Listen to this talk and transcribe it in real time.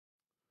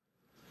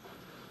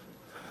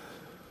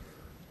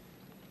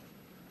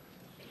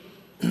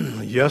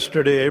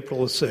Yesterday,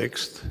 April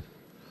 6th,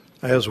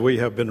 as we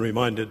have been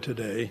reminded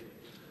today,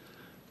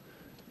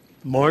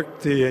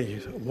 marked the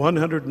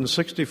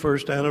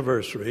 161st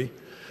anniversary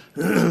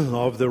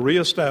of the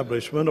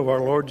reestablishment of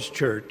our Lord's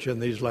Church in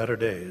these latter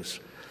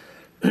days.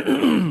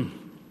 The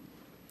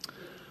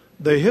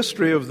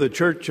history of the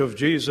Church of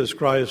Jesus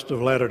Christ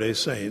of Latter-day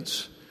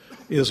Saints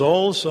is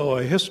also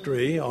a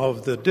history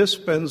of the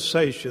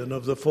dispensation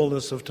of the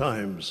fullness of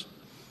times.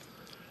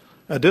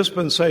 A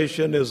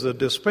dispensation is the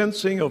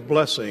dispensing of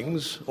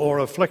blessings or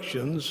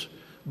afflictions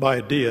by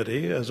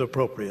deity as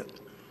appropriate.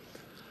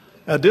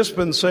 A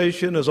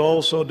dispensation is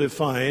also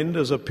defined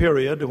as a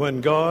period when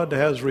God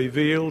has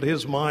revealed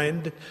his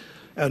mind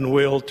and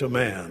will to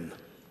man.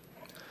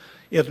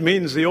 It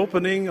means the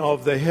opening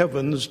of the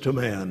heavens to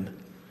man,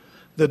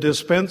 the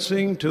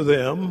dispensing to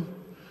them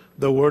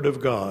the Word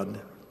of God,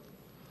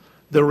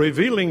 the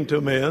revealing to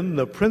men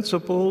the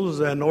principles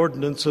and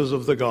ordinances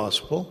of the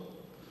gospel,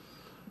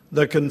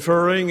 the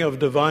conferring of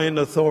divine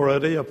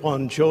authority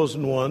upon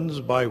chosen ones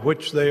by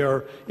which they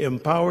are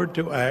empowered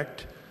to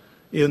act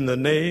in the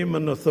name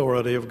and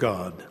authority of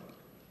God.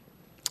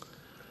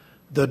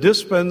 The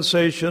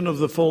dispensation of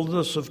the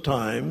fullness of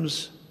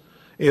times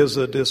is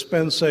a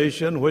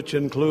dispensation which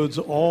includes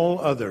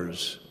all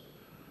others,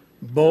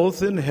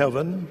 both in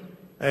heaven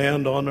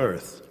and on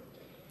earth.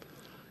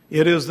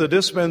 It is the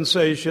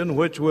dispensation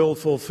which will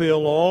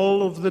fulfill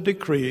all of the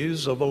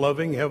decrees of a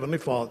loving Heavenly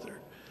Father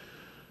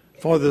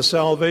for the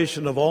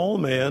salvation of all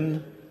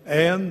men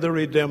and the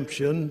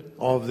redemption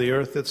of the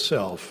earth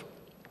itself.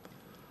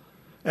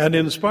 An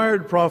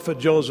inspired prophet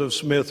Joseph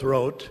Smith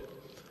wrote,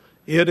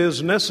 "It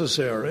is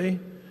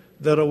necessary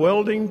that a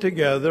welding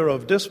together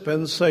of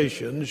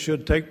dispensations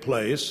should take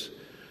place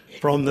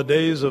from the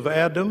days of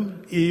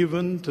Adam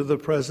even to the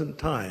present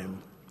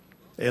time."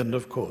 End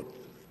of quote.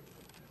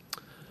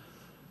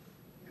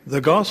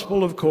 The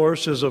gospel, of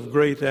course, is of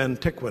great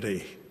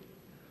antiquity.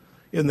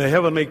 In the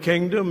heavenly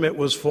kingdom, it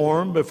was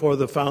formed before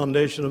the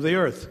foundation of the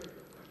earth.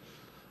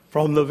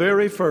 From the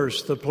very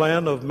first, the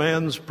plan of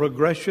man's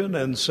progression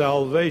and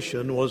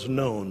salvation was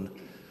known.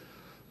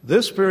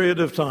 This period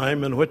of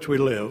time in which we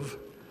live,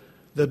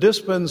 the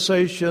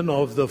dispensation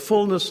of the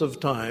fullness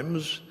of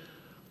times,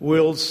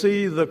 will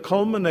see the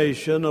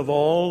culmination of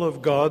all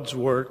of God's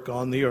work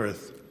on the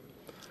earth.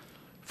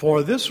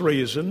 For this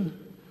reason,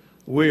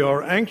 we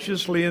are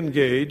anxiously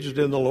engaged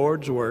in the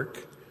Lord's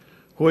work,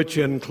 which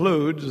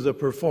includes the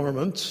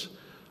performance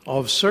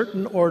of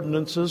certain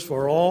ordinances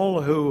for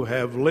all who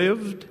have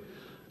lived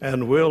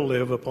and will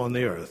live upon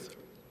the earth.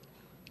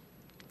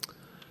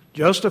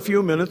 Just a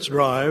few minutes'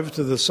 drive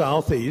to the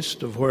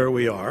southeast of where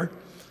we are,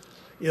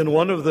 in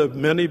one of the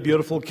many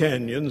beautiful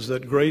canyons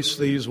that grace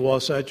these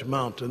Wasatch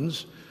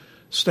Mountains,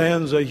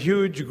 stands a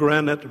huge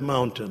granite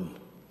mountain.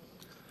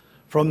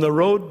 From the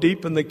road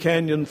deep in the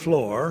canyon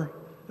floor,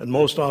 and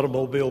most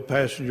automobile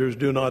passengers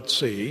do not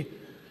see,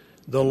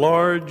 the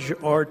large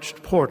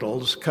arched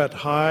portals cut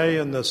high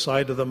in the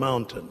side of the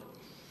mountain.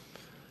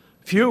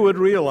 Few would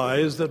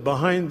realize that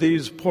behind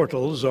these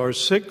portals are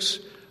 6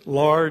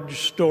 large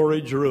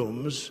storage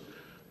rooms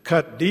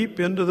cut deep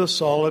into the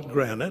solid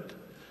granite,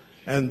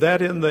 and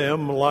that in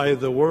them lie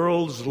the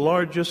world's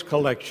largest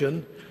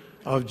collection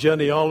of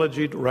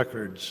genealogy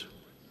records.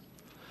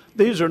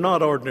 These are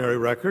not ordinary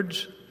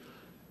records,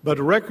 but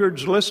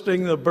records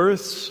listing the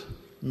births,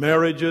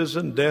 marriages,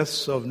 and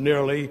deaths of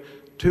nearly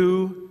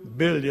 2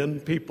 billion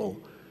people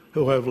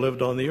who have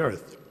lived on the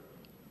earth.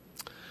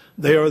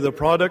 They are the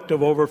product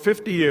of over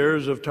 50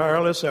 years of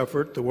tireless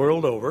effort the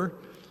world over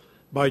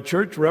by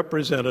church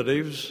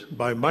representatives,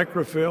 by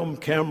microfilm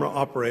camera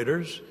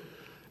operators,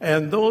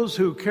 and those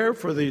who care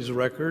for these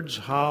records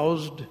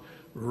housed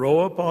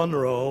row upon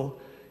row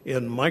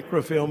in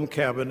microfilm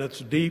cabinets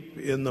deep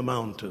in the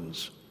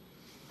mountains.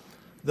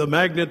 The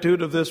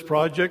magnitude of this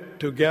project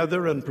to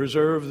gather and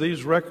preserve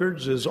these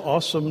records is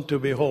awesome to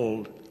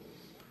behold.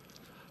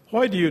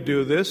 Why do you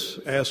do this?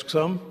 Ask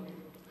some.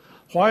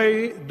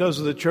 Why does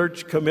the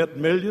church commit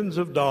millions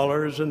of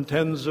dollars and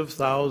tens of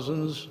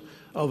thousands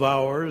of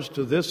hours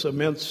to this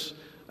immense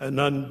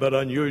but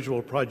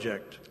unusual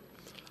project?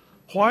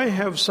 Why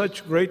have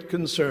such great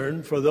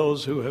concern for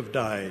those who have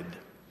died?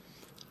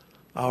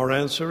 Our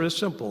answer is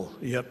simple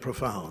yet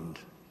profound.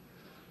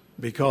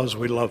 Because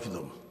we love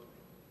them.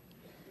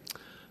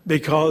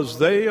 Because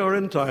they are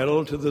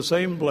entitled to the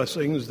same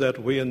blessings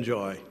that we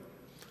enjoy.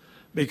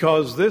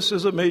 Because this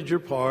is a major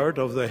part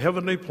of the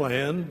heavenly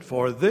plan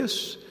for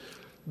this,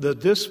 the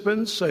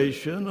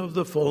dispensation of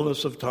the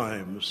fullness of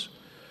times,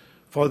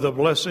 for the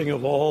blessing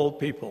of all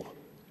people.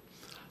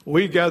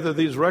 We gather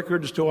these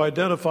records to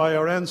identify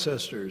our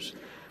ancestors.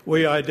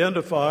 We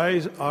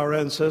identify our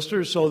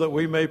ancestors so that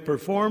we may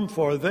perform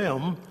for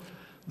them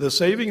the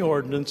saving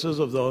ordinances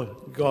of the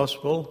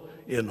gospel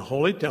in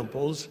holy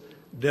temples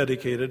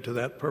dedicated to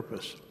that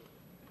purpose.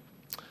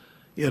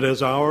 It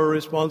is our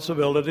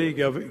responsibility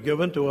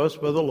given to us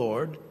by the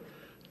Lord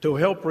to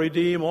help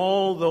redeem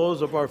all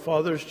those of our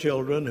Father's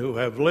children who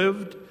have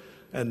lived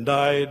and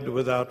died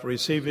without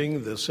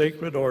receiving the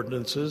sacred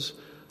ordinances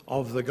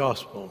of the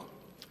gospel.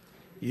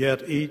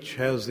 yet each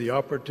has the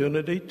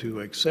opportunity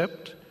to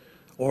accept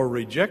or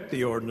reject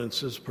the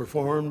ordinances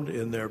performed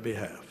in their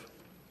behalf.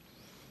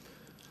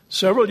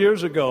 Several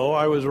years ago,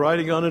 I was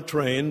riding on a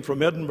train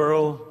from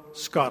Edinburgh,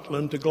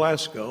 Scotland to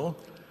Glasgow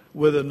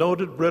with a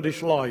noted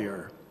British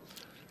lawyer.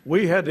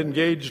 We had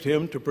engaged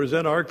him to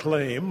present our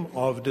claim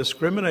of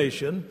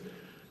discrimination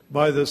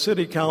by the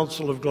City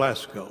Council of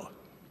Glasgow.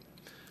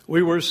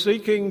 We were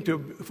seeking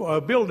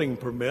a building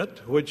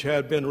permit, which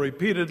had been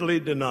repeatedly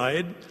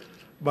denied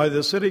by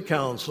the City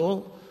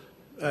Council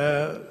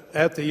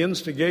at the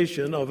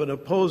instigation of an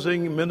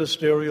opposing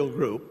ministerial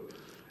group,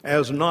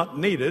 as not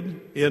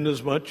needed,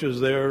 inasmuch as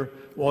there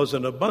was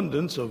an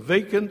abundance of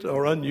vacant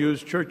or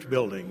unused church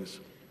buildings.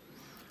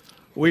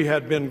 We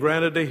had been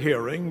granted a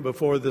hearing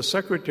before the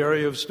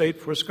Secretary of State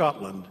for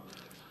Scotland,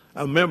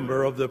 a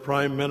member of the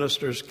Prime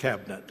Minister's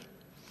cabinet.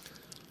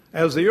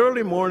 As the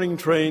early morning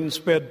train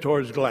sped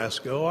towards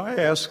Glasgow, I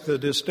asked the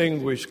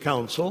distinguished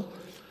counsel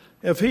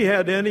if he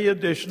had any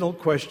additional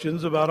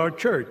questions about our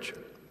church.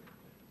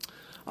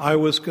 I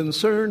was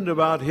concerned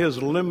about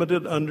his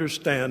limited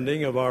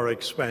understanding of our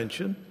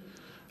expansion,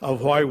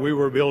 of why we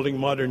were building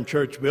modern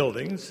church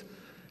buildings,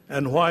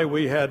 and why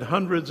we had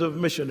hundreds of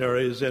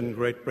missionaries in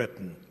Great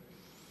Britain.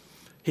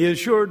 He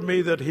assured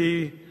me that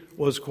he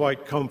was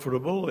quite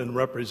comfortable in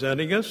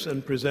representing us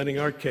and presenting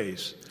our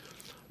case,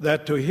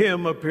 that to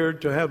him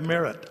appeared to have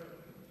merit.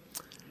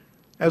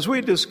 As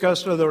we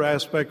discussed other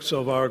aspects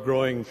of our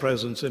growing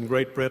presence in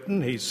Great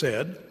Britain, he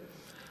said,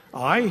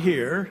 "I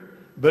hear,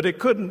 but it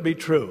couldn't be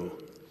true,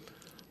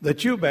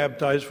 that you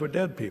baptize for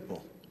dead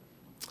people."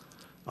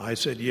 I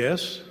said,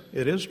 "Yes,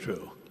 it is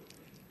true.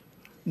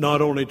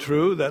 Not only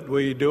true that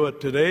we do it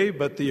today,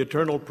 but the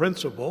eternal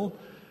principle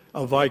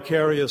of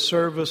vicarious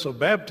service of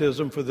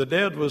baptism for the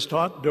dead was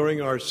taught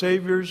during our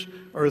Savior's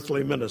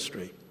earthly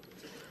ministry."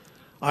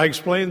 I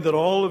explained that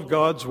all of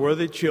God's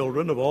worthy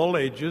children of all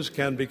ages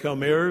can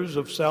become heirs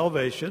of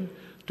salvation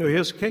to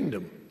his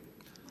kingdom.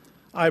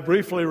 I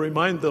briefly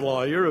remind the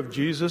lawyer of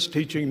Jesus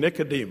teaching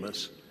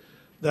Nicodemus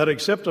that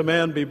except a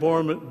man be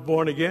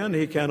born again,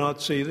 he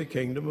cannot see the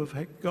kingdom of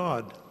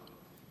God.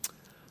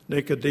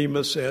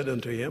 Nicodemus said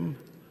unto him,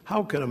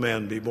 "How can a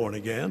man be born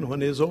again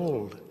when he is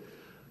old?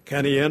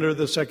 Can he enter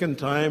the second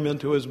time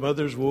into his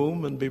mother's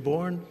womb and be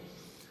born?"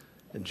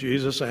 And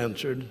Jesus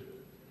answered,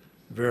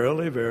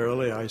 "Verily,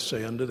 verily, I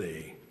say unto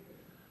thee,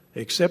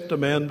 except a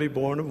man be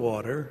born of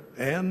water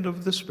and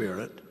of the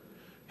Spirit,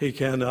 he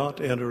cannot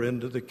enter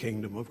into the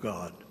kingdom of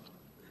God."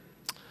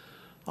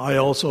 I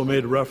also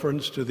made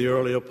reference to the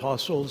early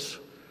apostles'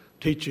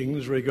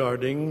 teachings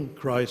regarding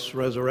Christ's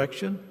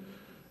resurrection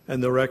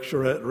and the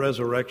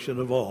resurrection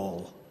of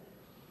all,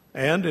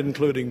 and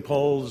including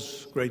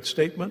Paul's great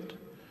statement,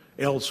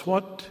 "Else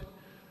what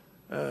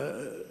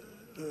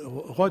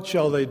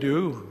shall they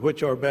do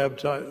which are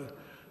baptized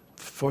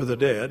for the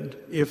dead,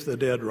 if the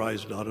dead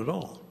rise not at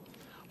all?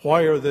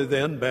 Why are they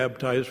then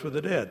baptized for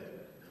the dead?"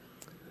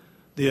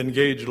 The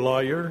engaged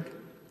lawyer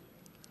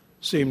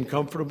seemed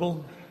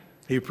comfortable.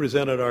 He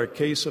presented our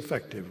case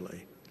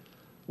effectively.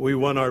 We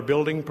won our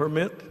building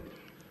permit.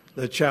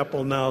 The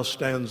chapel now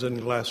stands in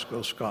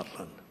Glasgow,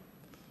 Scotland.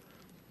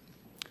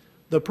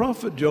 The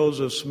prophet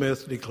Joseph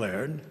Smith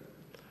declared,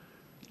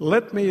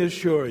 "Let me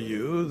assure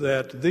you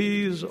that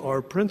these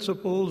are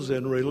principles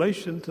in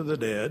relation to the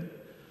dead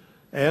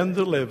and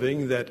the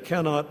living that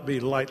cannot be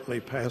lightly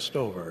passed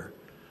over,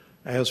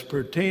 as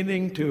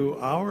pertaining to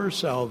our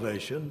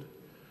salvation,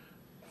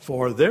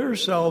 for their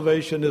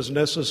salvation is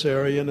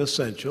necessary and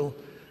essential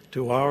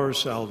to our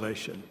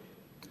salvation.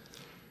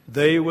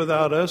 They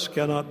without us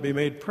cannot be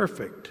made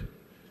perfect,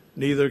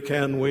 neither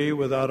can we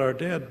without our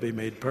dead be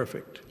made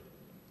perfect."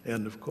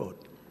 End of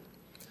quote.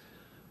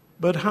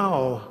 But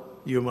how,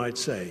 you might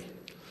say,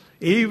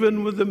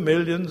 even with the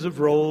millions of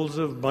rolls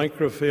of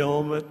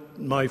microfilm at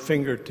my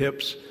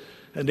fingertips,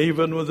 and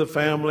even with the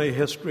family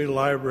history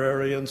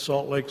library in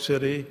Salt Lake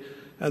City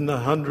and the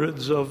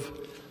hundreds of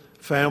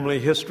family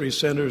history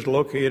centers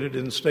located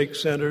in stake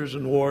centers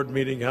and ward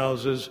meeting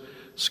houses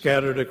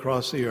scattered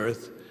across the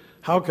earth,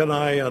 how can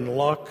I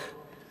unlock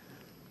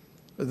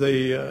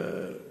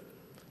the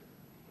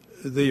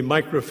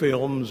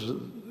microfilms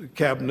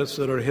cabinets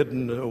that are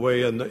hidden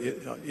away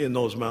in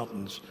those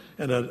mountains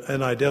and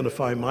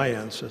identify my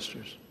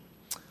ancestors?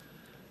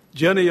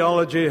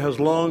 Genealogy has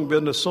long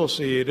been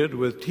associated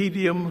with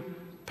tedium,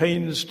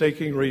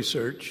 painstaking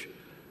research,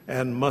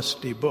 and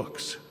musty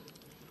books,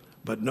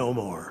 but no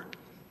more.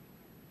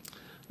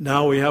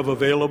 Now we have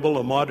available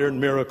a modern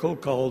miracle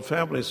called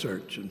Family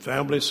Search, and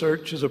Family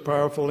Search is a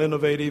powerful,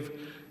 innovative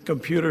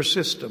computer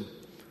system.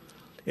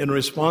 In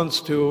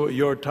response to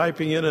your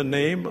typing in a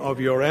name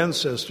of your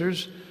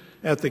ancestors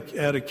at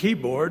a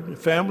keyboard,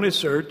 Family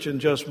Search in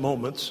just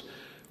moments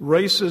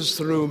races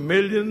through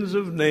millions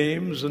of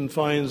names and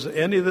finds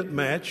any that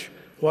match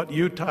what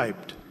you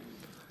typed.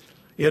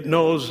 It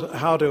knows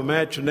how to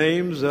match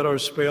names that are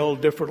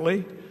spelled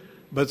differently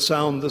but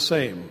sound the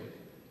same.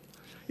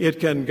 It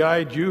can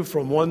guide you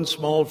from one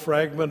small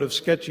fragment of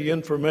sketchy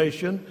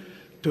information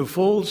to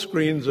full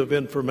screens of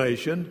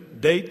information,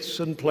 dates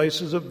and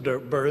places of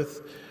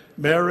birth,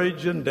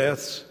 marriage and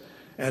deaths,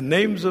 and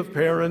names of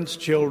parents,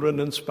 children,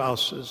 and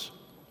spouses.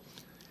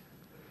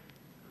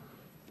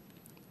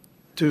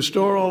 To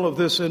store all of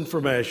this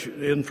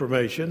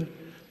information,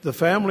 the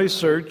Family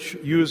Search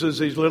uses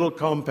these little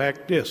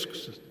compact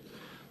discs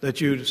that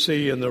you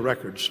see in the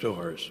record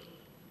stores.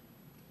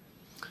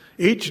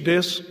 Each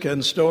disc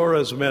can store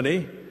as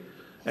many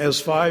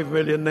as 5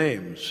 million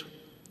names.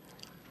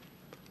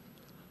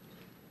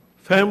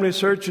 Family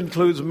Search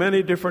includes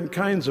many different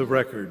kinds of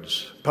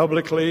records,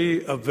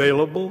 publicly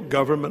available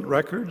government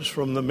records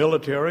from the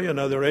military and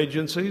other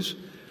agencies,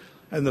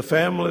 and the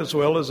family, as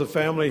well as the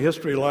Family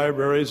History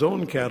Library's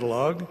own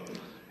catalog,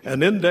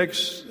 an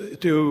index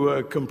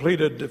to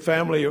completed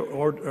family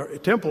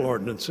temple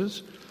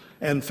ordinances,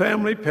 and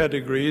family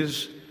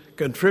pedigrees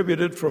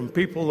contributed from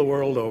people the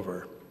world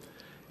over.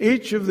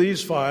 Each of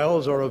these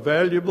files are a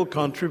valuable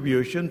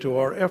contribution to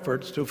our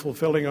efforts to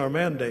fulfilling our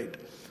mandate.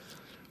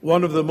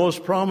 One of the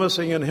most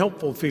promising and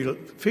helpful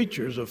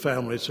features of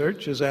Family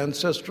Search is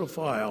Ancestral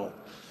File.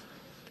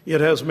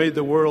 It has made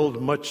the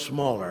world much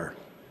smaller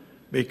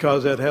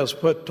because it has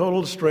put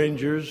total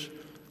strangers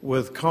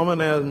with common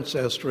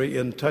ancestry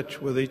in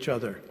touch with each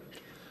other.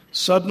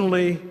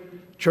 Suddenly,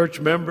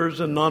 church members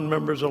and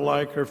non-members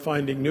alike are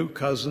finding new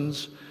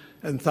cousins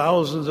and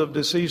thousands of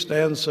deceased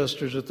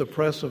ancestors at the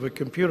press of a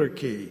computer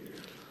key.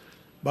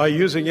 By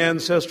using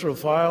Ancestral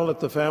File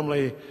at the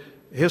Family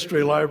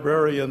History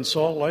Library in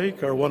Salt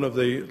Lake or one of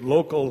the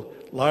local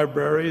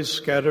libraries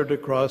scattered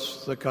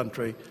across the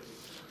country,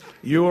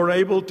 you are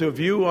able to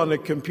view on a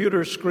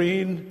computer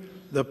screen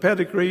the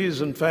pedigrees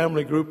and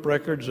family group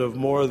records of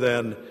more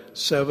than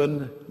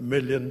 7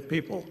 million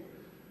people.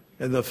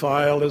 And the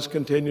file is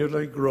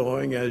continually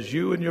growing as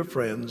you and your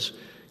friends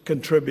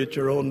contribute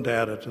your own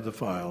data to the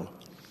file.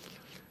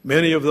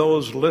 Many of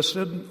those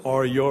listed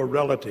are your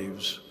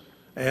relatives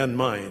and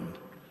mine.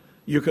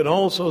 You can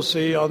also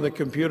see on the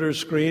computer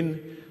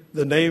screen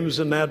the names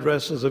and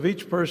addresses of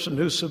each person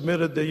who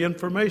submitted the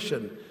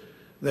information,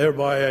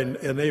 thereby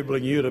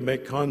enabling you to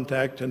make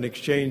contact and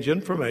exchange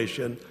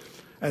information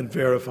and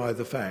verify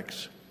the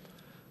facts.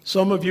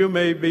 Some of you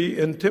may be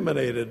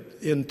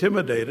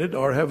intimidated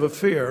or have a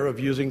fear of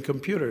using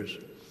computers.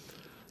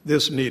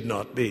 This need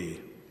not be.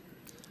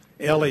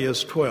 Ellie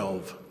is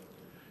 12.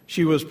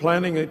 She was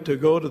planning to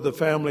go to the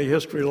Family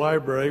History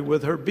Library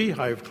with her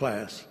Beehive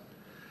class.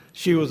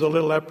 She was a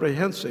little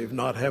apprehensive,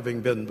 not having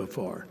been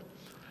before.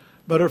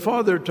 But her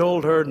father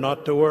told her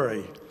not to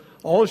worry.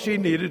 All she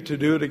needed to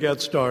do to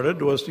get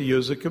started was to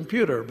use a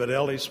computer. But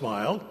Ellie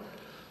smiled,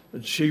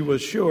 and she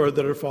was sure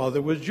that her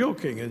father was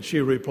joking. And she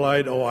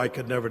replied, "Oh, I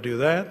could never do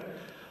that.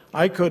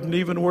 I couldn't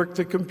even work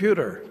the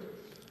computer."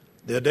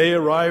 The day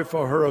arrived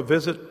for her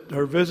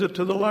visit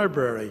to the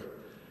library.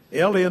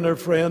 Ellie and her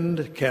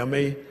friend,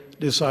 Cami,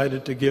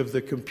 decided to give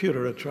the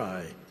computer a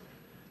try.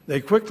 They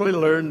quickly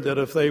learned that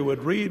if they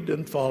would read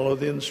and follow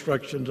the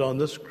instructions on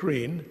the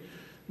screen,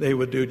 they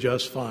would do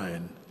just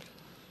fine.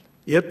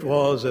 It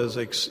was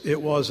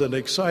an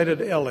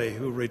excited Ellie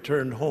who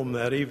returned home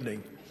that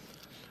evening.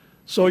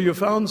 "So you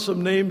found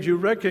some names you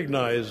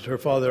recognized?" her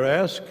father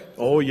asked.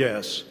 "Oh,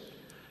 yes.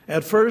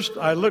 At first,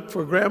 I looked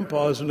for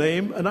Grandpa's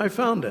name, and I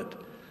found it.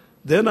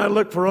 Then I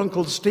looked for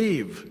Uncle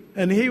Steve,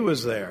 and he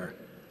was there.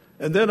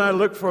 And then I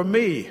looked for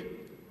me,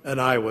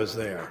 and I was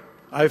there.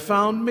 I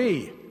found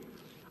me.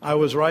 I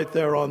was right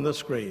there on the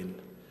screen."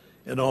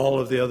 And all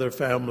of the other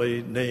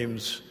family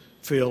names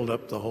filled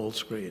up the whole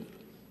screen.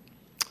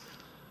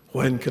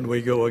 "When can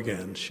we go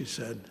again?" she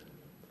said.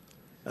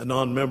 A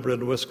non-member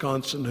in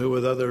Wisconsin who,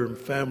 with other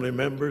family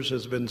members,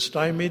 has been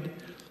stymied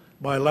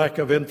by lack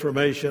of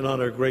information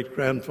on her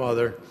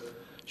great-grandfather,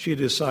 she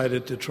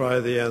decided to try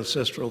the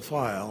Ancestral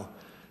File,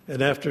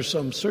 and after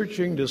some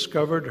searching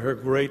discovered her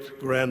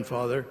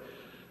great-grandfather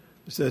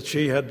that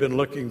she had been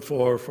looking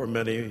for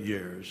many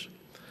years.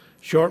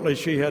 Shortly,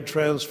 she had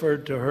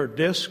transferred to her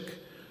disk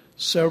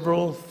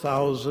several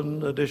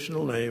thousand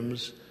additional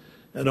names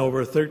and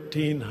over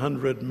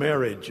 1,300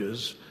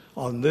 marriages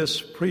on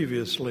this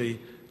previously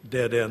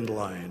dead-end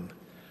line.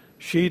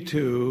 She,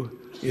 too,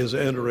 is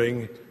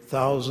entering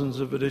thousands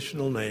of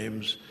additional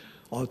names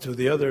onto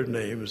the other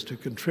names to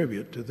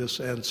contribute to this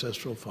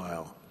Ancestral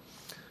File.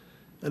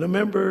 And a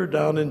member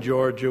down in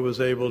Georgia was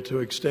able to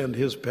extend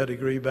his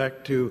pedigree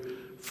back to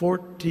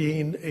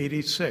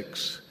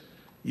 1486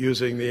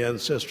 using the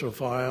Ancestral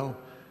File,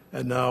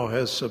 and now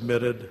has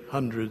submitted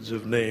hundreds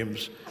of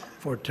names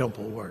for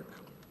temple work.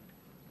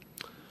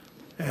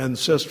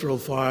 Ancestral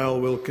File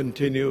will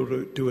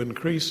continue to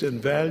increase in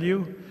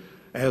value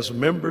as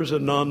members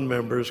and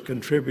non-members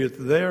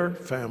contribute their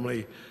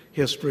family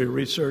history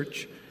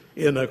research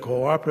in a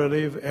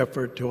cooperative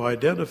effort to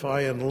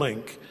identify and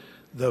link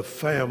the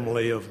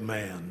family of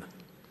man.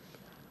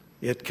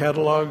 It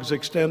catalogs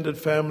extended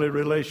family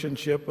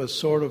relationship as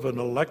sort of an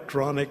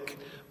electronic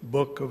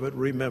book of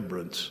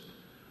remembrance,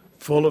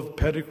 full of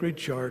pedigree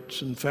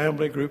charts and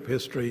family group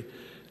history,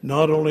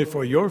 not only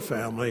for your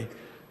family,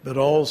 but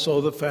also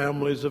the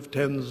families of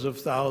tens of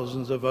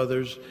thousands of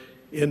others,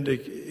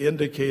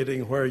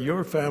 indicating where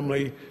your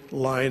family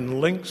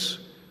line links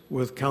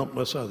with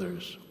countless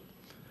others.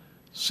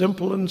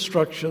 Simple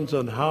instructions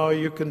on how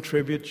you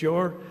contribute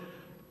your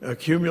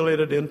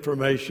accumulated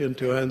information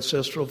to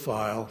Ancestral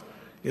File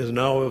is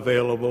now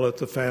available at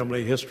the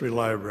Family History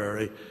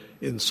Library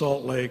in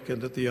Salt Lake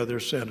and at the other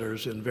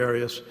centers in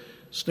various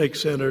stake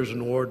centers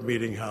and ward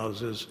meeting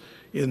houses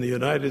in the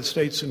United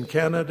States and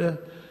Canada,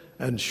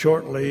 and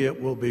shortly it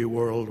will be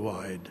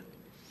worldwide.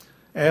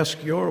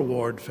 Ask your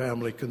ward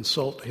family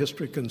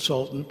history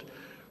consultant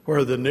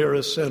where the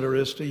nearest center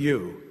is to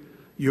you.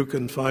 You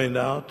can find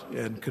out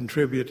and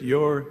contribute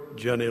your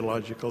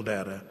genealogical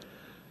data,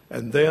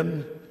 and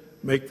then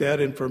make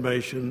that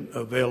information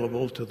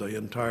available to the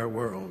entire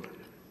world.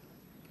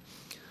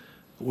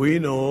 We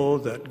know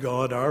that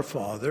God our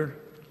Father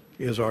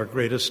is our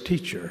greatest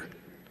teacher,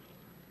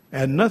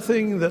 and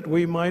nothing that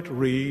we might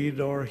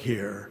read or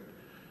hear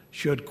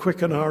should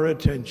quicken our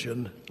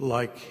attention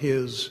like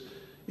His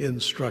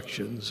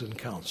instructions and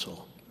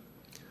counsel.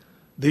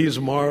 These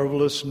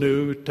marvelous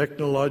new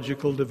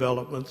technological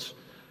developments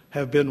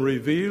have been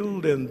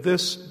revealed in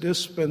this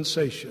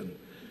dispensation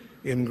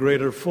in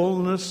greater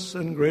fullness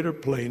and greater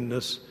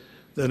plainness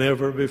than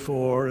ever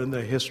before in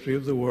the history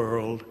of the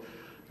world,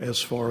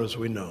 as far as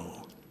we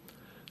know,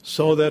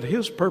 so that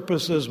His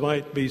purposes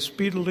might be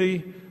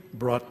speedily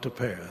brought to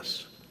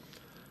pass.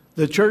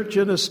 The Church,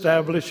 in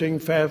establishing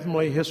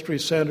family history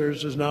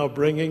centers, is now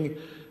bringing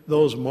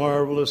those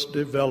marvelous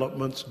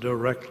developments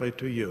directly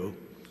to you.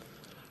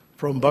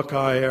 From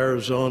Buckeye,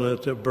 Arizona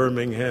to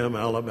Birmingham,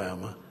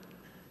 Alabama,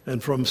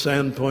 and from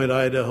Sandpoint,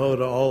 Idaho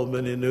to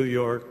Albany, New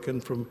York,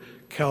 and from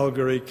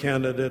Calgary,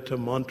 Canada to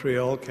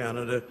Montreal,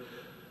 Canada,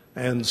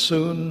 and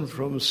soon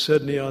from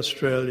Sydney,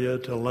 Australia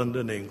to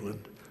London,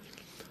 England.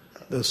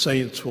 The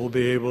saints will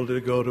be able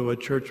to go to a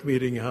church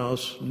meeting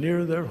house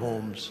near their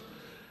homes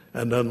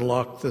and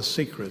unlock the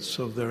secrets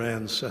of their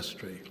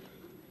ancestry.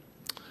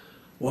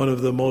 One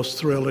of the most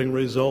thrilling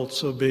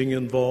results of being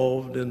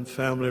involved in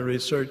family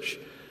research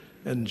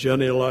and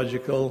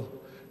genealogical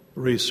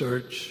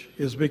research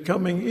is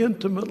becoming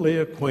intimately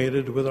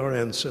acquainted with our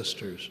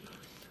ancestors,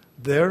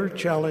 their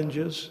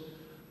challenges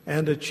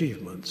and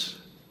achievements,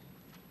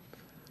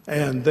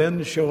 and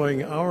then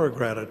showing our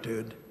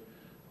gratitude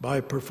by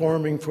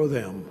performing for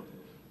them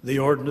the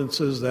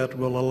ordinances that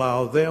will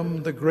allow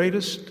them to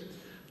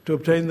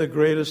obtain the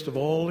greatest of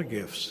all the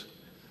gifts,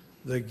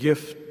 the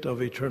gift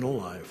of eternal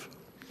life.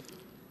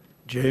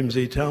 James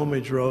E.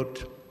 Talmage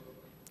wrote,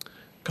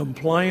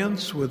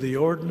 "Compliance with the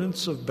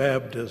ordinance of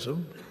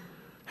baptism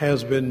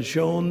has been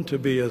shown to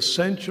be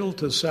essential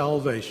to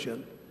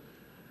salvation,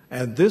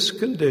 and this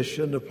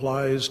condition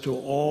applies to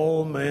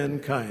all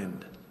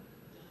mankind.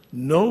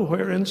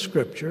 Nowhere in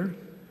Scripture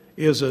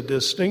is a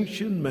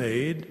distinction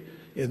made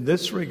in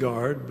this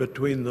regard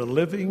between the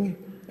living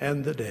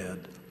and the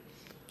dead.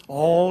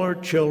 All are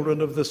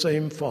children of the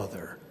same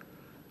Father,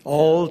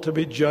 all to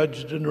be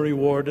judged and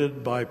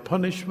rewarded by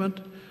punishment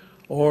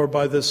or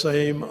by the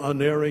same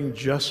unerring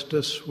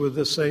justice with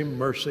the same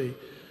mercy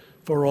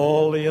for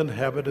all the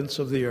inhabitants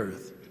of the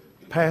earth,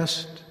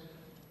 past,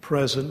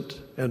 present,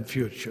 and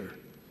future.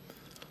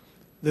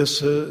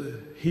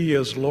 He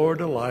is Lord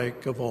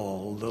alike of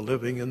all, the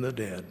living and the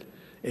dead."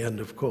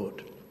 End of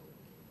quote.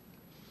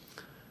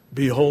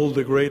 Behold,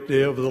 the great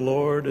day of the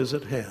Lord is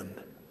at hand.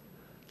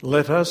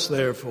 Let us,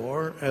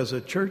 therefore, as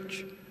a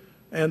church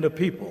and a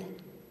people,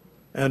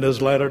 and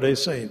as Latter-day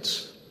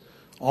Saints,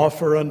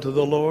 offer unto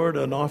the Lord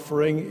an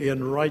offering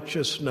in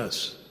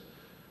righteousness,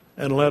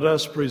 and let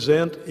us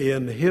present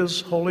in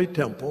His holy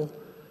temple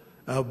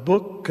a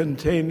book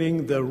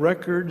containing the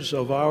records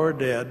of our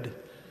dead,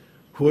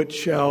 which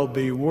shall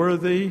be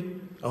worthy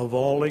of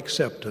all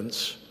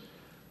acceptance.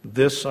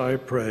 This I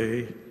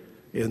pray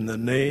in the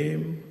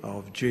name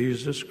of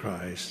Jesus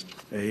Christ.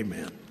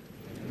 Amen.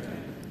 Amen.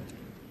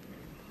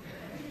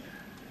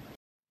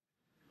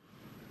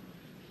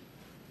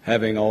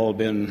 Having all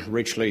been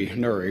richly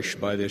nourished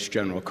by this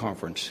General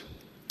Conference,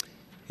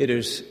 it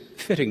is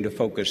fitting to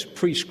focus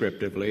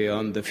prescriptively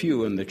on the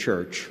few in the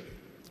Church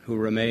who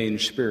remain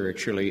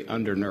spiritually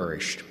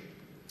undernourished,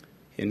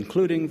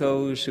 including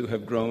those who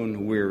have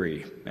grown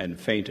weary and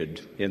fainted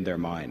in their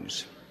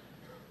minds.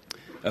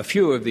 A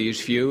few of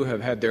these few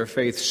have had their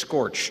faith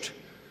scorched,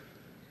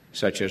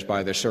 such as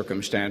by the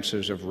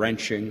circumstances of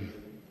wrenching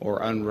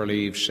or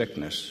unrelieved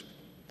sickness,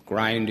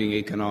 grinding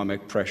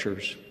economic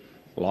pressures,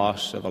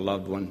 loss of a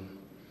loved one,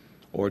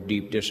 or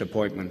deep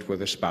disappointment with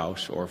a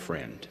spouse or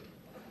friend.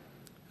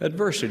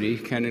 Adversity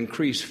can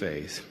increase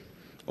faith,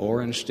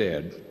 or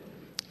instead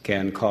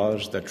can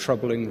cause the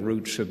troubling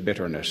roots of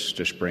bitterness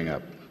to spring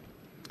up.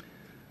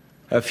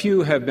 A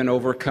few have been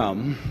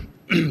overcome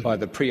by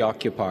the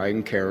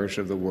preoccupying cares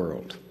of the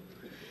world,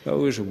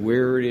 those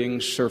wearying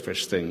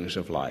surface things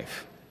of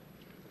life.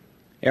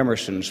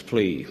 Emerson's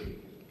plea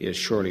is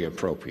surely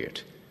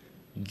appropriate.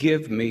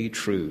 Give me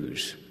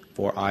truths,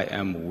 for I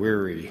am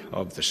weary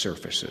of the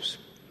surfaces.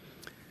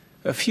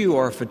 A few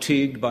are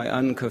fatigued by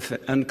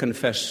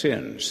unconfessed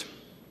sins.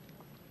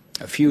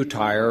 A few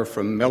tire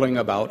from milling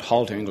about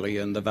haltingly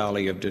in the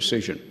valley of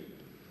decision.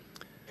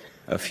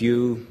 A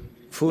few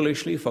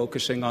foolishly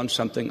focusing on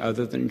something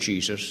other than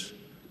Jesus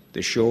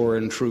the sure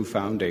and true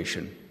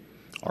foundation,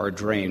 are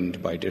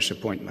drained by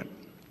disappointment.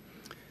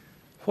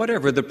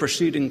 Whatever the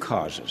preceding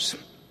causes,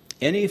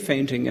 any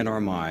fainting in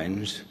our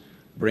minds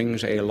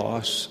brings a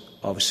loss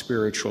of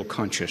spiritual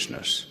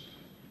consciousness,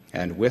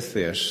 and with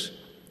this,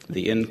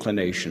 the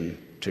inclination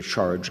to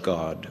charge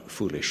God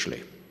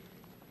foolishly.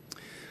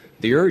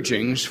 The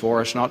urgings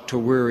for us not to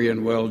weary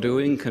in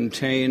well-doing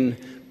contain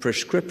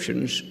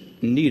prescriptions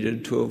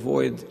needed to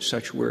avoid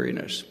such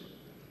weariness.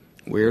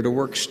 We are to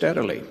work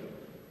steadily,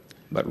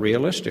 but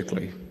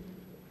realistically,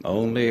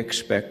 only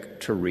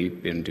expect to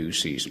reap in due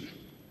season.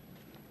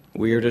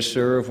 We are to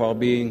serve while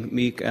being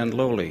meek and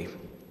lowly,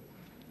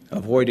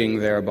 avoiding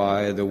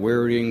thereby the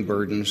wearying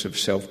burdens of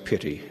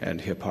self-pity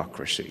and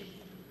hypocrisy.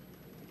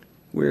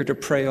 We are to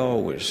pray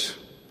always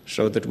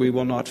so that we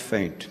will not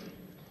faint,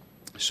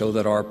 so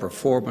that our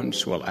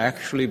performance will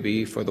actually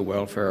be for the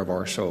welfare of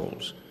our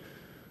souls,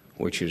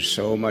 which is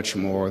so much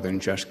more than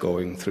just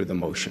going through the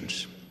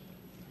motions.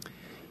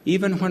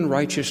 Even when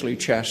righteously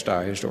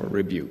chastised or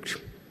rebuked,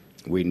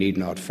 we need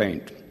not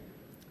faint,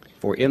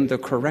 for in the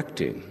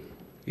correcting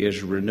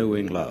is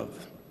renewing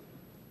love.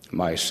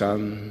 My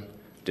son,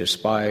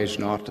 despise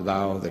not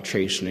thou the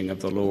chastening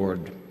of the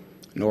Lord,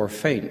 nor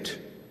faint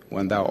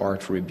when thou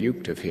art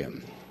rebuked of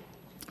him.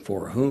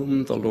 For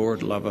whom the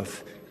Lord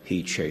loveth,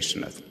 he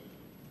chasteneth.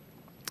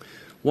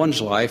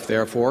 One's life,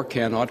 therefore,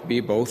 cannot be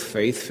both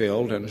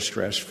faith-filled and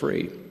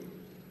stress-free.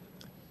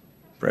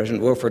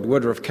 President Wilford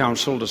Woodruff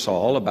counseled us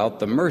all about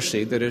the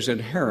mercy that is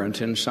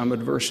inherent in some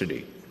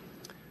adversity.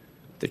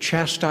 The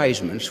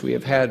chastisements we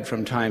have had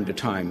from time to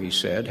time, he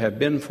said, have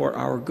been for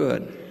our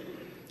good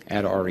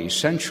and are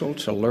essential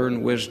to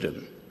learn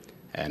wisdom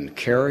and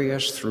carry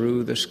us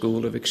through the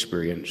school of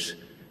experience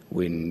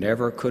we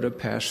never could have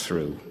passed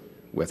through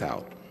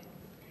without.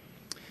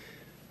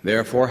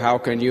 Therefore, how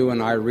can you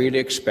and I really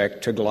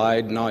expect to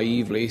glide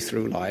naively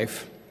through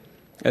life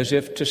as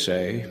if to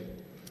say,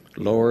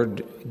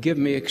 Lord, give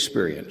me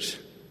experience,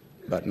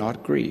 but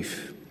not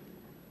grief,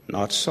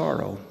 not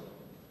sorrow,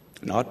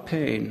 not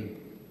pain,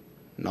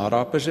 not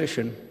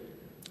opposition,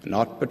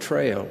 not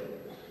betrayal,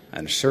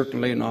 and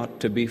certainly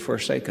not to be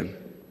forsaken.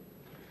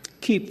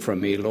 Keep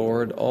from me,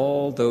 Lord,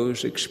 all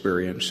those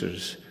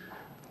experiences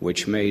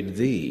which made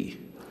thee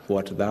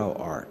what thou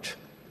art.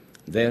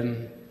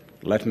 Then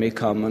let me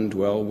come and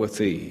dwell with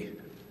thee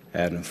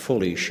and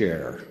fully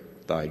share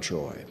thy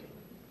joy.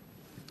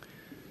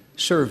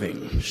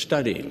 Serving,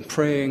 studying,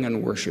 praying,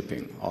 and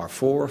worshiping are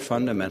four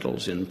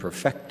fundamentals in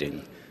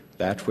perfecting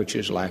that which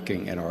is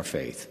lacking in our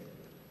faith.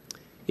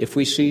 If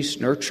we cease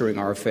nurturing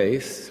our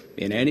faith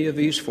in any of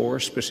these four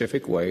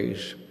specific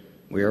ways,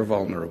 we are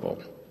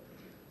vulnerable.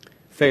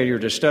 Failure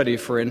to study,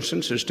 for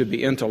instance, is to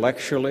be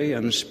intellectually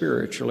and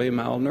spiritually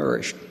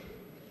malnourished.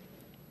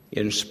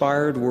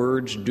 Inspired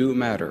words do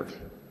matter,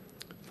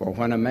 for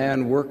when a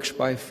man works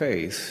by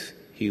faith,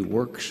 he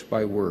works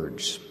by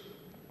words.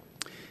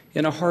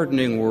 In a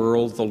hardening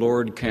world, the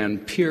Lord can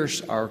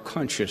pierce our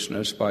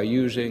consciousness by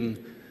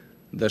using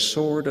the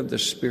sword of the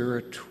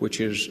Spirit,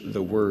 which is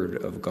the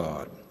Word of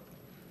God.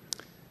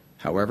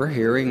 However,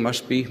 hearing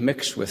must be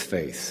mixed with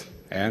faith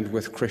and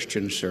with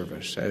Christian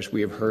service, as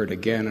we have heard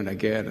again and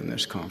again in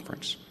this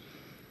conference.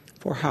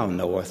 For how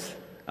knoweth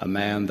a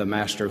man the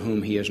master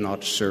whom he has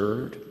not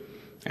served,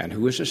 and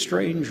who is a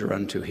stranger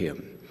unto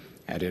him,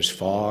 and is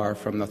far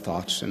from the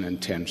thoughts and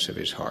intents of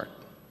his heart?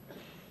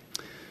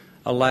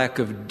 A lack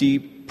of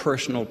deep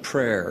personal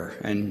prayer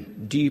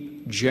and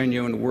deep,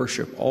 genuine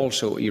worship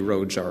also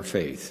erodes our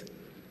faith,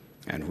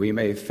 and we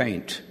may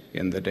faint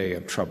in the day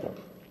of trouble.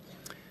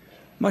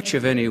 Much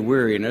of any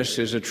weariness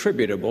is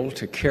attributable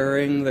to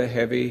carrying the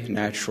heavy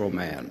natural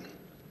man.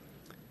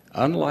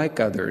 Unlike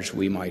others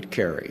we might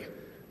carry,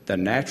 the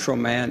natural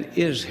man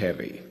is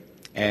heavy,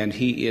 and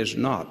he is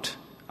not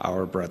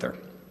our brother.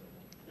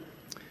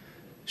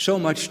 So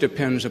much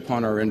depends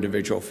upon our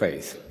individual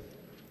faith.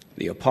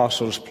 The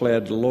apostles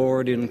pled,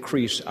 Lord,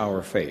 increase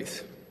our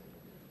faith.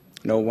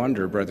 No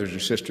wonder, brothers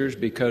and sisters,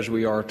 because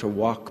we are to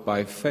walk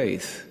by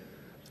faith,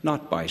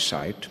 not by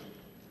sight.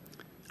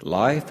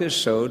 Life is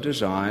so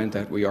designed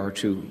that we are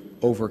to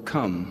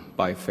overcome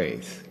by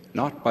faith,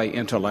 not by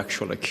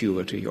intellectual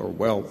acuity or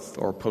wealth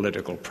or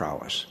political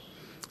prowess.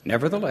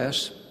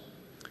 Nevertheless,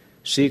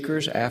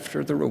 seekers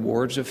after the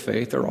rewards of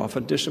faith are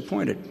often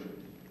disappointed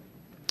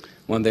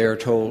when they are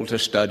told to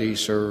study,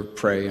 serve,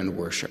 pray, and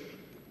worship.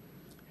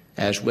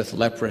 As with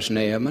leprous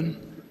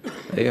Naaman,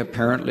 they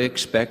apparently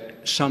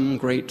expect some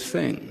great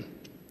thing,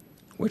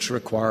 which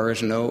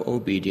requires no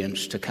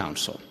obedience to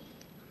counsel.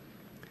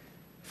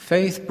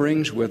 Faith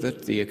brings with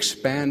it the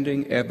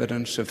expanding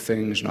evidence of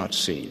things not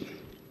seen.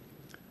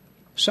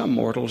 Some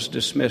mortals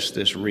dismiss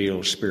this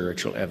real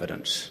spiritual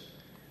evidence,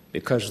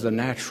 because the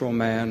natural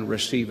man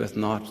receiveth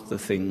not the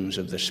things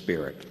of the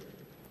Spirit,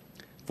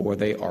 for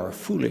they are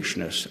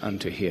foolishness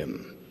unto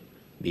him,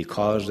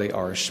 because they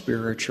are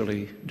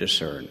spiritually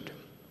discerned.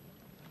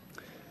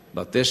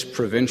 But this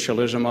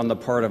provincialism on the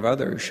part of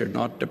others should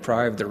not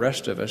deprive the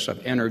rest of us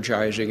of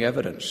energizing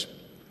evidence.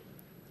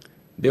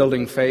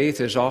 Building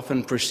faith is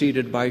often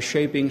preceded by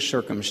shaping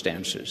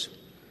circumstances,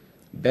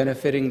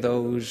 benefiting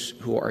those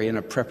who are in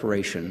a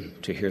preparation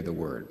to hear the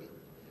word.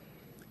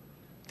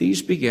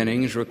 These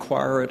beginnings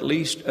require at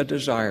least a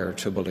desire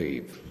to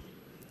believe,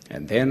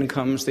 and then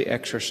comes the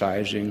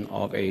exercising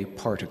of a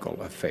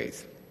particle of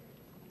faith.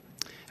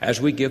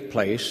 As we give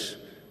place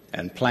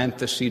and plant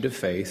the seed of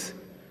faith,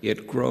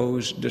 it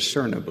grows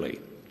discernibly.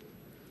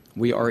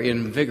 We are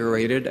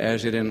invigorated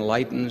as it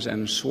enlightens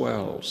and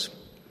swells.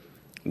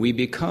 We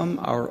become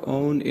our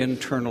own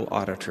internal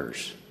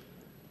auditors,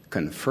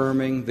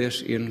 confirming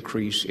this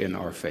increase in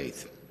our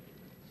faith.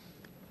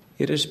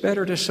 It is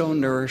better to so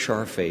nourish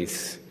our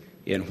faith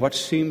in what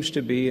seems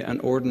to be an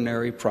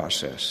ordinary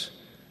process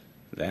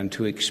than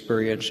to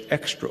experience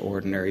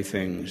extraordinary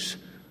things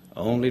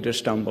only to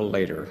stumble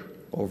later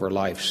over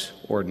life's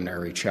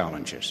ordinary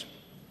challenges.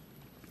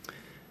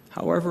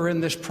 However,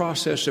 in this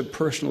process of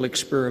personal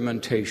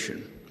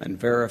experimentation and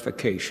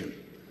verification,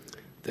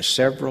 the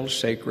several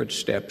sacred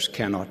steps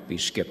cannot be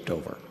skipped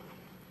over,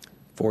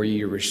 for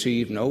ye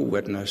receive no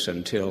witness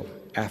until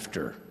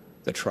after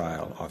the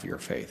trial of your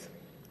faith.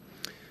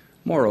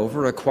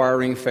 Moreover,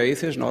 acquiring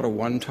faith is not a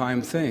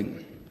one-time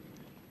thing.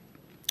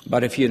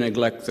 But if you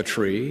neglect the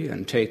tree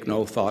and take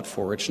no thought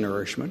for its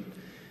nourishment,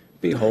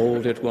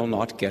 behold, it will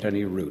not get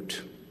any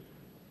root.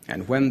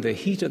 And when the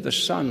heat of the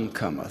sun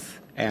cometh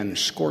and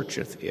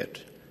scorcheth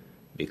it,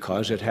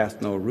 because it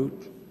hath no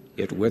root,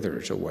 it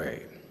withers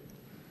away.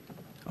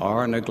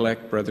 Our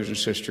neglect, brothers and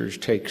sisters,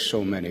 takes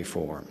so many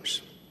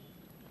forms.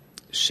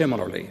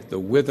 Similarly, the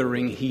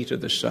withering heat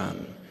of the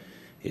sun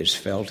is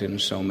felt in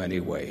so many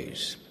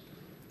ways.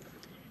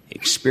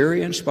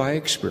 Experience by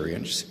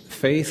experience,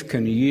 faith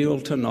can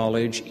yield to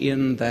knowledge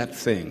in that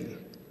thing,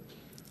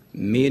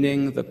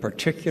 meaning the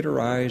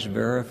particularized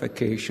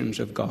verifications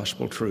of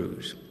gospel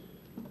truths.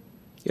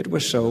 It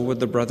was so with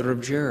the brother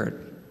of Jared.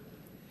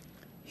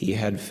 He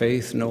had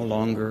faith no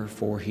longer,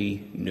 for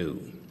he knew.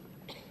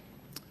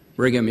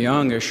 Brigham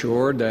Young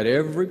assured that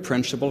every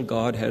principle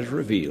God has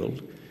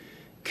revealed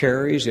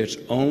carries its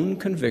own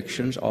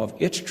convictions of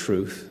its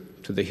truth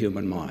to the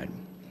human mind.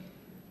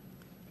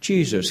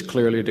 Jesus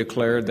clearly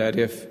declared that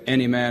if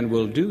any man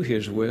will do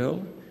his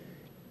will,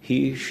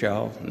 he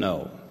shall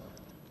know.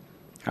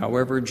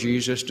 However,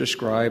 Jesus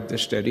described the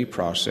steady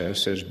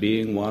process as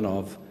being one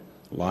of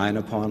line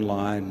upon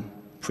line,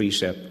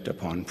 precept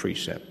upon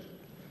precept.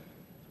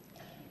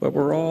 But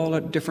we're all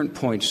at different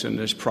points in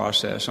this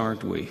process,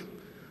 aren't we?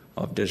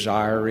 Of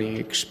desiring,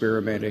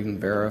 experimenting,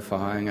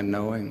 verifying, and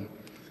knowing.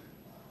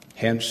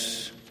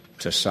 Hence,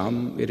 to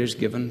some it is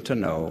given to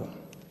know,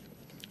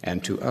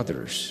 and to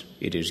others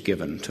it is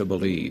given to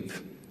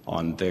believe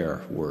on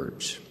their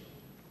words.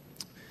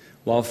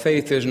 While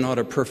faith is not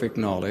a perfect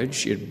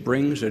knowledge, it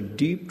brings a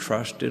deep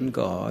trust in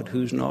God,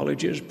 whose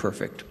knowledge is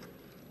perfect.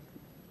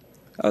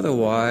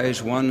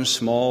 Otherwise, one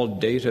small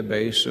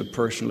database of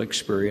personal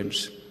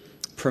experience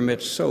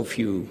permits so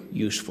few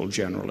useful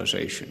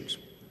generalizations.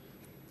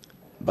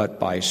 But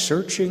by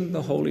searching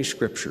the Holy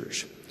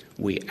Scriptures,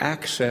 we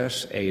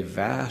access a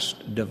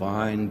vast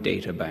divine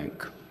data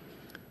bank,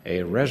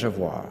 a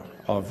reservoir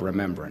of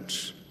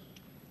remembrance.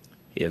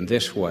 In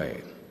this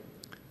way,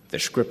 the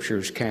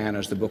Scriptures can,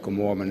 as the Book of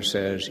Mormon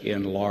says,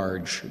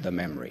 enlarge the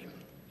memory.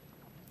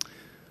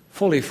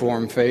 Fully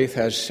formed faith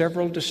has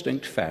several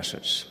distinct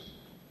facets.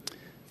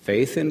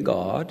 Faith in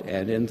God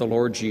and in the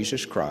Lord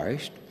Jesus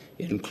Christ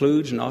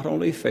includes not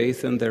only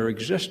faith in their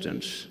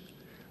existence,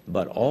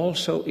 but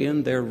also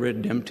in their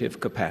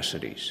redemptive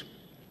capacities.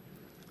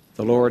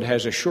 The Lord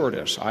has assured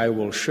us, I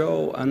will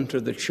show unto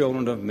the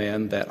children of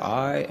men that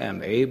I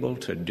am able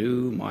to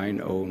do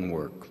mine own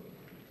work.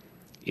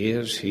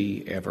 Is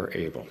he ever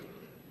able?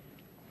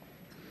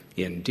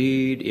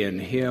 Indeed, in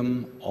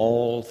him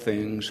all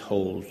things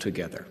hold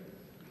together.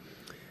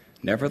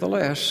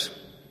 Nevertheless,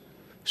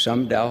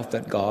 some doubt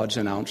that God's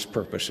announced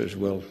purposes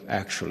will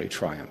actually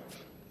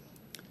triumph.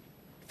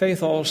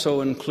 Faith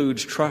also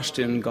includes trust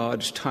in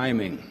God's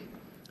timing,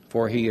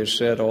 for he has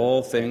said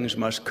all things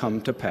must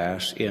come to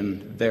pass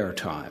in their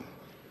time.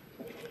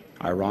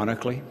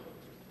 Ironically,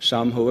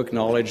 some who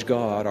acknowledge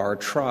God are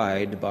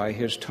tried by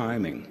his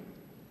timing,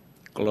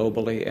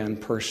 globally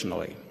and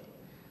personally.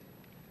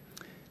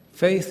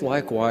 Faith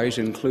likewise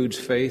includes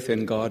faith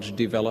in God's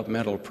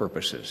developmental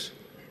purposes.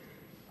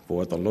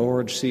 For the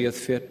Lord seeth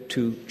fit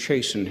to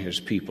chasten his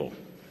people.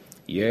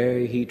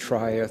 Yea, he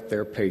trieth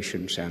their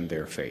patience and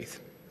their faith.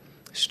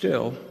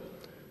 Still,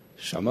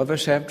 some of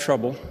us have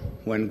trouble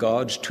when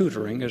God's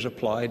tutoring is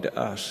applied to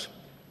us.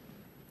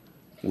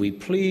 We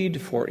plead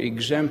for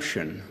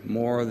exemption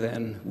more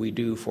than we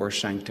do for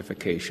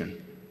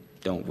sanctification,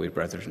 don't we,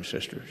 brothers and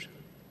sisters?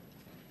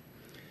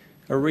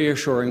 A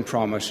reassuring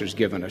promise is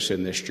given us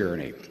in this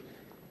journey.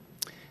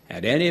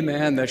 And any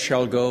man that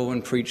shall go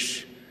and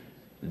preach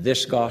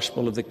this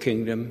gospel of the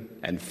kingdom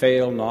and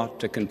fail not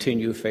to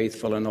continue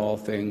faithful in all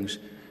things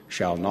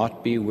shall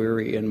not be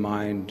weary in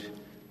mind,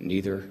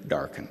 neither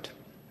darkened.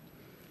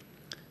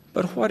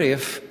 But what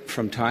if,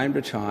 from time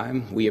to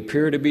time, we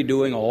appear to be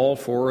doing all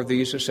four of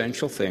these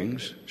essential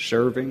things,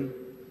 serving,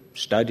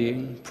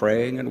 studying,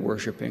 praying, and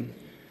worshiping,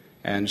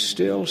 and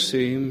still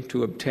seem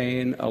to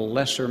obtain a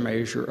lesser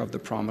measure of the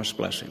promised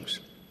blessings.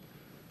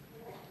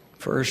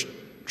 First,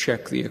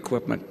 check the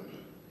equipment.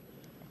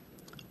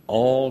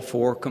 All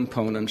 4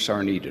 components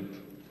are needed,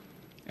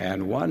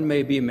 and one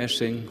may be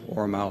missing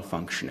or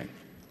malfunctioning.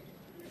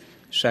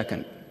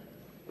 Second,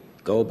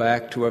 go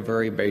back to a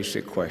very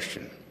basic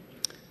question.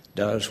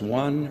 Does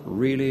one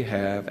really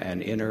have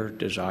an inner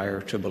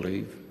desire to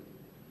believe?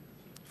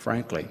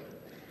 Frankly,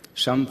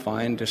 some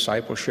find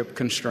discipleship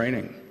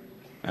constraining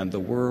and the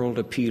world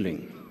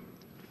appealing.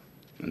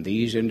 And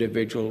these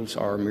individuals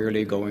are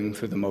merely going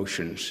through the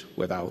motions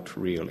without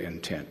real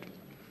intent.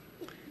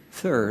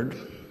 Third,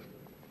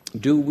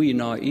 do we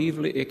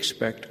naively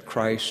expect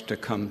Christ to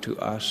come to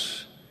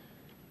us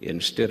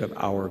instead of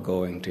our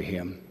going to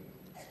him?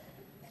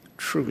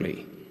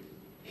 Truly,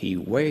 he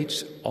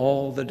waits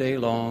all the day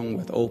long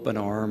with open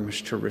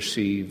arms to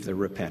receive the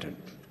repentant.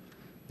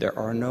 There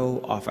are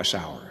no office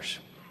hours,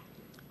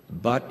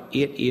 but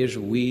it is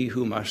we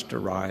who must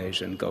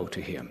arise and go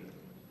to him.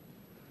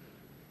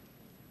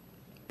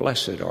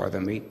 Blessed are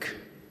the meek,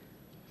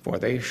 for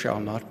they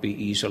shall not be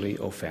easily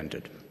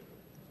offended,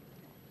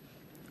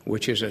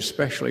 which is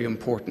especially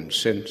important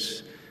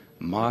since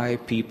my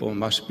people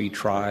must be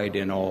tried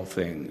in all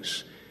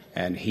things,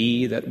 and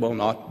he that will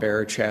not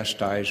bear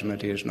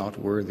chastisement is not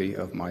worthy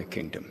of my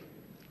kingdom.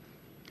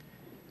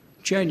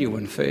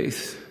 Genuine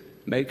faith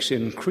makes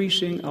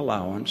increasing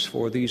allowance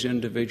for these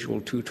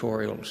individual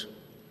tutorials.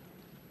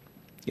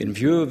 In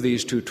view of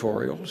these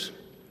tutorials,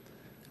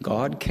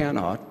 God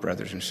cannot,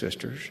 brothers and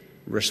sisters,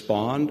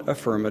 respond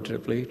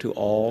affirmatively to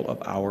all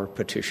of our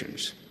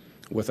petitions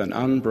with an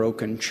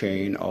unbroken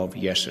chain of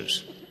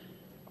yeses.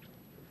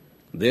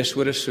 This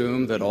would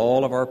assume that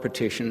all of our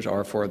petitions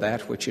are for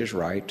that which is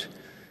right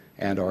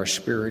and are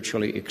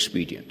spiritually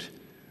expedient.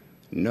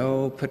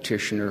 No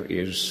petitioner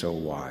is so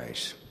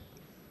wise.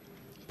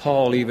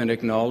 Paul even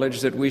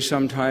acknowledged that we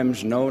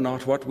sometimes know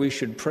not what we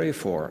should pray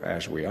for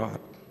as we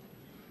ought.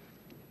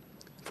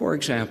 For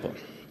example,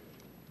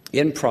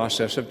 in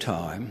process of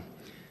time,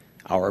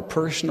 our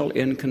personal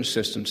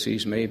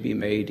inconsistencies may be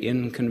made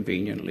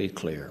inconveniently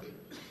clear.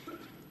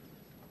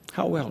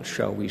 How else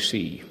shall we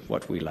see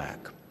what we lack?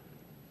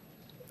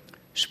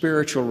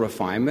 Spiritual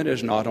refinement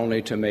is not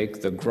only to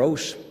make the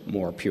gross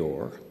more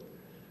pure,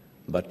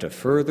 but to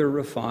further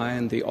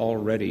refine the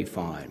already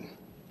fine.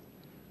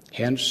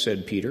 Hence,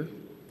 said Peter,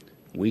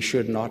 we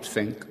should not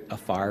think a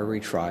fiery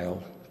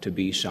trial to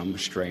be some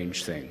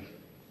strange thing.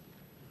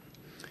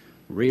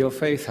 Real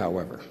faith,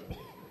 however,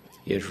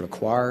 is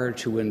required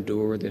to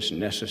endure this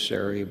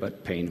necessary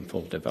but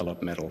painful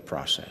developmental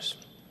process.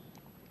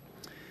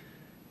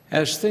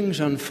 As things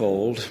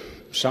unfold,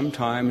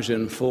 sometimes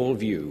in full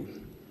view,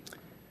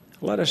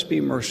 let us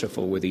be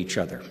merciful with each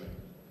other.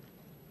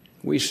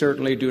 We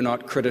certainly do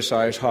not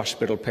criticize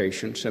hospital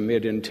patients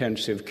amid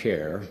intensive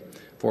care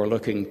for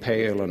looking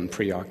pale and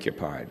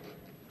preoccupied.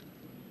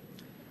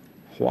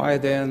 Why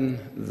then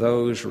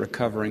those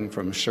recovering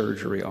from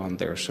surgery on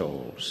their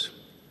souls?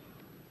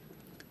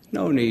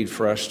 No need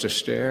for us to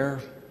stare.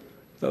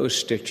 Those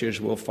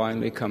stitches will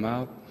finally come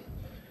out.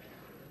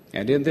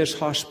 And in this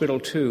hospital,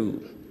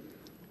 too,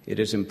 it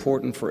is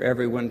important for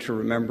everyone to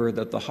remember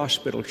that the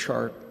hospital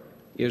chart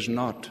is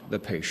not the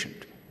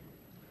patient.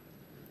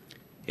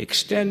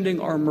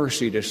 Extending our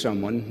mercy to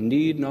someone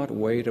need not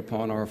wait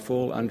upon our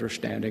full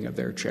understanding of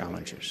their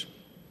challenges.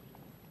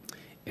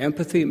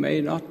 Empathy may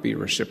not be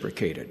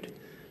reciprocated,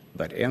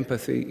 but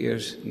empathy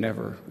is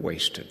never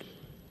wasted.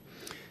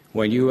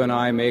 When you and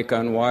I make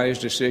unwise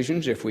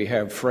decisions, if we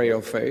have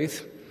frail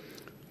faith,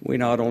 we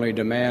not only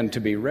demand to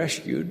be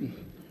rescued,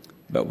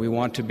 but we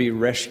want to be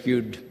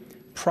rescued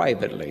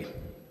privately,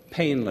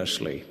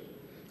 painlessly,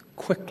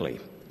 quickly,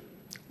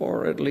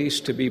 or at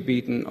least to be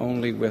beaten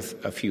only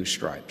with a few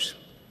stripes.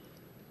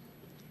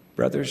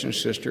 Brothers and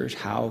sisters,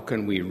 how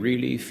can we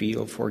really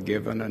feel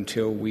forgiven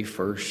until we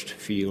first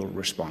feel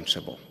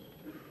responsible?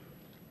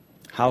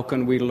 How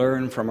can we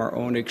learn from our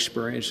own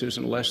experiences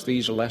unless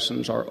these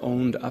lessons are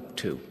owned up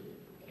to?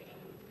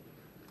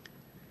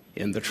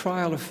 In the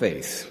trial of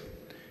faith,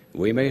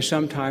 we may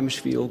sometimes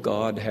feel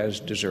God has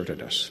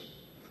deserted us.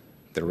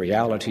 The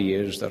reality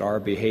is that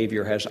our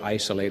behavior has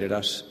isolated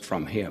us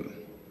from Him.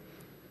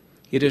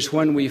 It is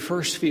when we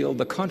first feel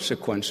the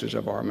consequences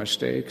of our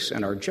mistakes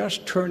and are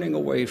just turning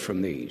away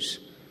from these,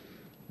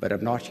 but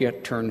have not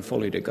yet turned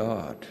fully to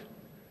God,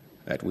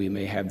 that we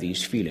may have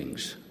these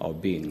feelings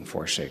of being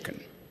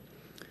forsaken.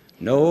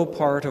 No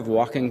part of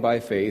walking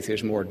by faith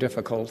is more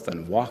difficult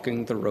than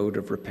walking the road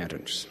of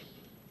repentance.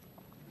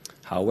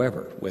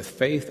 However, with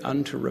faith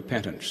unto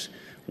repentance,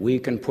 we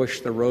can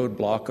push the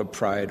roadblock of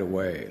pride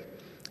away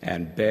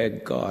and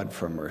beg God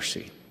for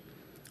mercy.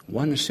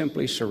 One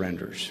simply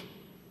surrenders,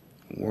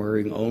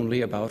 worrying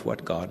only about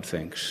what God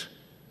thinks,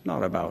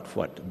 not about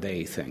what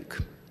they think.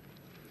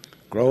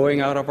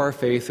 Growing out of our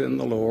faith in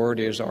the Lord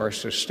is our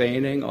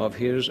sustaining of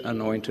His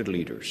anointed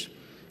leaders,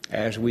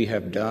 as we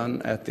have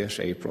done at this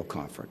April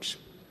conference.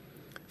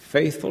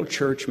 Faithful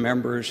church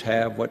members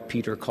have what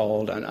Peter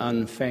called an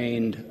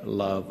unfeigned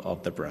love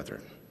of the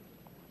brethren.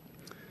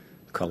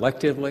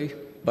 Collectively,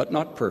 but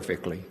not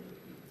perfectly.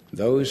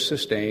 Those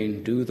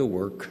sustained do the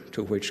work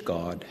to which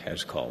God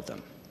has called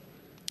them.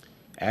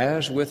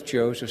 As with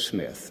Joseph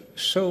Smith,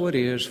 so it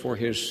is for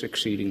his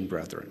succeeding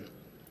brethren.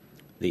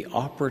 The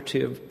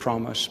operative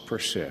promise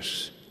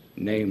persists,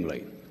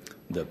 namely,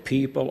 the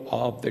people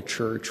of the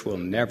church will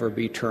never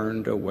be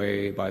turned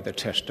away by the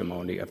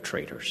testimony of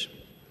traitors.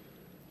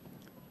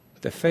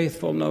 The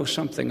faithful know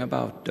something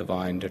about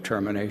divine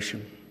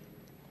determination.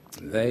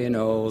 They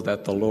know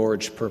that the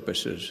Lord's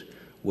purposes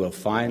will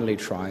finally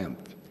triumph,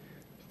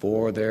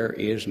 for there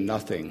is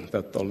nothing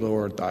that the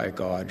Lord thy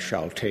God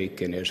shall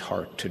take in his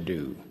heart to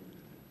do,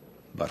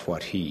 but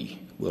what he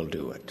will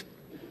do it.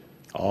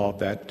 Of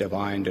that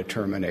divine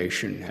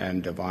determination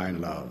and divine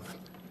love,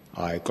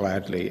 I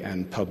gladly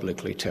and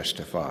publicly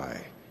testify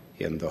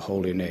in the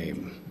holy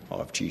name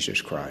of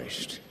Jesus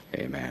Christ.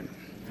 Amen.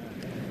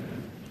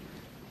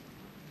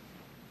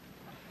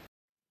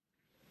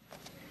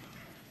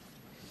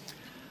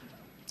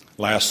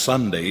 Last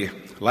Sunday,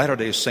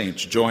 Latter-day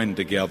Saints joined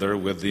together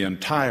with the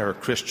entire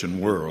Christian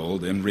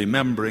world in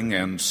remembering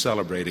and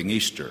celebrating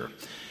Easter.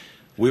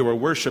 We were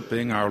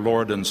worshiping our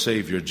Lord and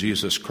Savior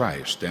Jesus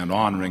Christ and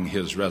honoring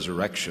his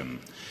resurrection.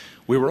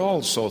 We were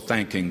also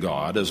thanking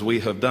God, as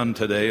we have done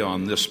today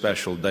on this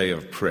special day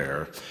of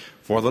prayer,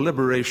 for the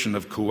liberation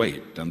of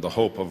Kuwait and the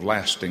hope of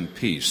lasting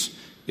peace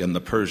in the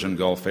Persian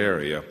Gulf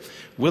area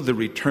with the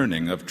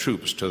returning of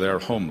troops to their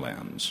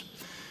homelands.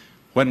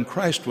 When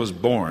Christ was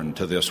born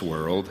to this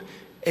world,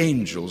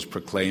 angels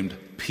proclaimed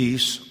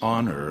peace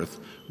on earth,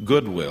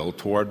 goodwill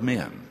toward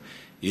men.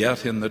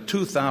 Yet in the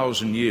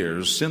 2,000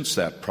 years since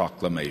that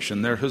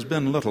proclamation, there has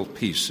been little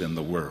peace in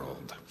the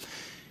world.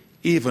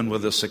 Even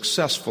with the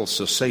successful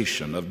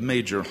cessation of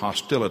major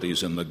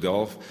hostilities in the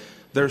Gulf,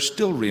 there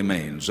still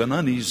remains an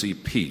uneasy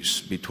peace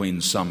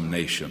between some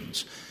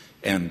nations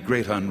and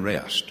great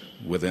unrest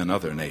within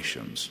other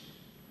nations.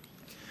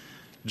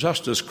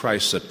 Just as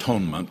Christ's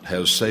atonement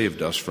has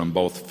saved us from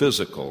both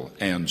physical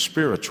and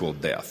spiritual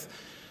death,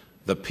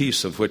 the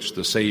peace of which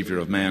the Savior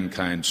of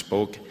mankind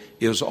spoke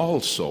is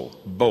also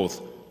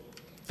both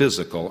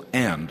physical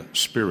and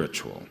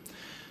spiritual.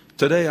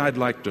 Today I'd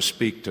like to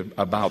speak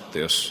about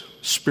this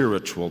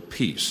spiritual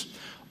peace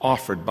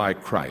offered by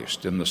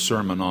Christ in the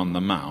Sermon on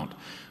the Mount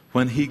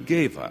when he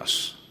gave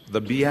us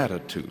the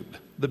beatitude,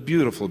 the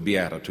beautiful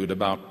beatitude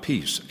about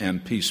peace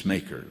and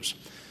peacemakers.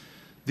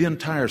 The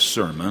entire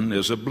sermon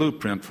is a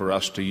blueprint for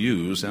us to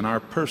use in our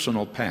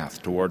personal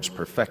path towards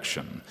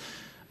perfection,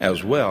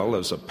 as well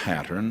as a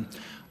pattern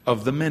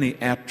of the many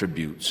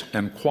attributes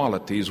and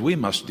qualities we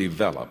must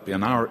develop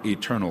in our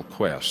eternal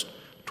quest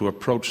to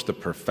approach the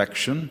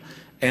perfection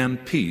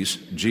and peace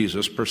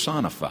Jesus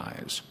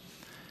personifies.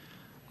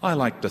 I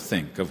like to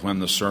think of when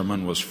the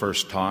sermon was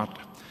first taught.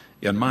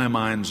 In my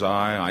mind's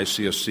eye, I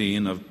see a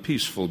scene of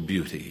peaceful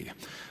beauty.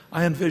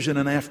 I envision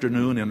an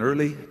afternoon in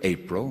early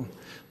April.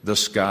 The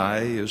sky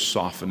is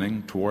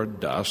softening toward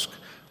dusk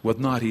with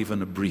not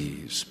even a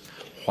breeze.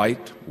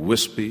 White,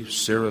 wispy,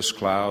 cirrus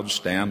clouds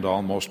stand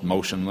almost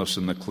motionless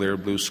in the clear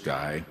blue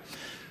sky.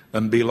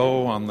 And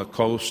below on the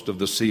coast of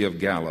the Sea of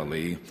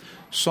Galilee,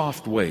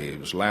 soft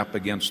waves lap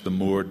against the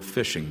moored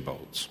fishing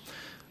boats.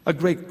 A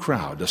great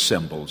crowd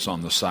assembles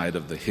on the side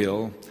of the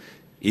hill.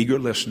 Eager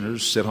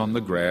listeners sit on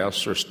the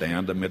grass or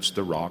stand amidst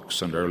the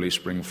rocks and early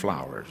spring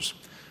flowers.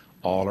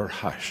 All are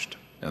hushed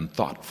and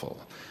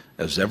thoughtful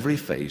as every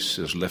face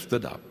is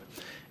lifted up,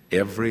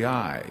 every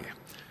eye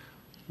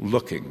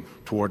looking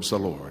towards the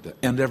Lord,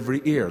 and every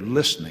ear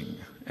listening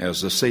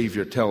as the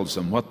Savior tells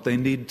them what they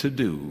need to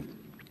do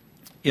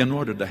in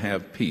order to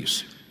have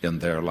peace in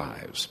their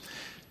lives.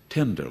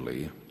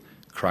 Tenderly,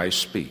 Christ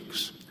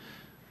speaks,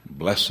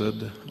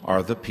 "Blessed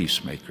are the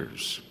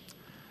peacemakers."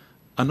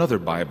 Another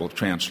Bible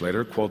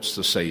translator quotes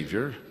the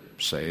Savior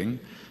saying,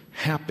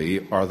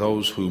 "Happy are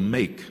those who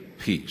make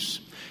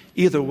peace."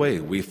 Either way,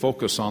 we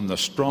focus on the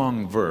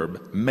strong verb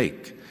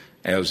make,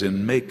 as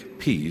in make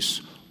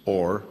peace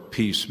or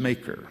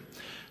peacemaker.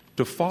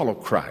 To follow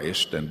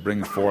Christ and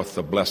bring forth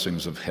the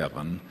blessings of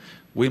heaven,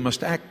 we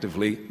must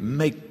actively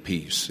make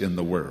peace in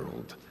the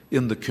world,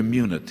 in the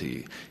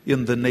community,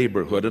 in the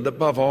neighborhood, and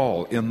above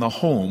all, in the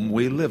home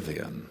we live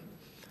in.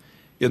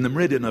 In the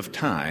meridian of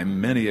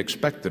time, many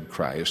expected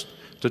Christ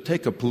to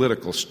take a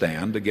political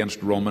stand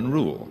against Roman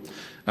rule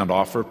and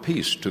offer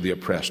peace to the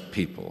oppressed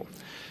people.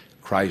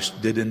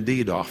 Christ did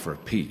indeed offer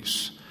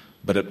peace,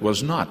 but it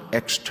was not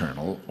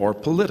external or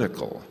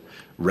political.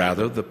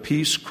 Rather, the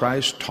peace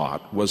Christ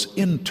taught was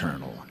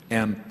internal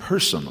and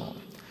personal.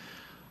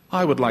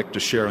 I would like to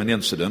share an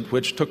incident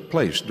which took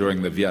place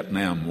during the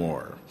Vietnam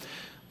War.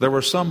 There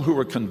were some who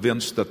were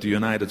convinced that the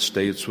United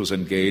States was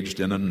engaged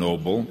in a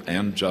noble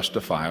and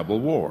justifiable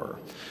war.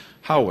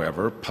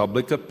 However,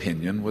 public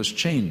opinion was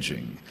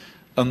changing,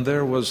 and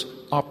there was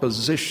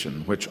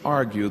opposition which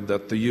argued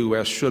that the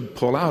U.S. should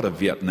pull out of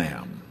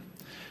Vietnam.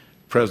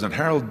 President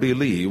Harold B.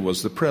 Lee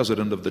was the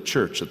president of the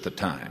church at the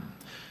time.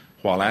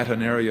 While at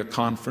an area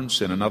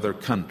conference in another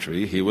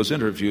country, he was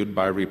interviewed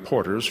by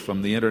reporters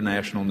from the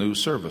international news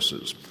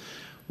services.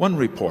 One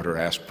reporter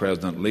asked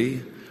President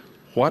Lee,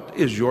 What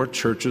is your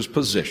church's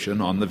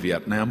position on the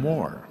Vietnam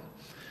War?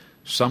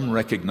 Some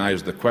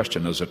recognize the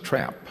question as a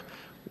trap,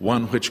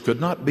 one which could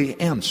not be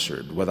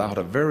answered without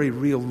a very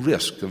real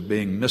risk of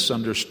being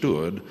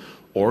misunderstood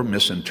or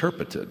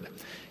misinterpreted.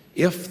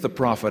 If the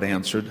prophet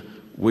answered,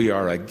 "We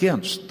are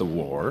against the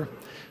war,"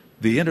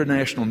 the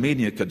international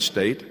media could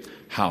state,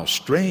 "How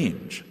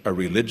strange, a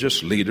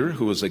religious leader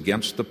who is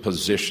against the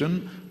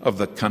position of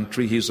the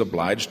country he's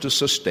obliged to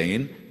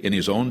sustain in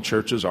his own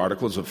church's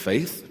articles of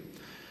faith."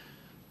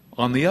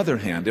 On the other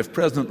hand, if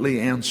President Lee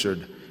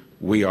answered,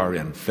 "We are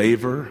in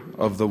favor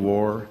of the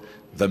war,"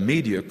 the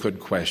media could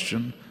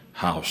question,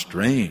 "How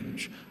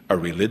strange, a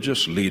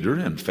religious leader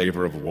in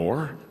favor of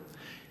war?"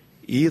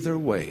 Either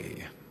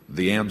way,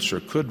 the answer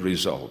could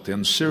result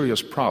in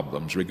serious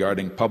problems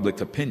regarding public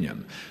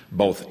opinion,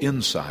 both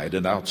inside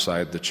and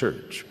outside the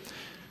church.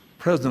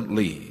 President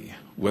Lee,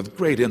 with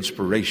great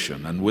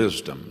inspiration and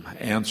wisdom,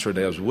 answered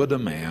as would a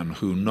man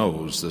who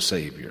knows the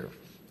Savior.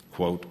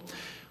 Quote,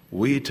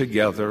 "We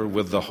together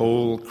with the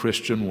whole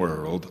Christian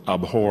world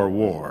abhor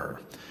war.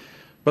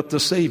 But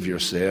the Savior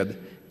said,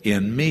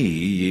 'In me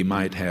ye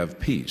might have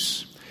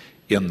peace.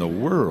 In the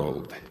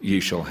world ye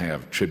shall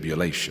have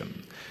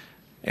tribulation.'"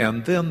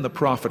 And then the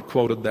prophet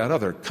quoted that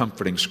other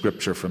comforting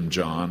scripture from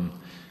John,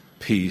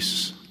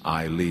 "Peace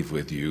I leave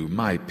with you,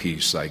 my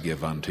peace I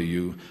give unto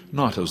you.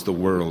 Not as the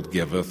world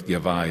giveth,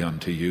 give I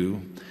unto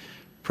you."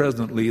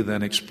 President Lee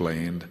then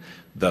explained,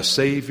 the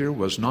Savior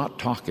was not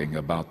talking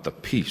about the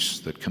peace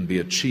that can be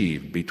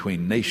achieved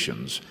between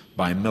nations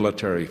by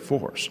military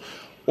force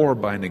or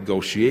by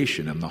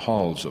negotiation in the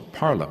halls of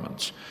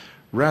parliaments.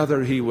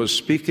 Rather, he was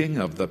speaking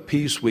of the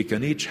peace we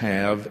can each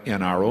have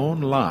in our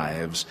own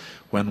lives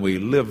when we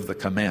live the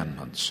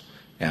commandments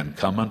and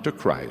come unto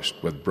Christ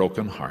with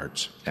broken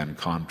hearts and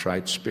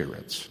contrite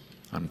spirits.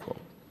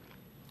 Unquote.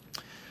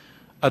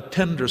 A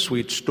tender,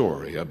 sweet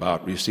story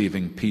about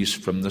receiving peace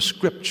from the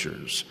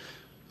Scriptures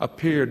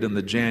appeared in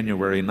the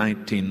January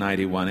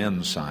 1991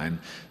 Ensign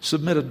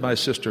submitted by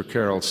Sister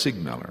Carol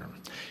Siegmiller.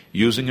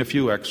 Using a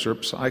few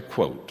excerpts, I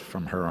quote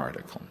from her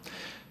article.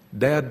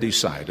 "Dad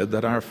decided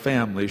that our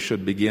family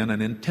should begin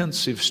an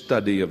intensive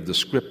study of the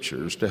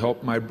Scriptures to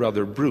help my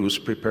brother Bruce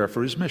prepare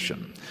for his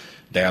mission.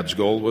 Dad's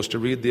goal was to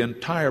read the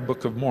entire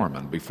Book of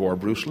Mormon before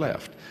Bruce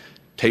left,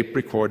 tape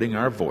recording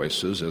our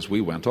voices as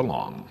we went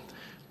along.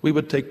 We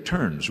would take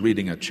turns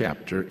reading a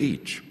chapter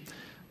each.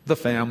 The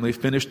family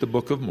finished the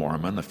Book of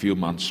Mormon a few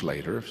months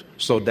later,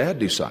 so Dad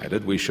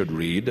decided we should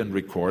read and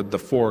record the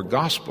 4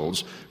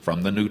 Gospels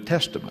from the New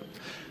Testament.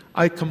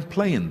 I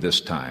complained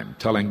this time,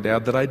 telling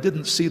Dad that I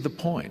didn't see the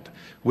point.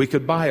 We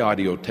could buy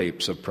audio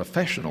tapes of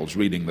professionals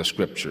reading the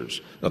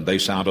Scriptures, and they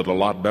sounded a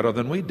lot better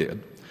than we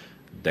did.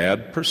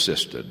 Dad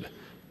persisted.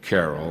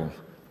 Carol,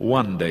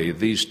 one day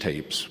these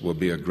tapes will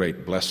be a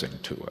great blessing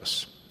to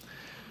us."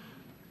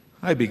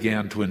 I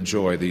began to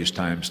enjoy these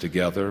times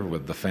together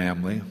with the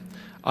family.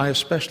 I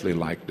especially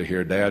liked to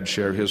hear Dad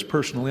share his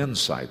personal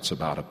insights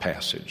about a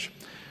passage.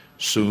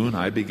 Soon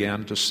I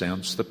began to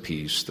sense the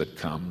peace that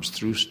comes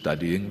through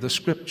studying the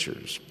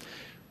Scriptures.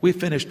 We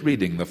finished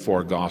reading the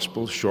 4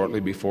 Gospels shortly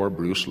before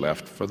Bruce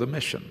left for the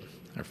mission,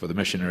 or for the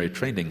Missionary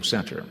Training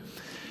Center.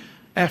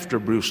 After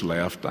Bruce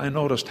left, I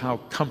noticed how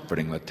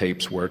comforting the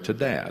tapes were to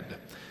Dad.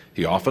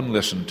 He often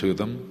listened to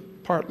them,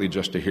 partly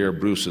just to hear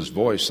Bruce's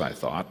voice, I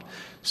thought,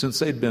 since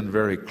they'd been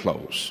very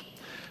close.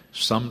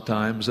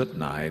 Sometimes at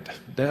night,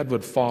 Dad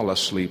would fall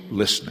asleep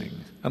listening,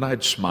 and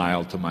I'd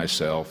smile to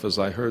myself as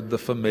I heard the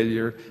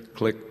familiar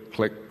click,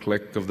 click,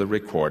 click of the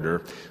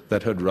recorder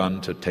that had run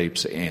to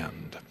tape's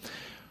end.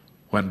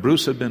 When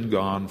Bruce had been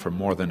gone for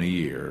more than a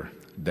year,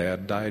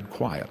 Dad died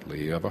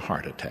quietly of a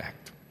heart attack.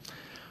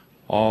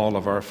 All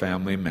of our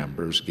family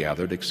members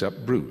gathered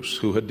except Bruce,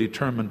 who had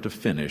determined to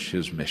finish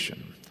his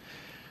mission.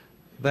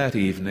 That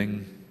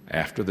evening,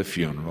 after the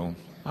funeral,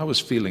 I was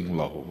feeling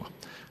low.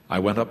 I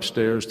went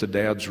upstairs to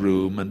Dad's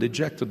room and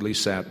dejectedly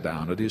sat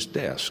down at his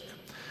desk.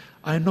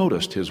 I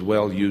noticed his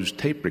well-used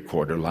tape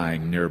recorder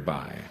lying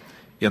nearby.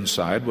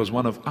 Inside was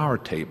one of our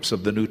tapes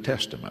of the New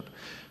Testament,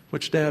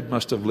 which Dad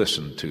must have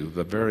listened to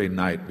the very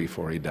night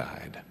before he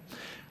died.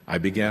 I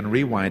began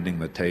rewinding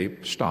the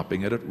tape,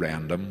 stopping it at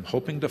random,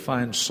 hoping to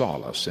find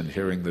solace in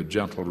hearing the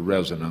gentle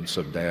resonance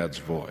of Dad's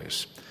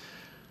voice.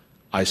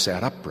 I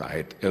sat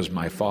upright as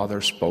my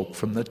father spoke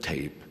from the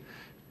tape,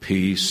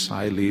 "Peace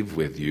I leave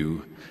with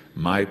you,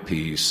 my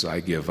peace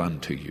I give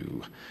unto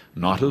you.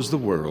 Not as the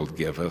world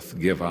giveth,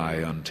 give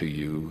I unto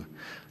you.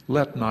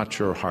 Let not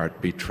your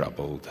heart be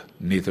troubled,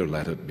 neither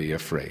let it be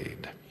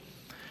afraid."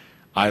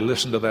 I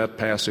listened to that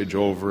passage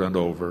over and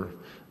over.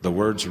 The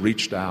words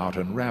reached out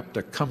and wrapped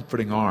a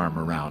comforting arm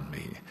around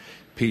me.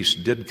 Peace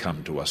did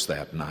come to us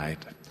that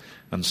night.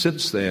 And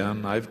since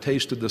then, I've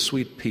tasted the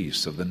sweet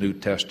peace of the New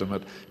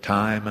Testament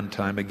time and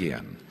time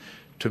again.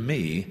 To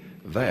me,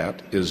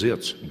 that is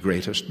its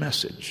greatest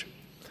message.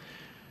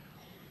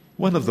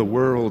 One of the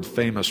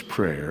world-famous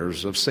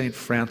prayers of St.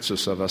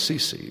 Francis of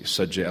Assisi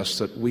suggests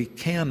that we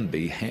can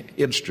be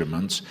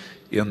instruments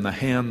in the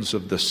hands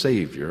of the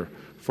Savior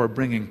for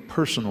bringing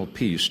personal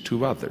peace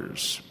to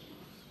others.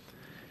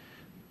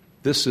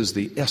 This is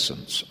the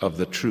essence of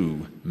the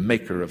true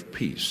maker of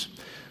peace.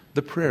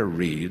 The prayer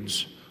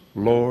reads,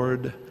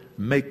 Lord,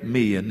 make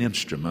me an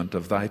instrument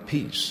of thy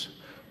peace.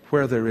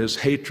 Where there is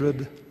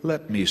hatred,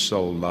 let me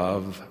sow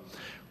love.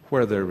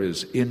 Where there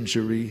is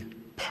injury,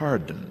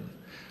 pardon.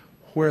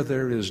 Where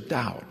there is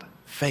doubt,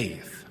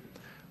 faith.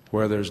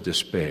 Where there's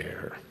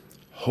despair,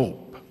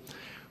 hope.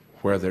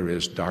 Where there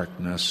is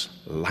darkness,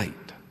 light.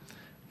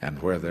 And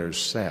where there's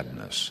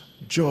sadness,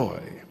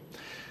 joy.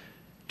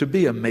 To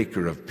be a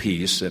maker of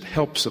peace, it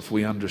helps if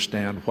we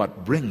understand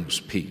what brings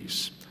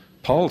peace.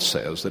 Paul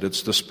says that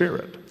it's the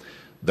Spirit.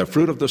 The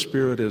fruit of the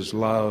Spirit is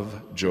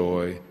love,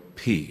 joy,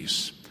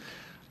 peace.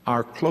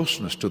 Our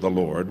closeness to the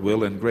Lord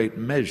will in great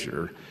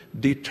measure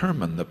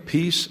determine the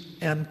peace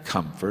and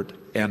comfort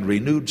and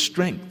renewed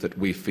strength that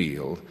we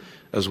feel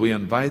as we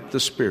invite the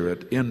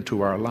Spirit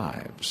into our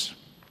lives.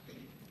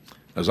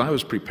 As I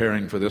was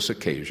preparing for this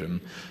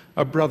occasion,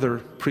 a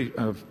brother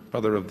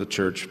of the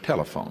church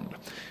telephoned.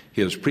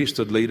 His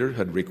priesthood leader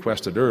had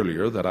requested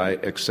earlier that I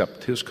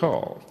accept his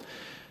call.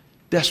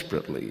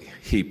 Desperately,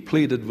 he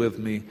pleaded with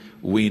me,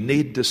 we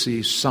need to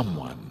see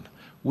someone.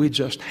 We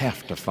just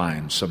have to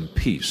find some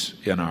peace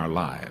in our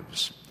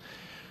lives.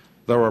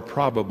 There are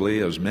probably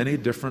as many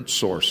different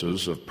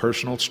sources of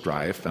personal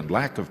strife and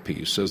lack of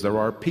peace as there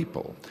are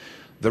people.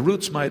 The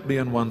roots might be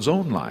in one's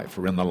own life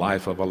or in the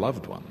life of a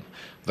loved one.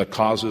 The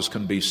causes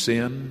can be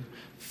sin,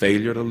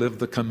 failure to live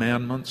the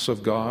commandments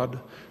of God,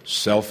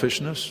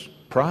 selfishness,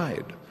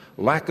 pride,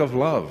 lack of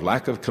love,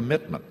 lack of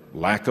commitment,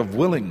 lack of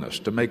willingness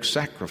to make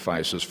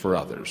sacrifices for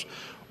others,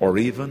 or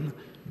even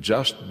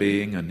just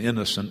being an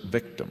innocent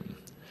victim.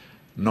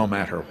 No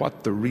matter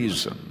what the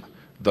reason,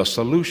 the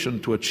solution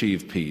to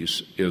achieve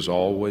peace is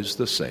always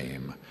the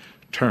same.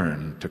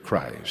 Turn to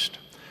Christ.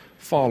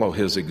 Follow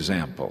his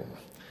example.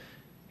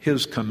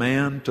 His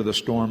command to the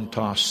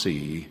storm-tossed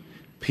sea,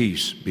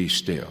 peace be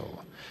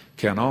still,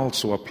 can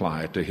also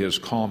apply to his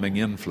calming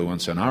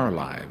influence in our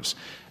lives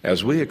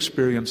as we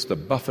experience the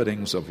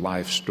buffetings of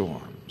life's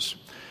storms.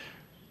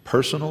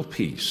 Personal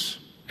peace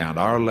and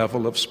our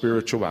level of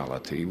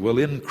spirituality will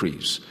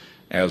increase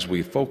as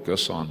we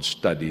focus on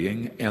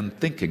studying and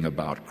thinking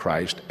about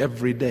Christ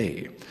every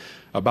day,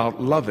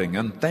 about loving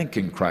and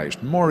thanking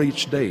Christ more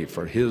each day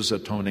for his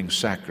atoning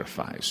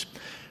sacrifice,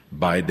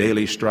 by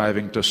daily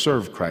striving to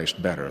serve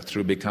Christ better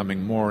through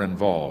becoming more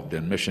involved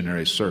in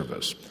missionary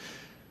service,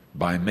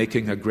 by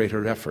making a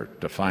greater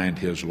effort to find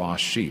his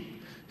lost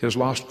sheep, his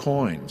lost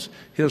coins,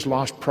 his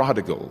lost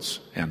prodigals,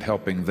 and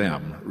helping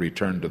them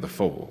return to the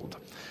fold,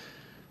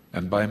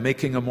 and by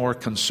making a more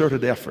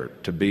concerted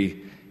effort to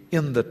be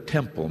in the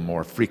temple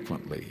more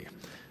frequently,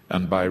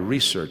 and by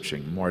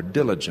researching more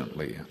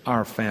diligently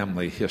our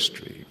family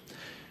history.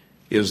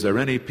 Is there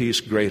any peace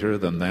greater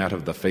than that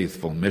of the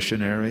faithful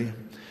missionary,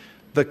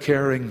 the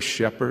caring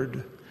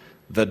shepherd,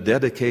 the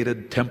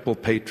dedicated temple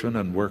patron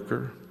and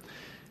worker?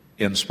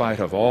 In spite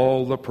of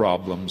all the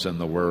problems in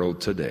the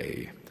world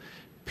today,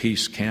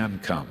 peace can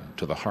come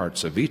to the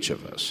hearts of each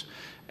of us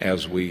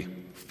as we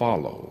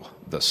follow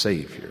the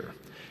Savior.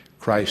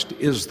 Christ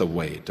is the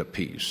way to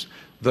peace,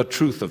 the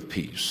truth of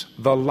peace,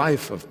 the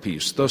life of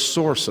peace, the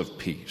source of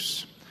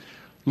peace.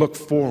 Look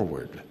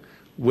forward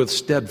with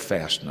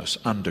steadfastness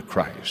unto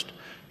Christ.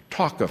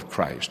 Talk of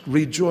Christ,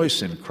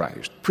 rejoice in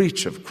Christ,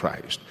 preach of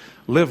Christ,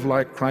 live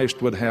like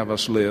Christ would have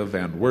us live,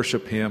 and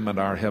worship him and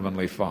our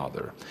Heavenly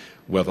Father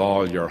with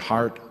all your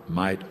heart,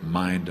 might,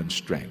 mind, and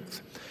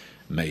strength.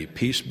 May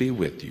peace be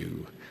with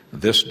you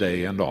this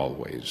day and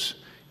always.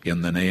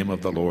 In the name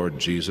of the Lord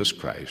Jesus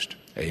Christ,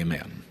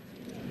 amen.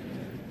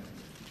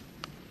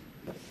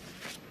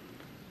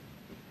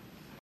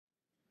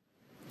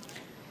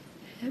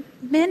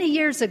 Many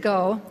years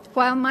ago,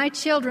 while my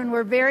children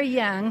were very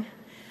young,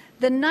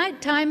 the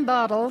nighttime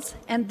bottles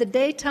and the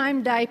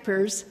daytime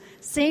diapers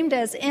seemed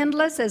as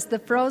endless as the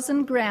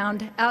frozen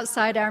ground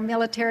outside our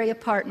military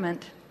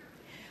apartment.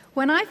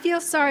 When I feel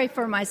sorry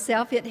for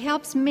myself, it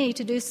helps me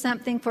to do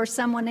something for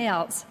someone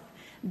else.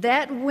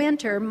 That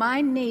winter, my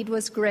need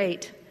was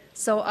great,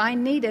 so I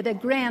needed a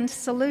grand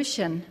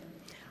solution.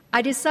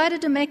 I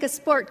decided to make a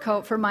sport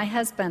coat for my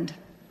husband.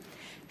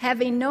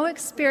 Having no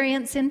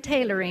experience in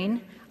tailoring,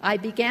 I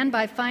began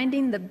by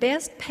finding the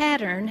best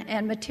pattern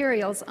and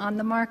materials on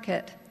the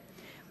market.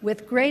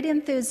 With great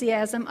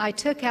enthusiasm, I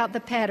took out the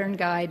pattern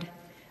guide.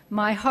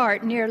 My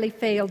heart nearly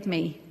failed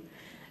me.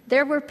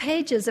 There were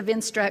pages of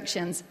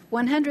instructions,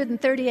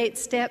 138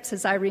 steps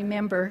as I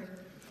remember.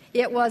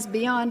 It was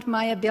beyond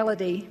my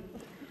ability.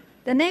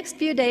 The next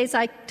few days,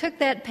 I took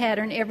that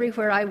pattern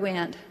everywhere I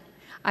went.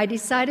 I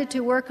decided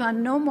to work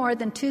on no more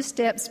than 2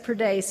 steps per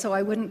day so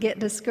I wouldn't get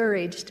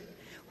discouraged.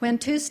 When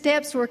 2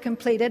 steps were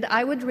completed,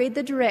 I would read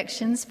the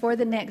directions for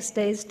the next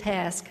day's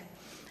task.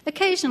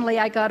 Occasionally,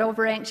 I got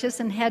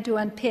over-anxious and had to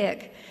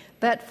unpick,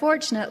 but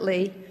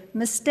fortunately,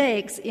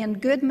 mistakes in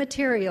good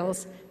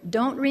materials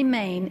don't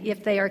remain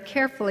if they are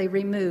carefully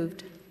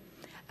removed.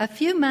 A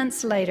few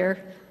months later,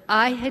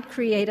 I had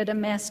created a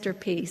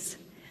masterpiece.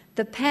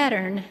 The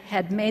pattern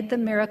had made the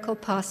miracle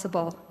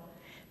possible.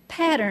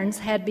 Patterns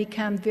had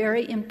become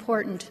very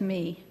important to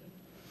me.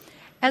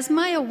 As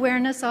my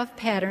awareness of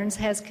patterns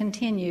has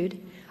continued,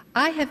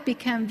 I have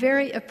become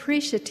very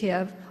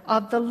appreciative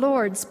of the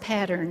Lord's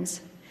patterns.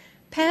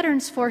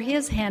 Patterns for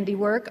His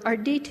handiwork are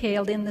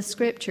detailed in the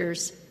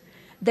Scriptures.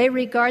 They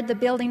regard the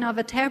building of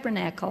a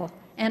tabernacle,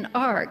 an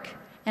ark,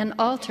 an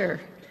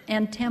altar,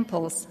 and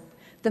temples.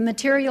 The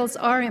materials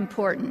are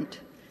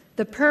important.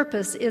 The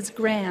purpose is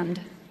grand.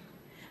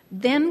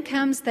 Then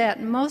comes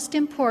that most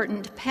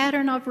important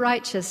pattern of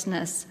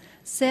righteousness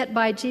set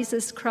by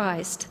Jesus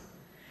Christ,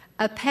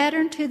 a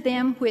pattern to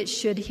them which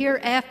should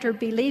hereafter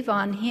believe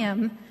on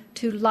Him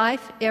to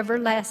life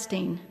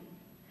everlasting.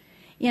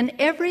 In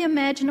every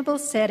imaginable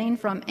setting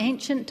from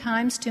ancient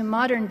times to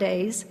modern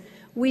days,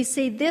 we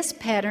see this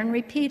pattern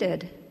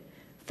repeated: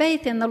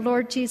 faith in the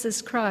Lord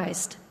Jesus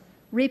Christ,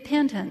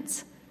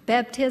 repentance,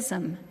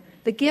 baptism,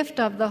 the gift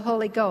of the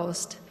Holy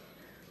Ghost.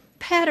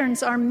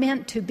 Patterns are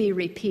meant to be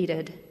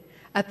repeated.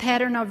 A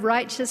pattern of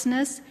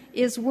righteousness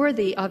is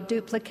worthy of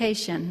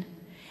duplication.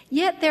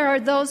 Yet there are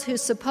those who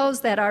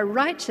suppose that our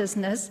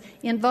righteousness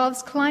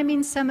involves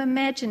climbing some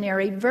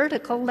imaginary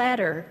vertical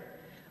ladder.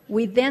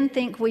 We then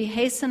think we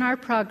hasten our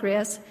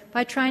progress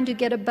by trying to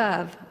get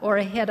above or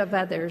ahead of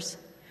others.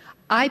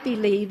 I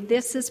believe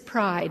this is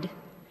pride.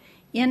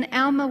 In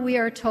Alma we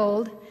are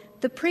told,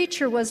 the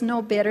preacher was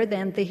no better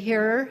than the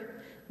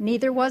hearer,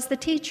 neither was the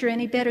teacher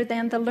any better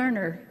than the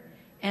learner.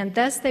 And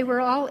thus they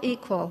were all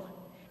equal,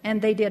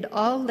 and they did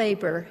all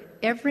labor,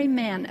 every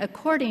man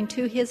according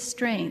to his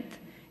strength.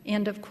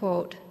 End of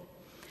quote.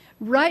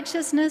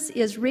 Righteousness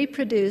is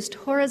reproduced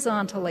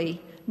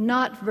horizontally,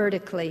 not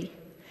vertically.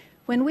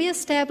 When we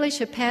establish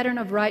a pattern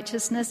of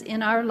righteousness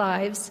in our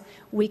lives,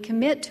 we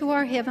commit to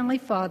our Heavenly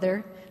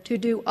Father to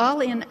do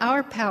all in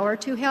our power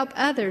to help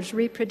others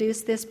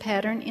reproduce this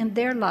pattern in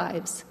their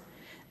lives.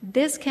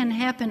 This can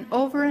happen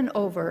over and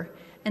over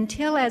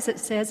until, as it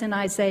says in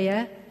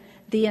Isaiah,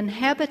 the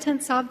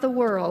inhabitants of the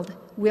world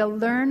will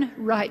learn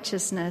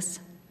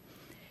righteousness.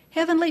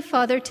 Heavenly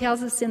Father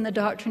tells us in the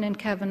Doctrine and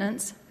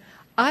Covenants,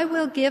 I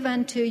will give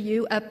unto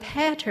you a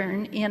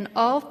pattern in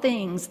all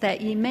things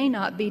that ye may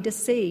not be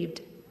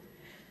deceived.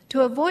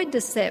 To avoid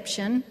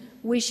deception,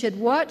 we should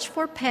watch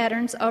for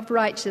patterns of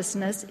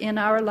righteousness in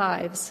our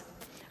lives.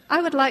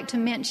 I would like to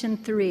mention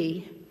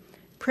 3: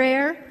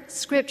 prayer,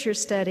 scripture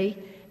study,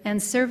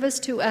 and service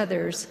to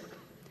others.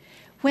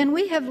 When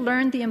we have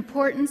learned the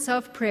importance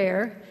of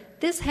prayer,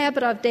 this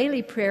habit of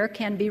daily prayer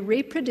can be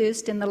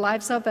reproduced in the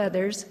lives of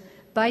others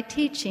by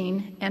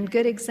teaching and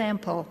good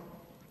example.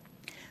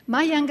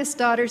 My youngest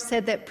daughter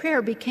said that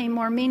prayer became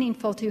more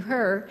meaningful to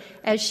her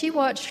as she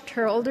watched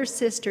her older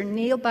sister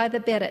kneel by the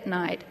bed at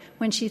night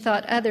when she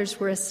thought others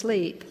were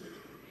asleep.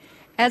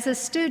 As a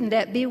student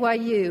at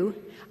BYU,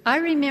 I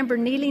remember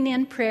kneeling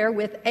in prayer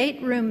with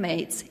 8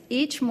 roommates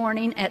each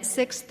morning at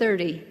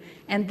 6:30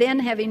 and then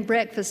having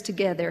breakfast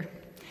together.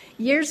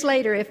 Years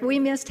later, if we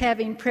missed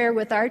having prayer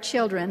with our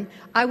children,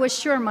 I was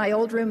sure my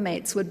old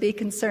roommates would be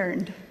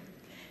concerned.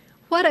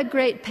 What a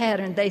great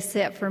pattern they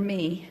set for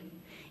me.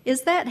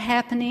 Is that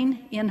happening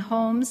in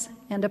homes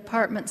and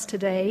apartments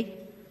today?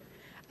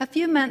 A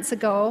few months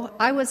ago,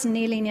 I was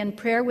kneeling in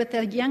prayer with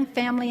a young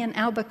family in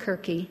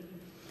Albuquerque.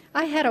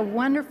 I had a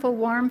wonderful,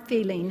 warm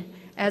feeling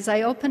as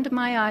I opened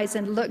my eyes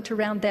and looked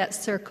around that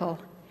circle.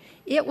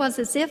 It was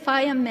as if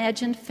I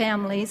imagined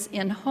families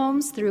in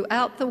homes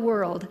throughout the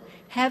world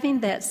having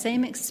that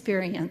same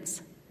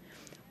experience.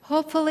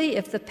 Hopefully,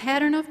 if the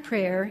pattern of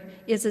prayer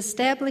is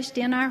established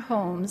in our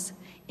homes,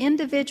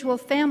 individual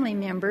family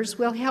members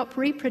will help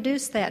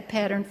reproduce that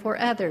pattern for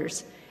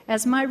others,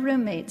 as my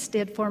roommates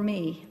did for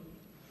me.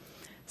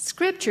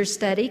 Scripture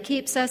study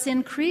keeps us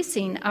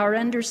increasing our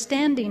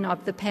understanding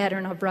of the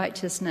pattern of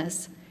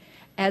righteousness.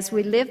 As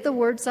we live the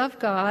words of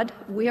God,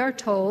 we are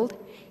told,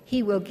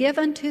 He will give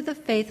unto the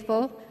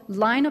faithful,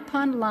 line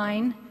upon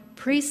line,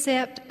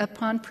 precept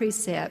upon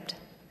precept.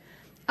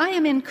 I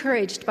am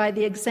encouraged by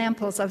the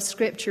examples of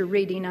Scripture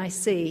reading I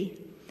see.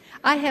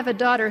 I have a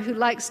daughter who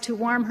likes to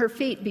warm her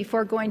feet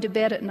before going to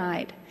bed at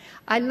night.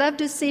 I love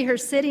to see her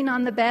sitting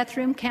on the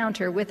bathroom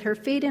counter with her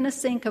feet in a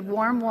sink of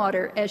warm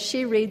water as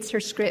she reads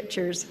her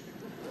scriptures.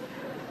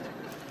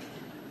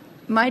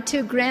 My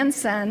 2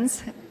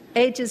 grandsons,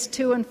 ages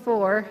 2 and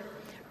 4,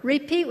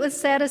 repeat with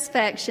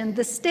satisfaction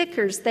the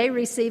stickers they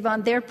receive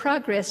on their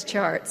progress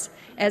charts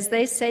as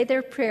they say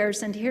their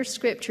prayers and hear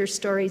scripture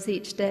stories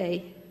each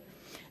day.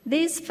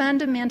 These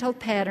fundamental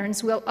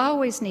patterns will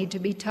always need to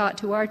be taught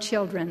to our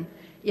children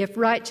if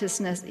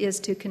righteousness is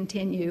to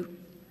continue.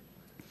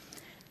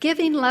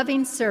 Giving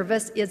loving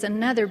service is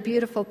another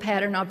beautiful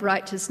pattern of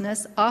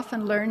righteousness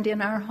often learned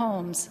in our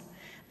homes.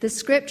 The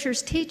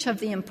Scriptures teach of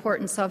the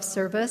importance of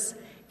service,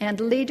 and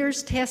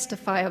leaders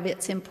testify of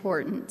its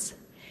importance.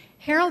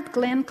 Harold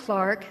Glenn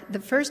Clark, the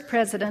first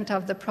president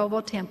of the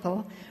Provo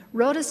Temple,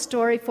 wrote a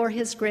story for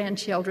his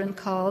grandchildren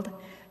called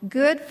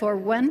Good for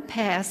One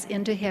Pass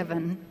into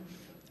Heaven.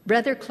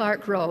 Brother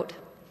Clark wrote,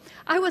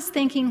 I was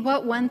thinking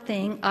what one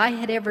thing I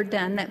had ever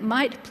done that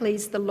might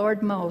please the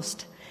Lord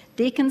most.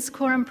 Deacons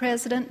Quorum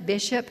President,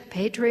 Bishop,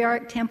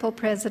 Patriarch, Temple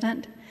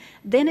President.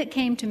 Then it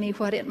came to me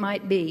what it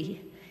might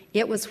be.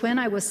 It was when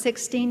I was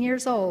 16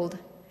 years old.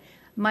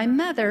 My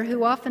mother,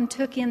 who often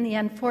took in the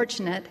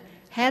unfortunate,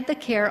 had the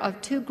care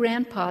of 2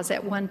 grandpas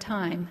at one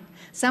time.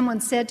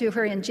 Someone said to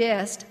her in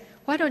jest,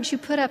 "Why don't you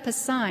put up a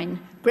sign,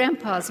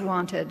 Grandpa's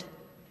wanted?"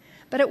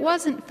 But it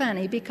wasn't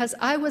funny because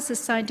I was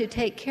assigned to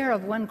take care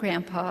of one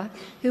grandpa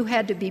who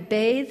had to be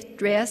bathed,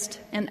 dressed,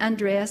 and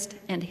undressed,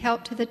 and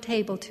helped to the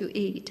table to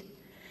eat.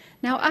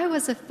 Now, I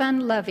was a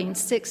fun-loving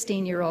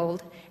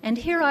 16-year-old, and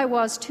here I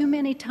was too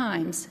many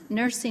times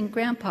nursing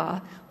Grandpa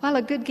while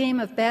a good game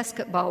of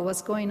basketball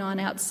was going on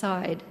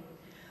outside.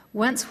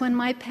 Once when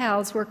my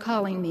pals were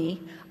calling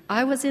me,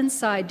 I was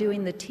inside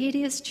doing the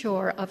tedious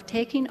chore of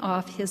taking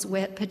off his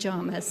wet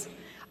pajamas.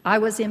 I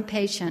was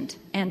impatient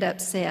and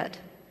upset.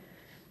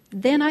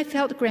 Then I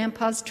felt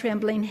Grandpa's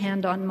trembling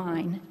hand on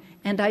mine,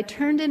 and I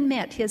turned and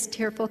met his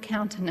tearful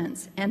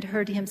countenance and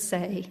heard him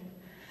say,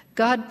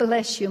 "God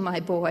bless you, my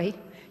boy.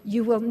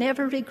 You will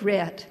never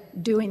regret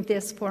doing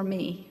this for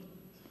me."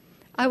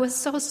 I was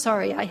so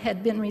sorry I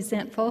had been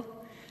resentful.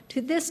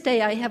 To this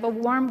day, I have a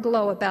warm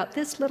glow about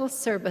this little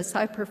service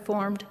I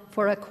performed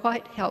for a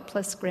quite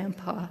helpless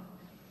grandpa.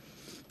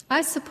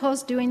 I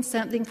suppose doing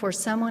something for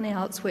someone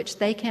else which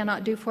they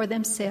cannot do for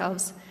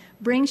themselves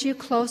brings you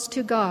close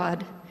to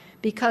God,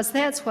 because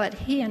that's what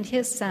He and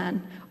His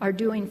Son are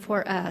doing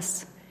for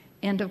us.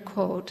 End of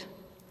quote.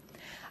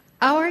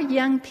 Our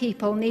young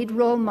people need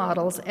role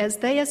models as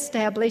they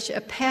establish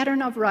a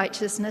pattern of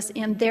righteousness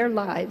in their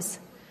lives.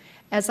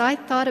 As I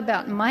thought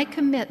about my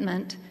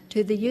commitment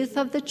to the youth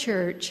of the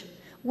church,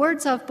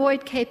 words of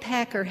Boyd K.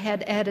 Packer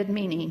had added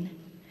meaning.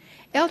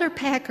 Elder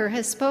Packer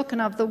has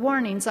spoken of the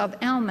warnings of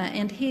Alma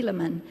and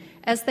Helaman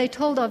as they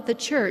told of the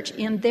church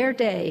in their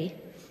day.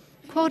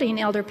 Quoting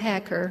Elder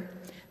Packer,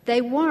 they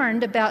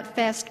warned about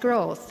fast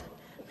growth,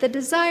 the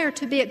desire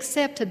to be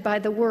accepted by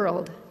the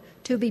world,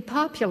 to be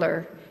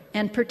popular,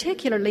 and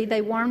particularly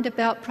they warned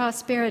about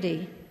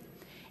prosperity.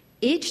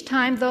 Each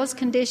time those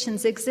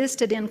conditions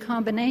existed in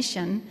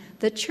combination,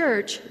 the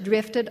church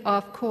drifted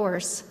off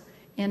course.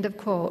 End of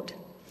quote.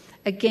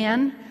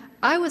 Again,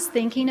 I was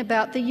thinking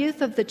about the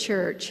youth of the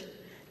church.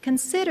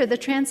 Consider the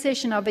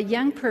transition of a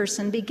young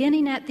person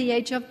beginning at the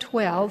age of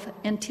 12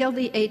 until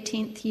the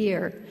 18th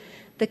year.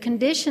 The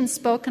conditions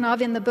spoken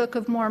of in the Book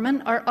of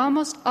Mormon are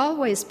almost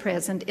always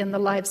present in the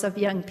lives of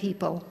young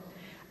people.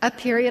 A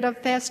period of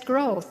fast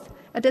growth,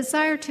 a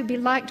desire to be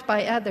liked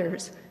by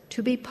others,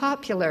 to be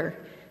popular,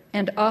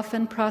 and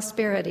often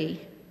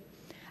prosperity.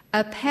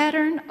 A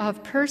pattern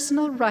of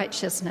personal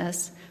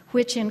righteousness,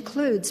 which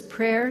includes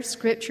prayer,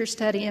 scripture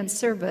study, and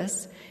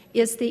service,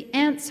 is the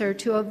answer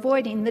to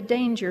avoiding the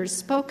dangers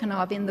spoken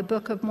of in the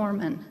Book of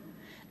Mormon.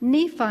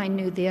 Nephi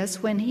knew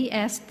this when he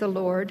asked the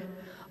Lord,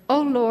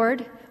 "O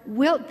Lord,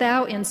 wilt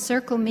thou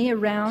encircle me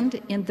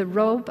around in the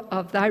robe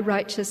of thy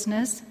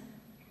righteousness?"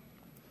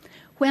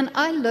 When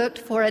I looked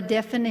for a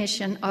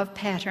definition of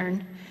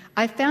pattern,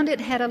 I found it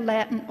had a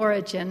Latin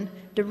origin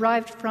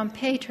derived from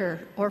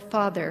pater, or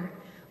father,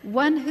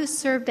 one who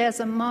served as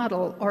a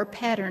model or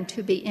pattern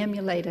to be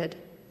emulated.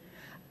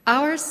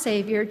 Our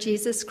Savior,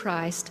 Jesus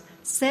Christ,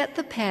 set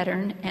the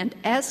pattern and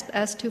asked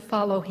us to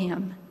follow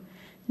him.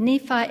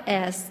 Nephi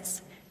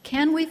asks,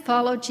 "Can we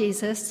follow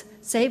Jesus,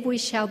 save we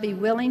shall be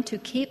willing to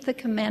keep the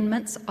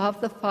commandments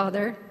of the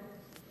Father?"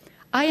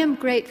 I am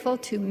grateful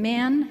to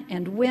men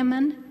and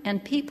women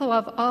and people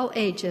of all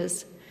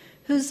ages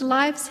whose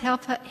lives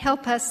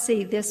help us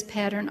see this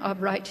pattern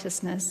of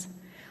righteousness.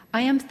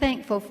 I am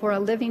thankful for a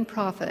living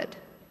prophet.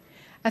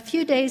 A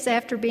few days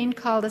after being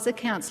called as a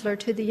counselor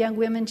to the Young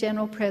Women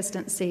General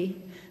Presidency,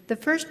 the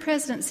First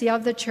Presidency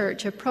of the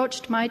Church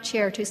approached my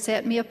chair to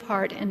set me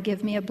apart and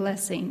give me a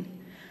blessing.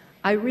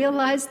 I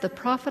realized the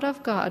prophet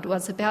of God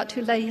was about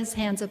to lay his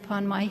hands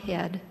upon my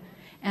head,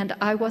 and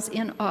I was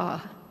in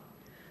awe.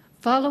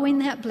 Following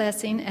that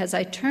blessing, as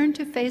I turned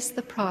to face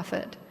the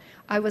prophet,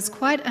 I was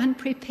quite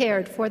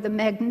unprepared for the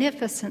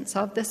magnificence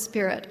of the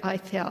Spirit I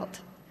felt.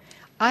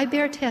 I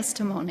bear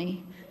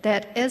testimony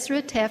that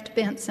Ezra Taft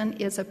Benson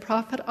is a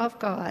prophet of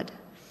God,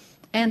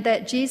 and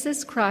that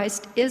Jesus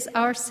Christ is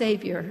our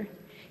Savior.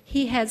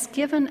 He has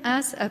given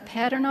us a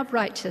pattern of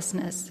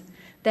righteousness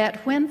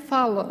that, when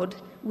followed,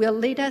 will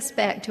lead us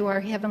back to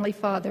our Heavenly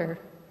Father.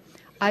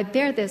 I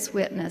bear this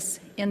witness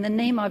in the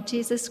name of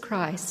Jesus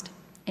Christ.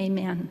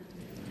 Amen.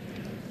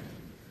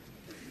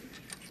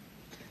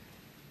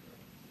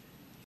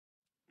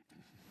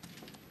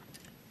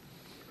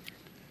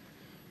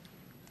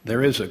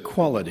 There is a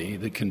quality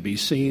that can be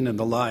seen in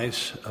the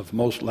lives of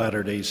most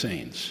Latter-day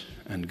Saints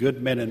and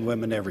good men and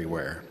women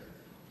everywhere.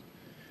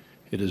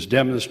 It is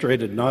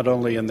demonstrated not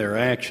only in their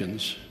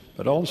actions,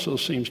 but also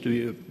seems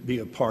to be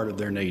a part of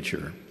their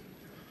nature.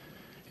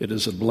 It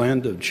is a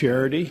blend of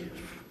charity,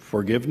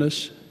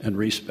 forgiveness, and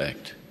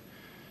respect.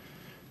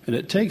 And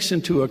it takes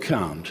into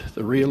account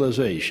the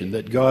realization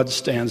that God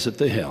stands at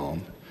the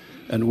helm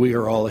and we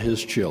are all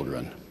his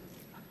children.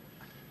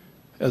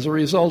 As a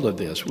result of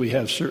this, we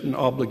have certain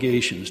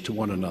obligations to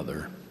one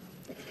another.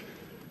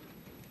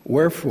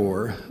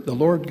 Wherefore, the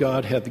Lord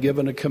God hath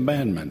given a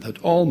commandment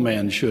that all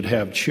men should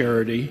have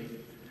charity,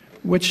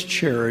 which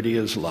charity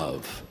is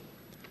love.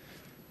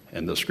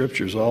 And the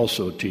Scriptures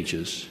also teach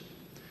us,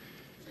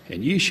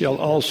 and ye shall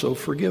also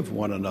forgive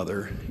one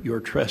another your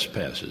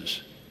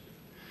trespasses.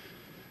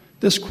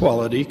 This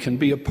quality can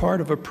be a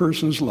part of a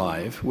person's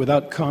life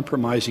without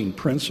compromising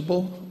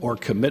principle or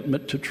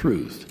commitment to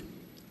truth.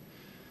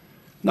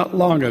 Not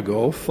long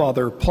ago,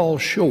 Father Paul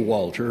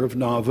Showalter of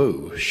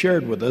Nauvoo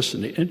shared with us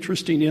an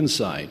interesting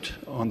insight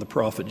on the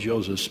prophet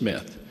Joseph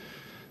Smith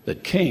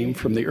that came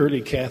from the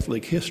early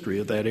Catholic history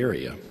of that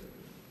area.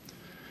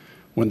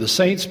 When the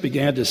saints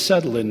began to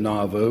settle in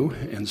Nauvoo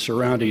and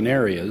surrounding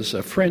areas,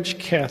 a French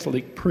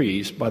Catholic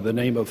priest by the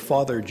name of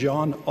Father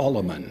John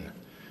Alleman,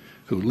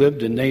 who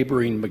lived in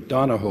neighboring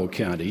McDonough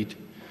County,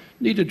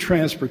 needed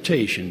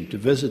transportation to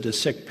visit a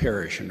sick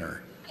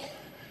parishioner.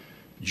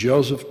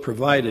 Joseph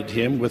provided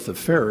him with a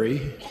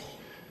ferry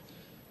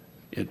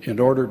in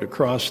order to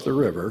cross the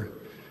river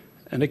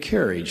and a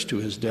carriage to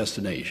his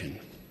destination.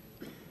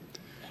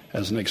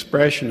 As an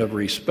expression of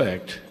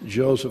respect,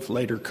 Joseph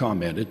later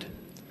commented,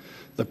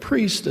 "The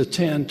priests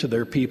attend to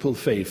their people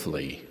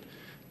faithfully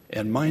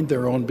and mind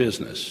their own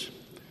business,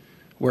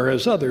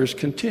 whereas others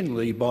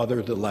continually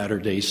bother the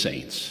Latter-day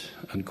Saints,"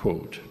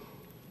 unquote.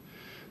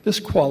 This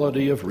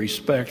quality of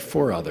respect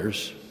for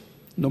others,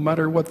 no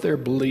matter what their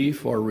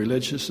belief or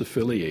religious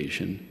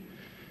affiliation,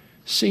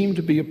 seemed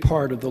to be a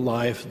part of the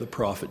life of the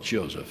prophet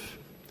Joseph.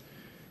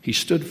 He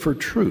stood for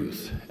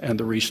truth and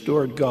the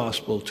restored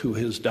gospel to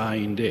his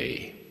dying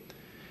day,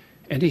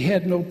 and he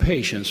had no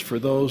patience for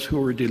those who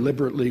were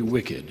deliberately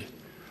wicked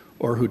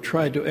or who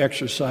tried to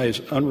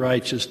exercise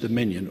unrighteous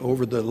dominion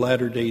over the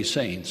Latter-day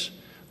Saints,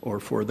 or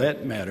for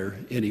that matter,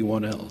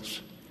 anyone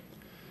else.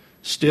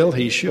 Still,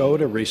 he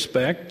showed a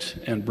respect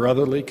and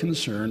brotherly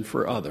concern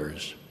for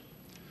others,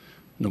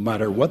 no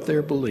matter what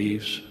their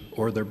beliefs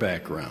or their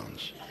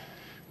backgrounds,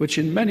 which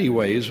in many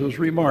ways was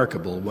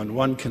remarkable when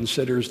one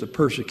considers the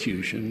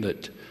persecution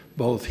that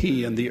both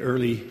he and the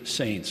early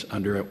saints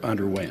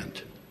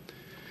underwent.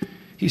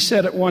 He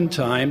said at one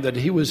time that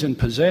he was in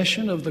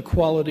possession of the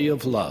quality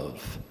of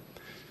love,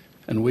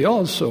 and we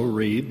also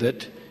read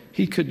that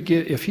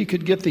if he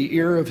could get the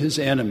ear of his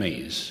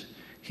enemies,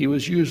 he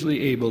was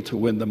usually able to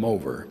win them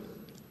over.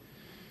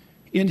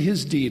 In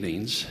his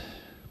dealings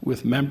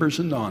with members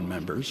and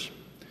non-members,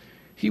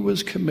 he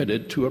was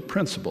committed to a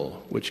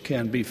principle which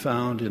can be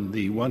found in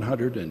the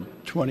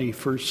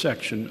 121st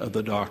section of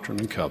the Doctrine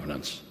and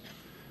Covenants.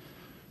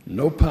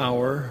 No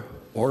power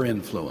or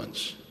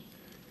influence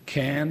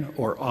can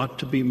or ought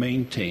to be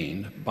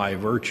maintained by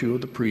virtue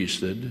of the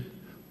priesthood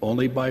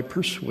only by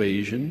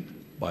persuasion,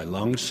 by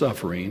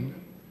long-suffering,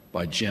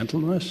 by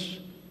gentleness,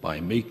 by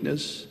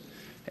meekness,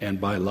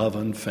 and by love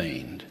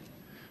unfeigned,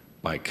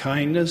 by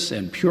kindness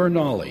and pure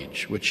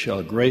knowledge, which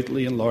shall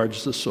greatly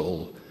enlarge the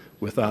soul,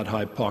 without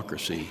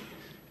hypocrisy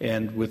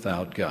and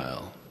without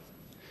guile.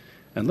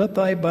 And let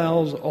thy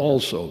bowels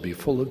also be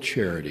full of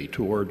charity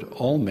toward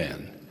all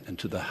men and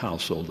to the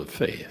household of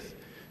faith."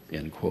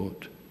 End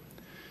quote.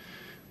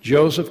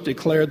 Joseph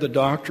declared the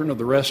doctrine of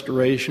the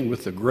restoration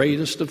with the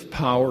greatest of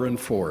power and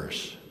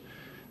force,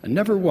 and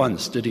never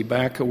once did he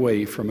back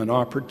away from an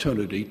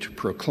opportunity to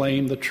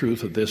proclaim the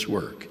truth of this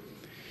work.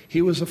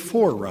 He was a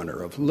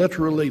forerunner of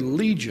literally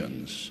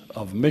legions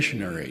of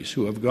missionaries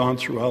who have gone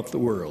throughout the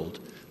world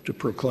to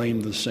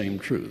proclaim the same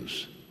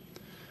truths.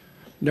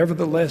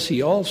 Nevertheless,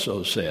 he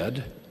also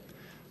said,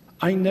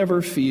 "I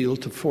never feel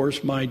to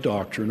force my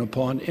doctrine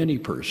upon any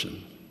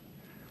person.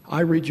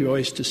 I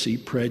rejoice to see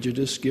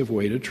prejudice give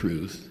way to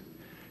truth,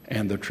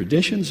 and the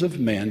traditions of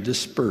men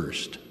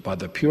dispersed by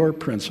the pure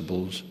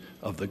principles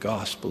of the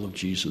gospel of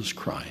Jesus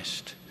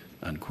Christ."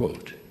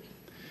 Unquote.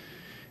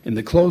 In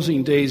the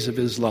closing days of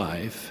his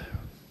life,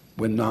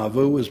 when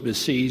Nauvoo was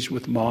besieged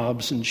with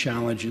mobs and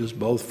challenges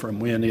both from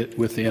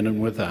within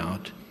and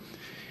without,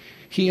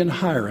 he and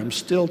Hiram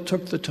still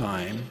took the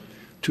time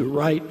to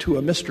write to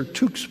a Mr.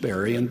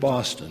 Tewksbury in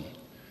Boston,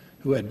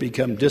 who had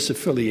become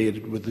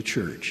disaffiliated with the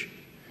church,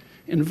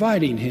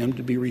 inviting him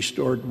to be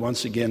restored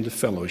once again to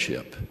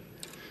fellowship.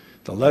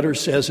 The letter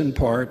says in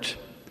part,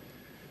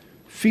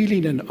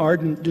 "Feeling an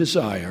ardent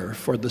desire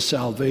for the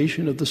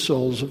salvation of the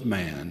souls of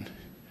man,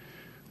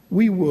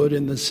 we would,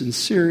 in the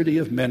sincerity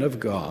of men of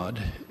God,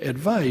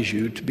 advise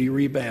you to be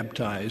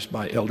rebaptized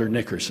by Elder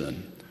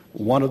Nickerson,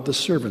 one of the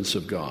servants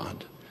of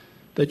God,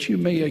 that you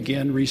may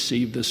again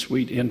receive the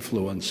sweet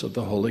influence of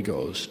the Holy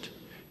Ghost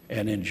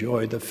and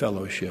enjoy the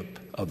fellowship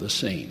of the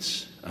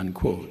saints."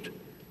 Unquote.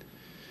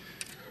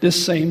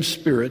 This same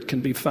spirit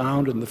can be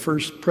found in the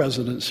First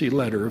Presidency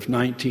letter of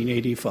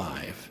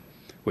 1985,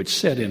 which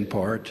said in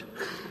part,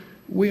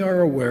 "We are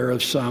aware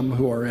of some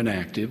who are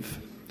inactive,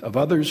 of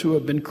others who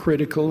have been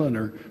critical and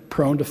are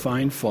prone to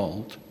find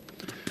fault,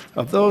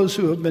 of those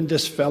who have been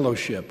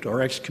disfellowshipped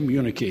or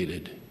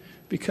excommunicated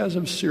because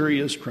of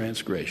serious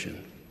transgression.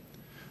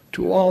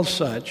 To all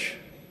such,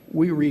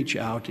 we reach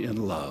out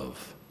in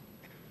love.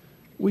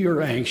 We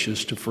are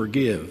anxious to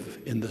forgive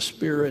in the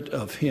spirit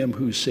of him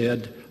who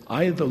said,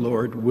 'I, the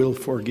Lord, will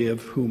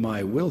forgive whom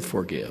I will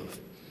forgive.'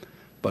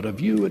 But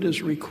of you it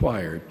is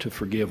required to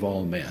forgive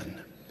all men."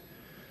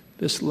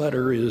 This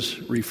letter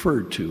is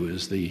referred to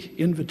as the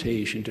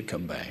invitation to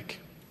come back.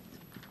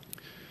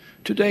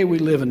 Today we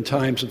live in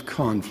times of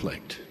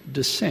conflict,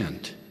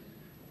 dissent,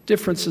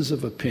 differences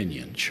of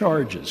opinion,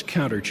 charges,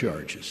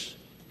 countercharges,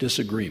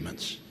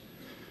 disagreements.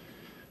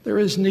 There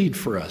is need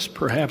for us,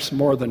 perhaps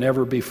more than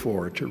ever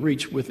before, to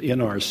reach within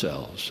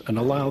ourselves and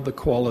allow the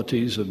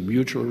qualities of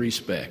mutual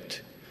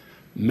respect,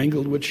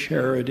 mingled with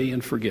charity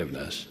and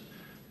forgiveness,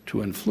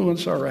 to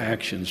influence our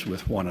actions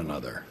with one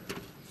another.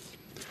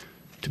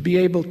 To be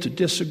able to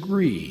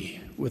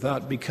disagree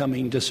without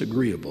becoming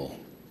disagreeable,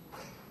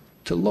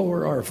 to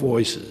lower our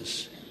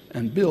voices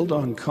and build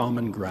on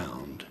common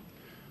ground,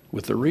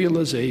 with the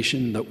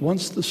realization that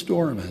once the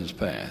storm has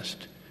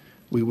passed,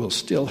 we will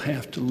still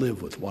have to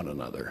live with one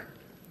another.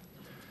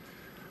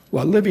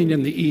 While living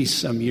in the East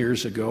some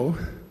years ago,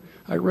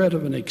 I read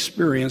of an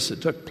experience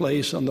that took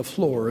place on the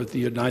floor of the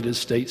United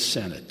States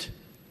Senate.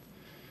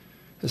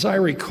 As I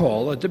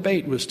recall, a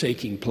debate was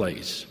taking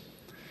place.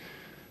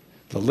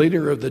 The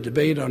leader of the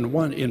debate in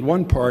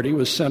one party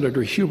was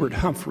Senator Hubert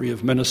Humphrey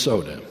of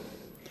Minnesota.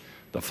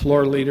 The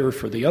floor leader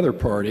for the other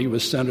party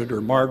was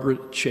Senator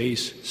Margaret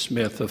Chase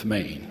Smith of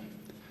Maine.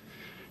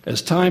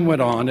 As time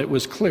went on, it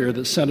was clear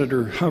that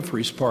Senator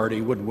Humphrey's party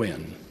would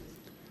win.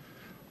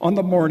 On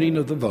the morning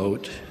of the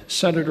vote,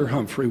 Senator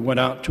Humphrey went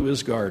out to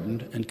his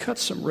garden and cut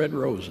some red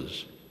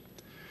roses.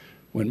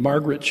 When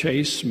Margaret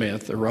Chase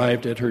Smith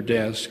arrived at her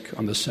desk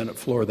on the Senate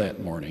floor that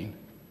morning,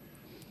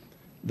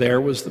 there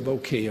was the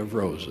bouquet of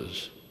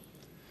roses.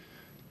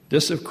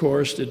 This, of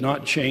course, did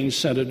not change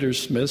Senator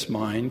Smith's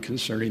mind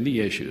concerning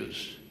the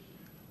issues,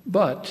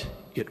 but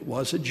it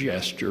was a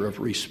gesture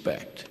of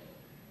respect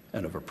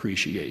and of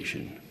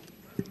appreciation.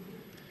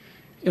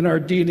 In our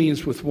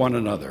dealings with one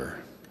another,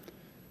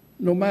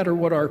 no matter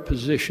what our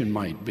position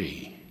might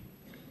be,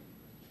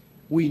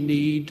 we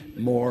need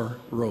more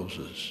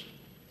roses.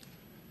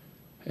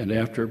 And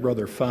after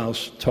Brother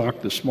Faust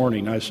talked this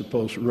morning, I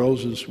suppose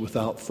roses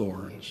without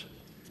thorns.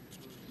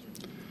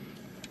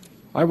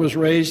 I was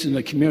raised in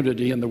a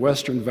community in the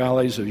western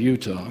valleys of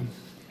Utah.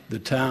 The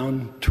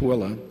town,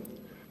 Tooele,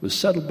 was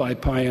settled by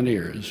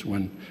pioneers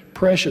when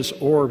precious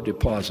ore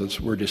deposits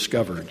were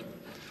discovered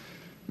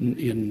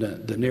in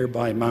the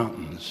nearby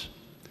mountains.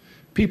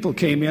 People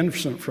came in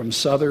from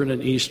southern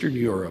and eastern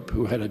Europe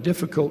who had a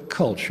difficult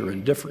culture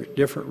and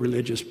different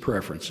religious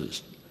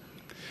preferences.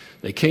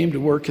 They came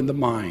to work in the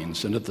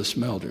mines and at the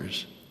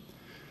smelters.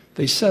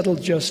 They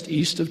settled just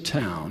east of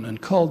town and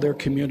called their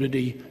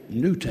community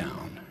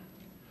Newtown.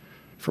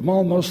 From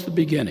almost the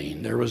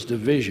beginning, there was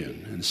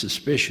division and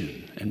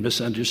suspicion and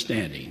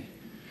misunderstanding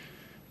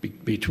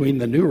between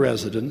the new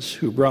residents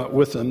who brought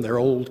with them their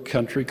old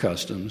country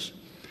customs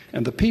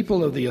and the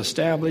people of the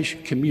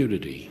established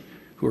community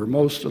who were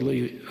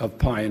mostly of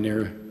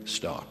pioneer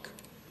stock.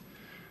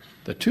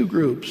 The two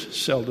groups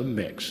seldom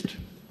mixed.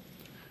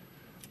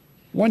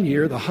 One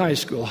year, the high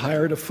school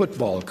hired a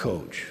football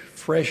coach,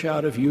 fresh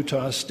out of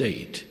Utah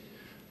State,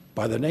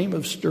 by the name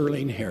of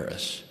Sterling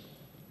Harris.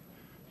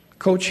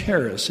 Coach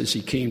Harris, as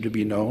he came to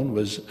be known,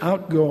 was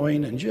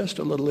outgoing and just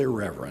a little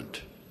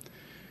irreverent.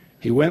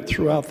 He went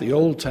throughout the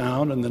old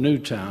town and the new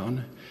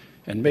town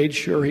and made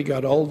sure he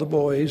got all the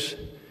boys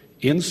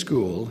in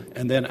school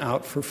and then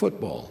out for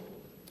football.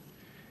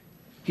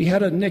 He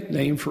had a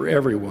nickname for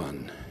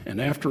everyone, and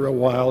after a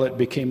while it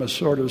became a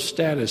sort of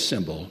status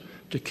symbol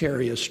to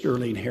carry a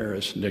Sterling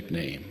Harris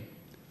nickname.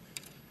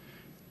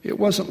 It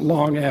wasn't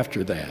long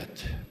after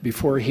that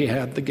before he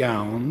had the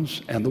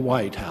Gowns and the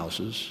White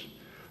Houses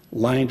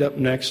lined up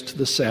next to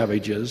the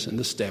Savages and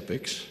the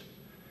Stepics,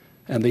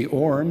 and the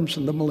Orms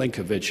and the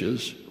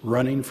Milinkoviches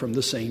running from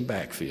the same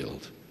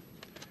backfield.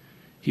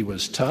 He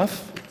was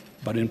tough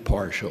but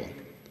impartial,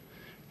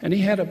 and he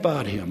had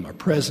about him a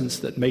presence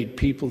that made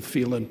people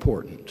feel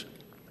important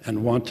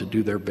and want to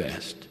do their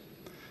best.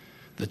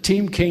 The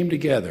team came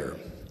together,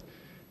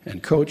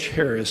 and Coach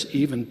Harris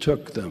even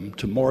took them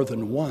to more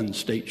than one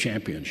state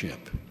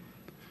championship.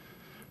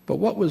 But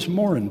what was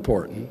more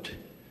important,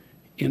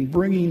 in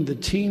bringing the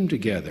team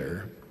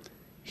together,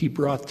 he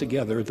brought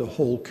together the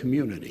whole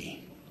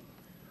community.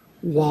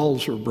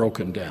 Walls were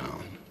broken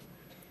down.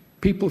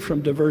 People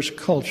from diverse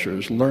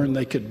cultures learned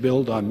they could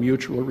build on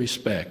mutual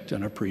respect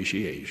and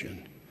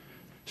appreciation.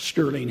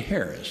 Sterling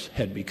Harris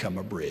had become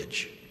a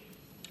bridge.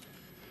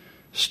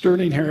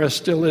 Sterling Harris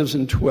still lives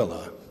in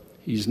Tooele.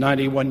 He's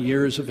 91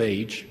 years of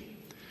age.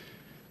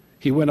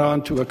 He went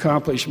on to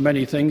accomplish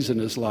many things in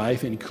his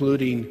life,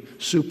 including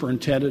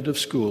superintendent of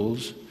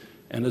schools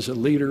and as a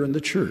leader in the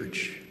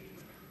church.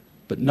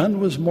 But none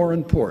was more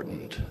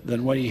important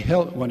than when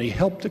he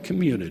helped the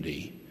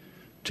community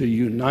to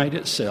unite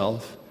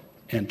itself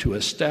and to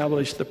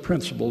establish the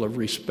principle of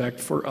respect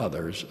for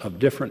others of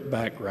different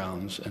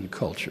backgrounds and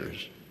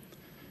cultures.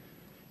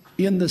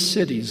 In the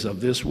cities of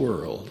this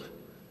world,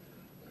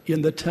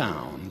 in the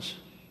towns,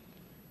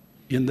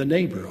 in the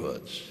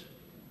neighborhoods,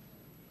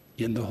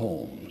 in the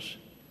homes,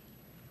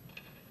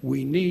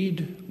 we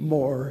need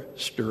more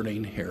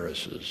Sterling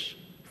Harrises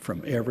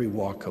from every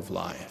walk of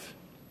life.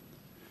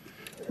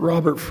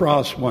 Robert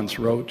Frost once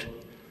wrote,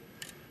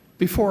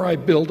 "Before I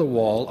build a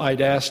wall,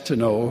 I'd ask to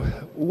know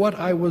what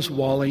I was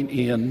walling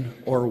in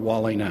or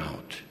walling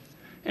out,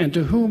 and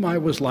to whom I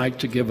was like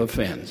to give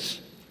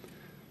offense.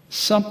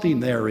 Something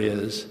there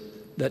is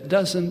that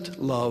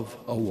doesn't love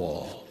a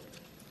wall.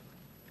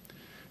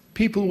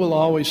 People will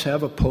always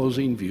have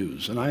opposing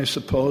views, and I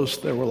suppose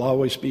there will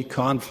always be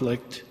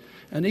conflict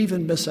and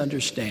even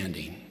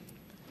misunderstanding.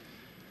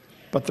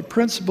 But the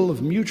principle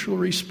of mutual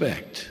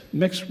respect,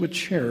 mixed with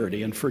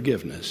charity and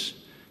forgiveness,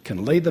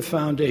 can lay the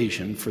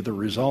foundation for the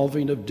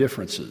resolving of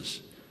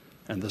differences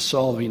and the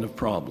solving of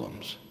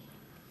problems.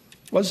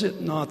 Was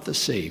it not the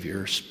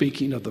Savior,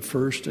 speaking of the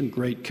first and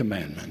great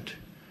commandment,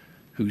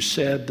 who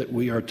said that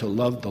we are to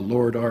love the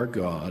Lord our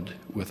God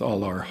with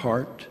all our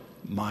heart,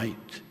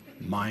 might,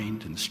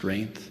 mind, and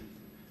strength,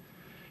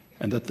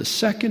 and that the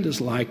second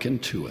is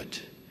likened to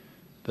it,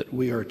 that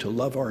we are to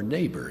love our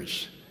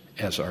neighbors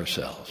as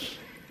ourselves?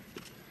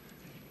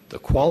 The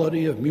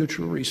quality of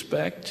mutual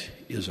respect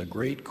is a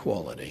great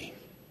quality.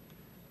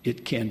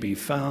 It can be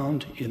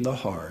found in the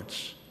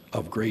hearts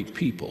of great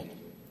people.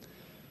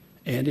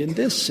 And in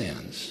this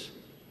sense,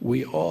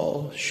 we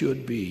all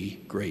should be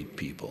great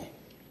people.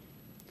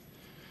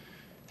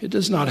 It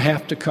does not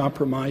have to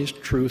compromise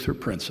truth or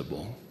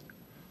principle,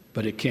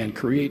 but it can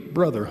create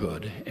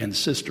brotherhood and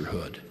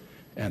sisterhood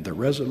and the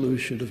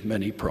resolution of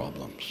many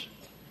problems.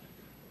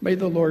 May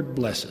the Lord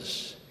bless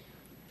us,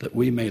 that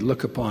we may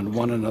look upon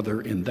one another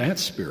in that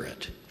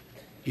spirit,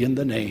 in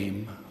the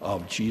name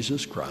of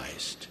Jesus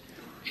Christ.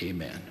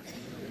 Amen.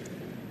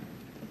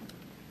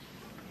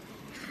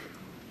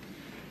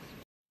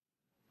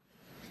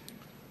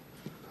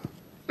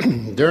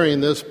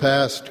 During this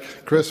past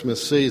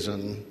Christmas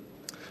season,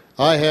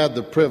 I had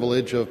the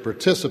privilege of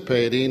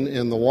participating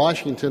in the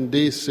Washington,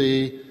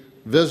 D.C.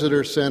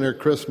 Visitor Center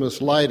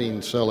Christmas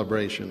lighting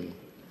celebration.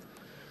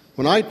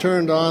 When I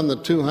turned on the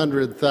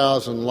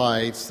 200,000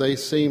 lights, they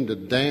seemed to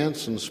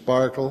dance and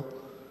sparkle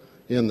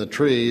in the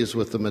trees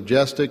with the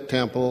majestic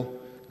temple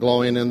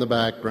glowing in the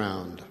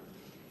background.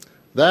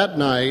 That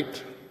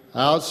night,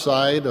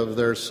 outside of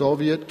their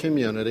Soviet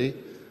community,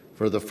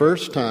 for the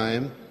first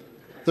time,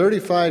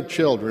 35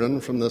 children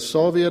from the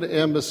Soviet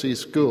Embassy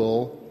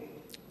School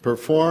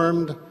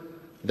performed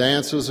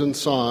dances and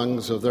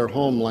songs of their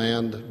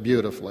homeland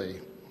beautifully.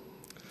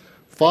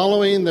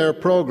 Following their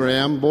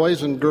program,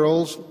 boys and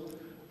girls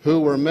who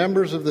were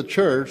members of the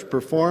church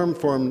performed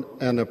for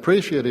an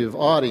appreciative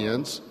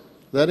audience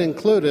that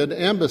included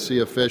embassy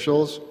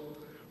officials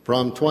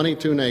from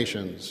 22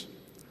 nations.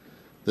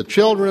 The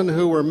children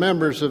who were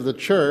members of the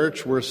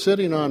church were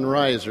sitting on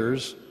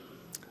risers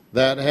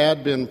that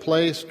had been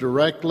placed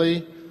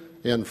directly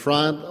in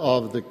front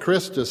of the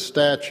Christus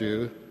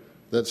statue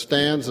that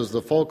stands as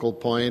the focal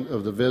point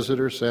of the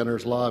visitor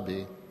center's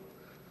lobby.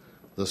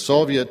 The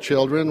Soviet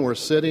children were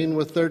sitting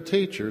with their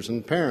teachers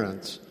and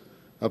parents,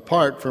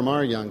 apart from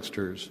our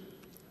youngsters.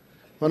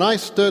 When I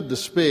stood to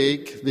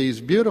speak, these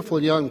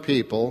beautiful young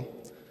people,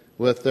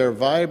 with their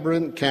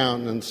vibrant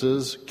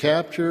countenances,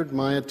 captured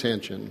my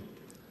attention.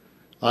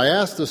 I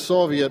asked the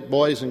Soviet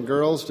boys and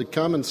girls to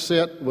come and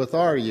sit with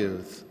our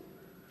youth.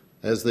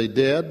 As they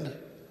did,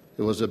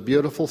 it was a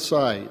beautiful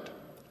sight,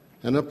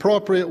 an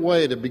appropriate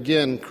way to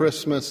begin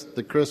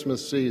the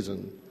Christmas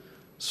season.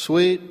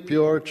 Sweet,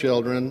 pure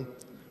children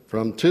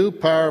from two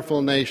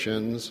powerful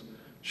nations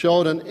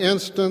showed an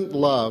instant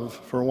love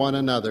for one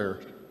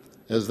another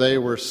as they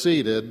were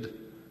seated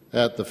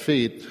at the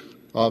feet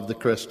of the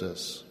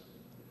Christus.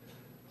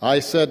 I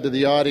said to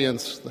the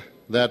audience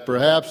that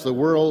perhaps the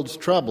world's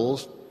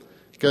troubles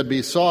could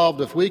be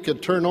solved if we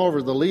could turn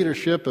over the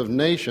leadership of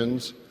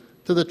nations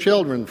to the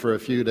children for a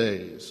few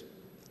days.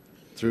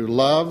 Through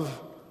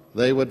love,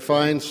 they would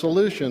find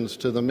solutions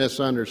to the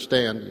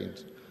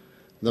misunderstandings,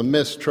 the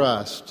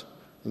mistrust,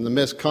 and the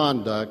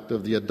misconduct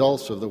of the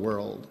adults of the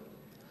world.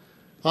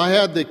 I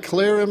had the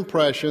clear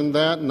impression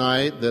that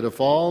night that if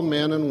all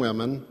men and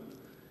women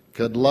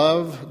could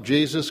love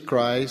Jesus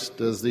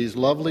Christ as these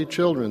lovely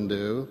children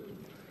do,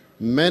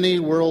 many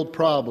world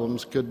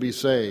problems could be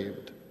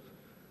saved.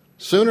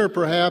 Sooner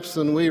perhaps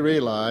than we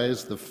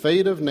realize, the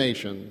fate of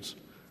nations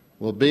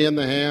will be in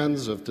the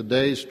hands of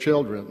today's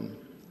children.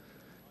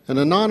 An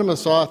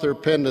anonymous author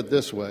penned it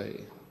this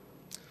way: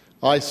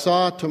 I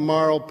saw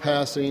tomorrow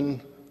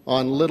passing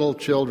on little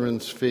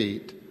children's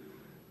feet,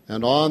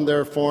 and on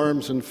their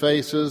forms and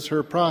faces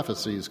her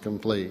prophecies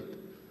complete.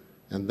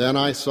 And then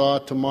I saw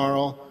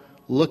tomorrow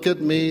look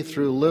at me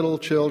through little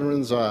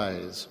children's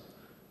eyes,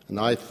 and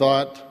I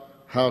thought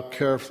how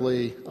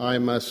carefully I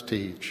must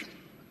teach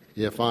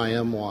if I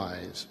am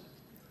wise.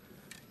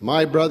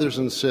 My brothers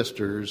and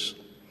sisters,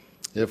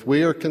 if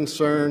we are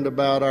concerned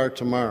about our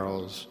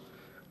tomorrows,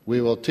 we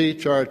will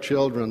teach our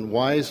children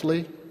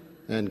wisely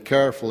and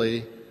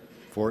carefully,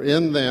 for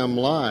in them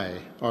lie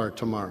our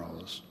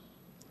tomorrows.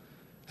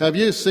 Have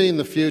you seen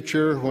the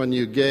future when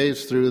you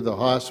gazed through the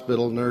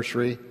hospital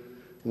nursery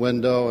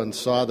window and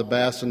saw the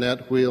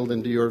bassinet wheeled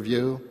into your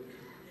view?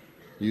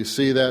 You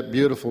see that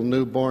beautiful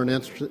newborn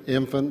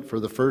infant for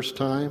the first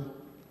time?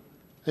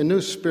 A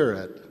new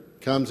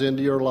spirit comes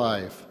into your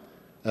life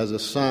as a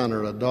son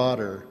or a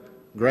daughter,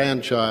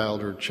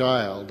 grandchild or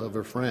child of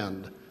a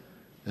friend.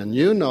 And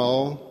you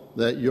know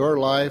that your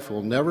life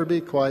will never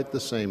be quite the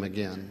same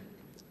again.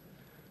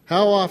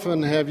 How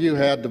often have you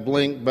had to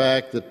blink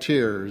back the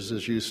tears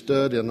as you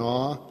stood in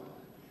awe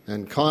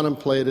and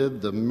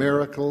contemplated the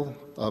miracle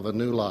of a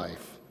new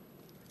life?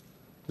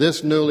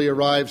 This newly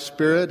arrived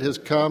spirit has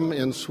come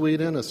in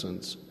sweet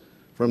innocence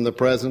from the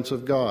presence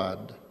of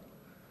God.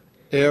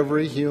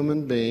 Every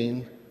human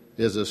being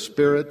is a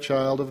spirit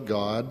child of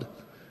God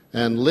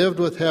and lived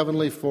with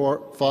Heavenly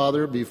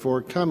Father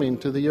before coming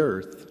to the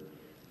earth.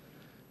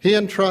 He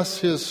entrusts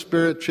his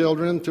spirit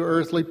children to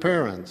earthly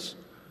parents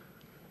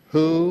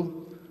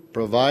who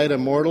provide a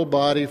mortal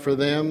body for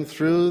them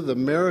through the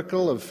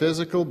miracle of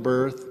physical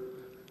birth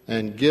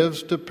and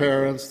gives to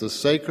parents the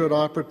sacred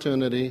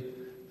opportunity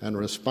and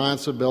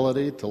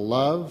responsibility to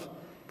love,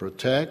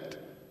 protect,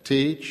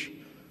 teach,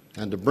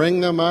 and to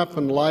bring them up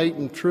in light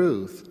and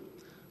truth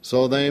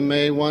so they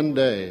may one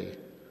day,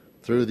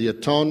 through the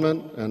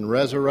atonement and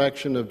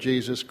resurrection of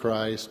Jesus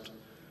Christ,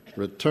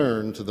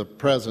 return to the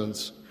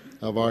presence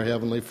of our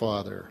Heavenly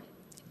Father.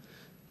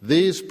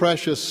 These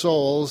precious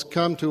souls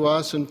come to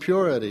us in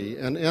purity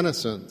and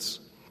innocence.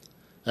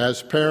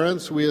 As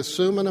parents, we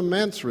assume an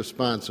immense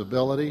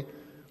responsibility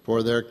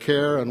for their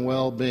care and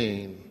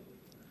well-being.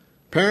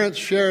 Parents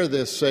share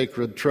this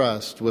sacred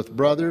trust with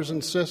brothers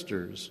and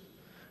sisters,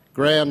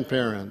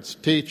 grandparents,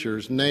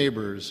 teachers,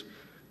 neighbors,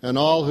 and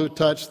all who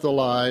touch the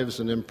lives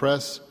and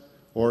impress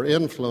or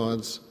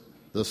influence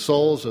the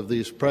souls of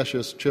these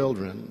precious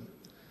children.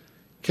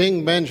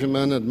 King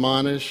Benjamin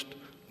admonished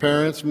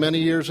parents many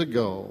years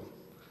ago,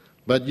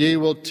 "But ye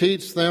will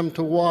teach them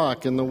to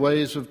walk in the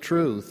ways of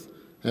truth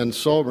and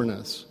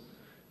soberness.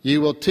 Ye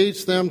will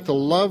teach them to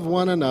love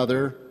one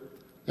another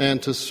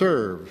and to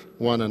serve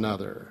one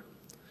another."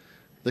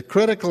 The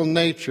critical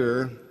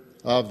nature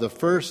of the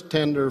first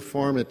tender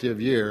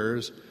formative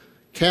years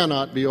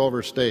cannot be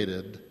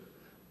overstated.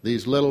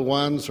 These little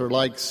ones are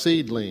like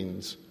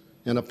seedlings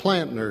in a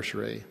plant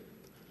nursery.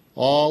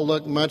 All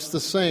look much the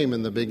same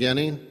in the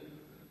beginning,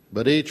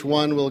 but each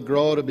one will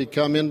grow to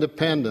become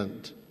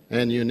independent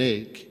and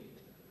unique.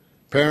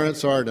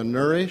 Parents are to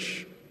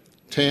nourish,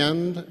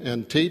 tend,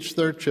 and teach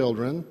their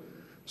children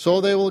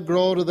so they will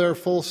grow to their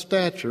full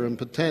stature and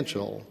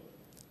potential.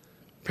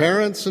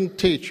 Parents and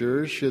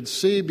teachers should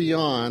see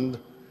beyond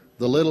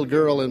the little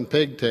girl in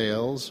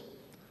pigtails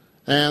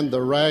and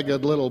the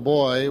ragged little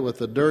boy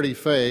with a dirty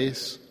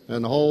face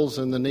and holes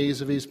in the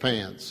knees of his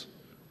pants.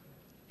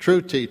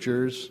 True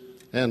teachers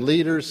and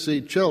leaders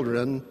see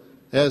children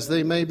as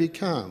they may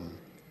become.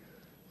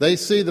 They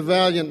see the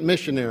valiant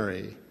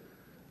missionary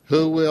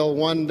who will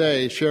one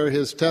day share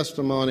his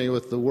testimony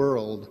with the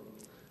world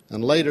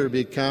and later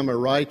become a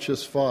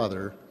righteous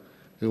father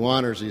who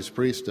honors his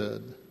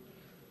priesthood.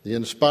 The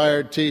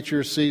inspired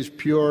teacher sees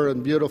pure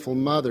and beautiful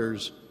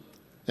mothers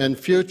and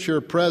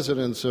future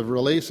presidents of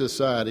Relief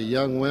Society,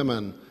 young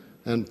women,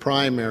 and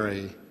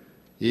primary,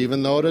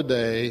 even though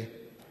today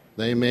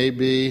they may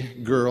be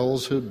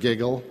girls who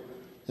giggle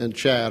and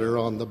chatter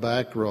on the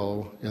back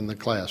row in the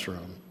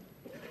classroom.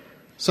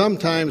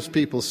 Sometimes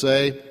people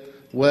say,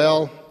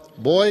 well,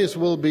 boys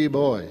will be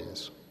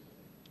boys.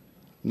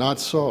 Not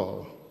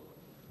so,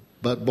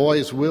 but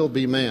boys will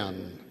be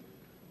men,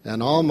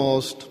 and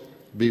almost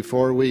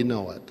before we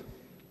know it.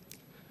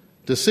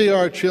 To see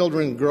our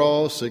children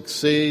grow,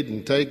 succeed,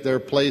 and take their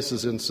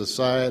places in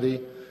society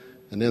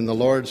and in the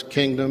Lord's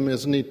kingdom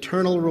is an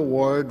eternal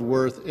reward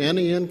worth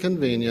any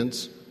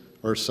inconvenience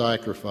or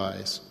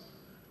sacrifice.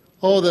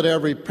 Oh, that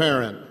every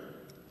parent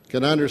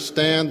can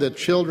understand that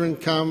children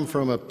come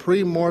from a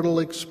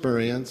premortal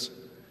experience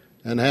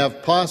and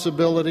have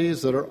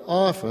possibilities that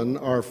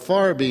are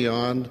far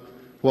beyond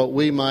what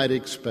we might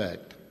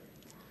expect.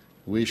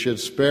 We should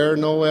spare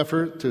no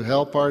effort to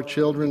help our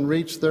children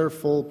reach their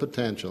full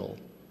potential.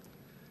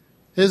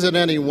 Is it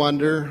any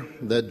wonder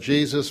that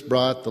Jesus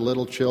brought the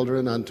little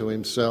children unto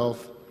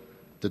himself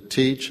to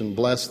teach and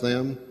bless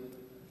them?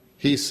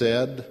 He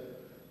said,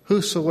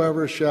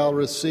 "Whosoever shall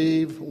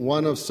receive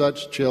one of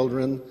such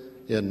children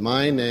in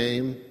my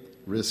name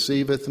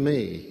receiveth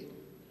me."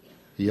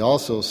 He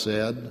also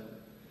said,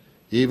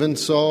 "Even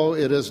so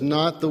it is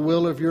not the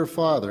will of your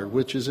Father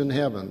which is in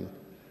heaven,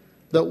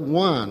 that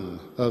one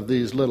of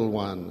these little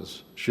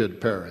ones should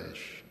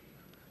perish."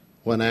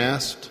 When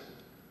asked,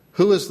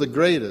 "Who is the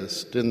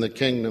greatest in the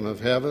kingdom of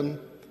heaven?"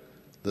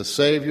 the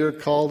Savior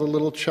called a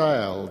little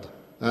child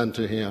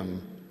unto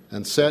him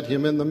and set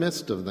him in the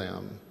midst of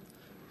them,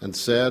 and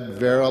said,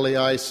 "Verily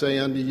I say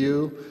unto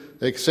you,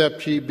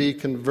 except ye be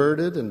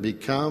converted and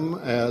become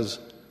as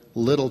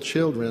little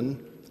children,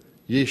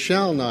 ye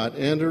shall not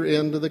enter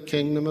into the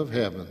kingdom of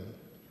heaven.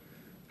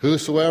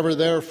 Whosoever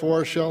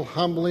therefore shall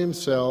humble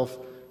himself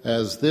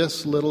as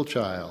this little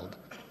child,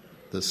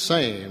 the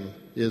same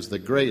is the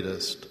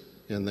greatest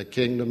in the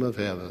kingdom of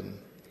heaven."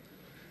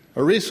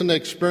 A recent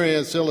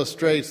experience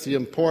illustrates the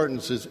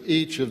importance of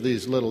each of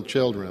these little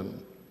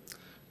children.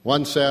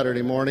 One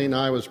Saturday morning,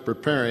 I was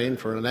preparing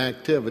for an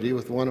activity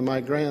with one of my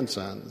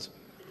grandsons.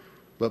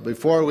 But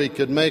before we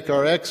could make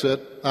our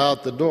exit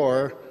out the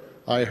door,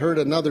 I heard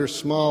another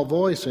small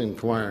voice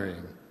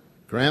inquiring,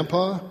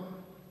 "Grandpa,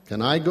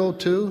 can I go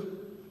too?"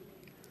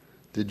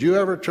 Did you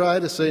ever try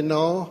to say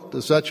no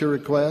to such a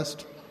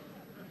request?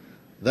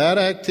 That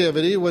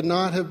activity would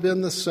not have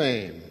been the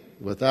same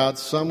without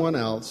someone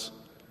else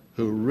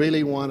who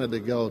really wanted to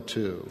go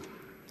too.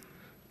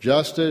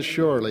 Just as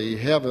surely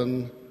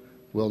heaven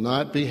will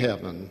not be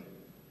heaven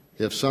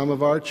if some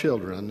of our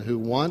children who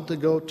want to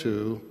go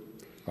too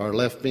are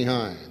left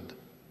behind.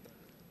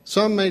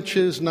 Some may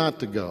choose not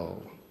to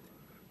go.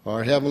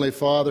 Our Heavenly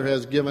Father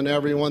has given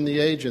everyone the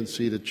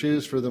agency to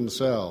choose for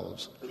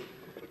themselves.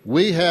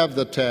 We have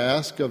the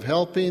task of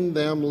helping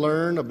them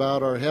learn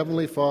about our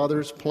Heavenly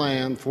Father's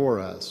plan for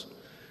us,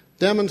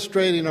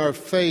 demonstrating our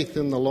faith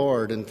in the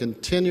Lord and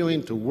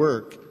continuing to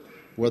work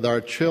with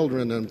our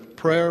children in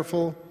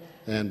prayerful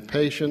and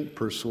patient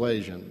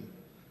persuasion,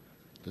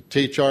 to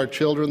teach our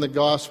children the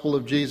gospel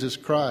of Jesus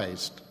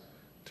Christ,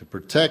 to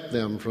protect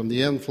them from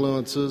the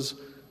influences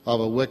of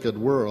a wicked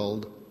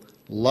world.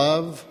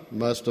 Love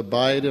must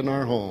abide in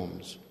our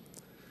homes.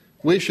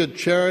 We should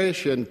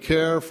cherish and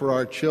care for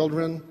our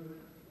children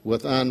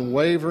with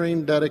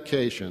unwavering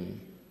dedication.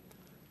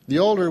 The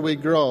older we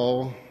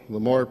grow, the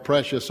more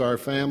precious our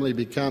family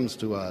becomes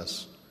to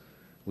us.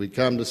 We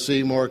come to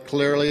see more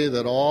clearly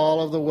that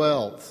all of the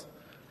wealth,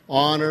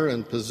 honor,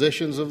 and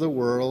positions of the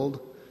world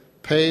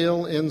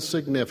pale in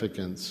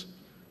significance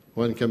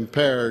when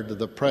compared to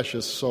the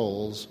precious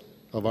souls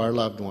of our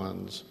loved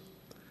ones.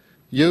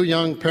 You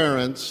young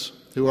parents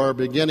who are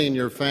beginning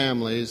your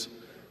families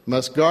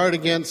must guard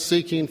against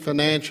seeking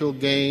financial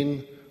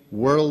gain,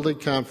 worldly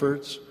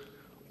comforts,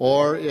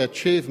 or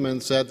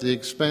achievements at the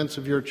expense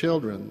of your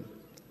children.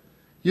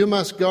 You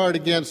must guard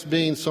against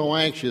being so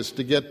anxious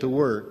to get to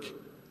work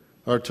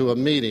or to a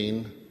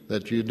meeting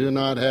that you do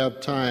not have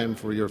time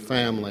for your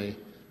family,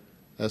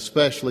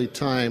 especially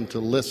time to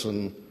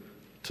listen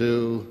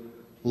to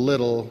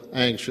little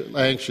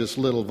anxious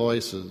little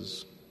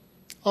voices.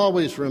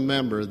 Always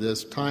remember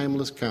this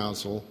timeless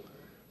counsel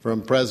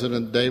from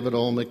President David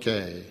O.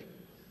 McKay.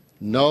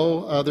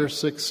 No other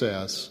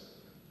success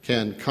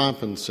can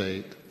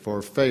compensate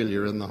for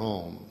failure in the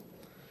home.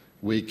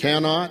 We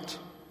cannot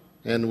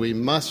and we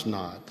must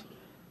not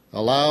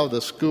allow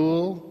the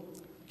school,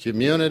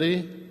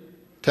 community,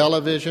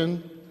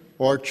 television,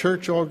 or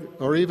church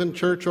or even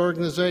church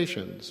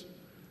organizations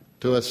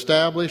to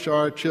establish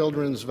our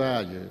children's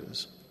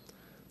values.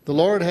 The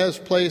Lord has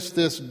placed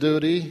this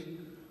duty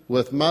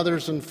with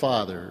mothers and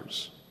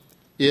fathers.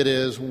 It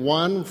is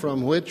one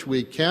from which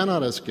we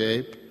cannot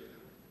escape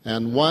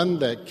and one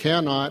that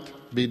cannot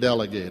be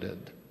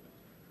delegated.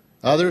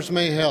 Others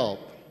may help,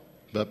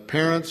 but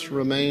parents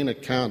remain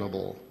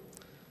accountable.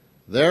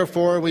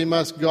 Therefore, we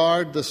must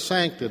guard the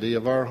sanctity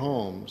of our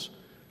homes,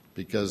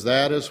 because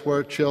that is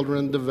where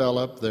children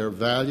develop their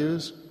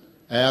values,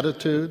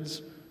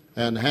 attitudes,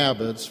 and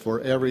habits for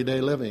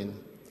everyday living.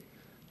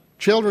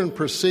 Children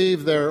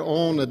perceive their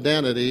own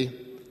identity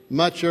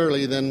much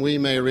earlier than we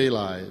may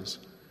realize.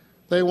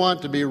 They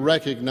want to be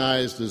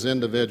recognized as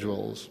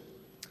individuals.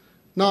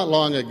 Not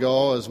long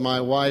ago, as my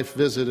wife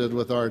visited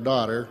with our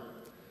daughter,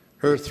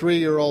 her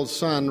 3-year-old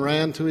son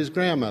ran to his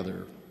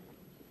grandmother.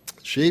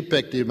 She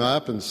picked him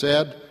up and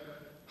said,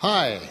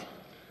 "Hi,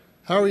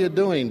 how are you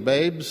doing,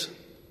 babes?"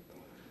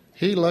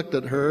 He looked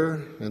at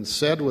her and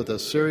said with a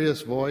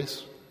serious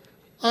voice,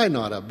 "I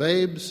not a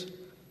babes,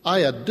 I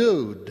a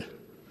dude."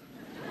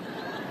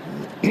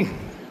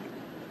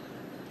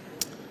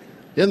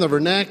 In the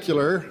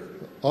vernacular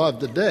of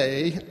the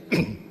day,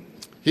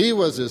 he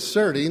was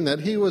asserting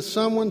that he was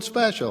someone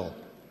special.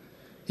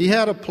 He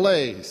had a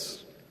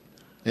place,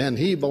 and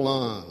he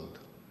belonged.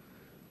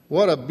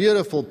 What a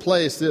beautiful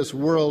place this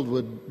world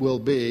will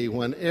be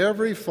when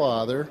every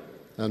father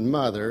and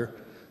mother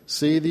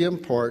see the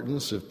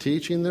importance of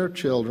teaching their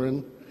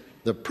children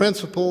the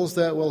principles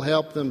that will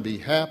help them be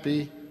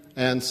happy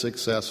and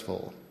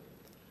successful.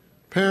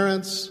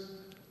 Parents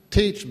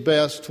teach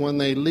best when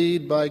they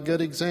lead by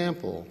good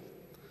example,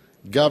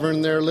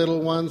 govern their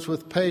little ones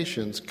with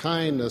patience,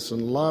 kindness,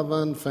 and love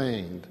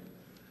unfeigned,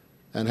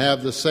 and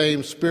have the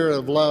same spirit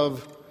of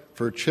love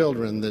for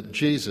children that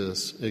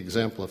Jesus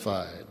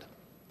exemplified.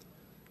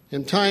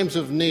 In times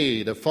of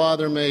need, a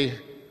father may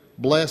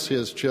bless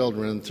his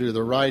children through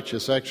the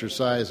righteous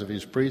exercise of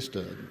his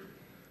priesthood.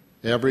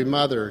 Every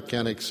mother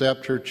can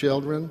accept her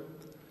children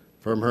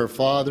from her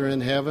Father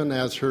in heaven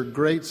as her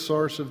great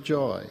source of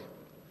joy.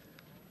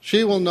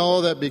 She will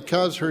know that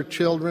because her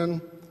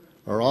children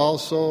are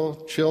also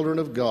children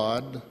of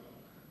God,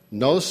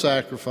 no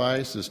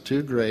sacrifice is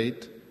too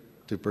great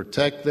to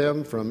protect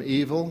them from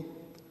evil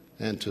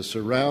and to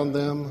surround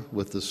them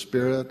with the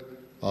spirit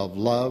of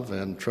love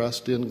and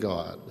trust in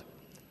God.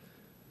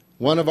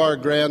 One of our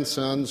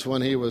grandsons,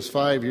 when he was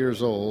 5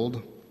 years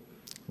old,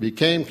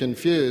 became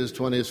confused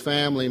when his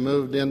family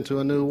moved into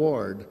a new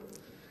ward.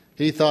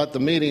 He thought the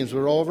meetings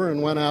were over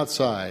and went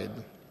outside.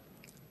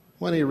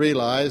 When he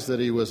realized that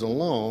he was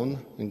alone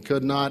and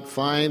could not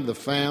find the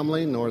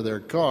family nor their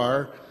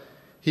car,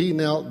 he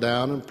knelt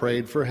down and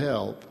prayed for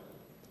help.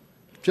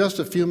 Just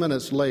a few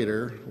minutes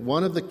later,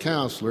 one of the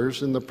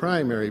counselors in the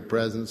primary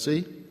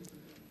presidency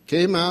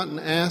came out and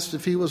asked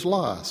if he was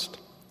lost.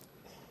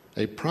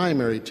 A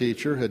primary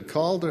teacher had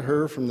called to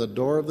her from the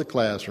door of the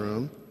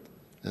classroom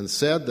and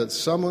said that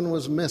someone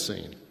was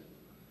missing.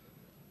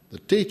 The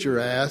teacher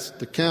asked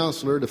the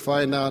counselor to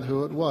find out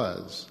who it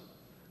was.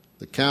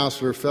 The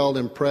counselor felt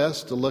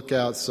impressed to look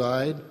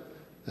outside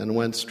and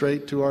went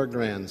straight to our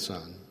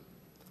grandson.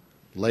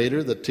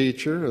 Later, the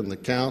teacher and the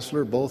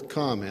counselor both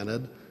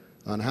commented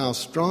on how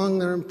strong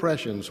their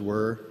impressions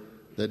were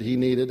that he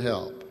needed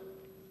help.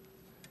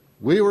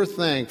 We were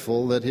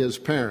thankful that his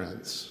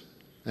parents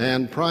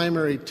and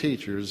primary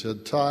teachers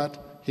had taught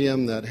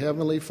him that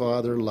Heavenly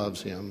Father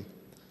loves him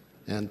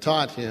and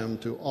taught him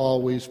to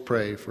always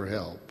pray for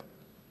help.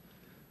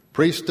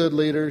 Priesthood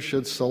leaders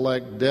should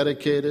select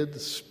dedicated,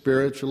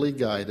 spiritually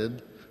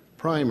guided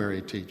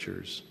primary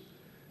teachers.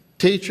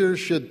 Teachers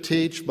should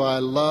teach by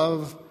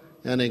love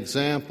and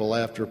example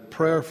after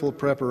prayerful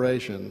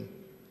preparation.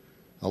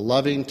 A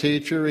loving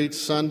teacher each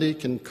Sunday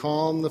can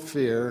calm the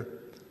fear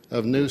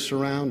of new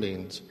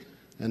surroundings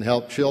and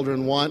help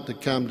children want to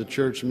come to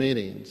church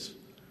meetings.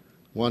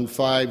 One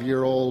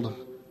 5-year-old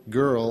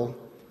girl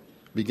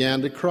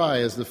began to cry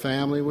as the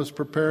family was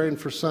preparing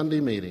for Sunday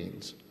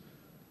meetings.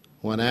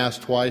 When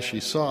asked why she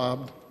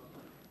sobbed,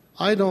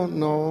 "I don't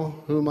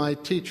know who my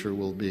teacher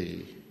will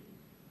be."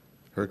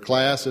 Her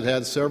class had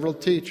had several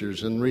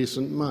teachers in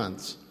recent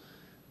months.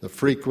 The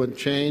frequent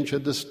change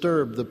had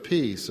disturbed the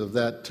peace of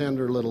that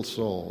tender little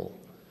soul.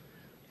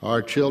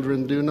 Our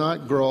children do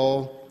not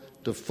grow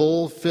to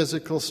full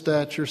physical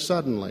stature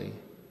suddenly.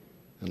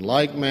 In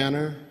like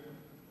manner,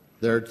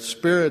 their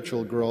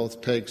spiritual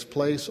growth takes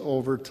place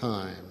over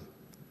time.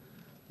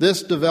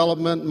 This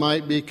development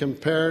might be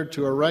compared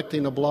to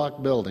erecting a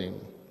block building.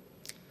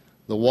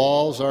 The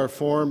walls are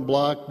formed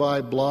block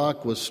by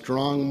block with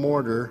strong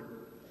mortar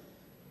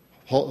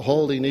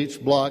holding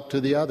each block to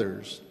the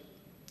others.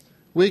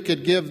 We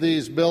could give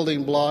these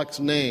building blocks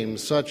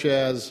names such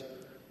as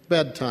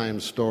bedtime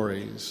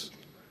stories,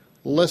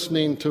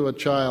 listening to a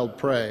child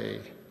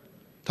pray,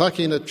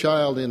 tucking a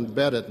child in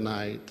bed at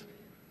night,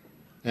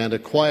 and a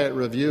quiet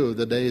review of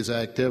the day's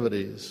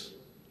activities.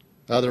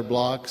 Other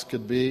blocks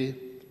could be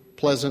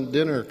pleasant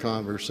dinner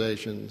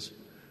conversations,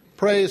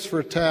 praise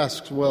for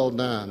tasks well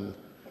done,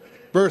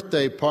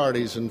 birthday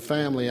parties and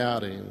family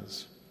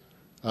outings.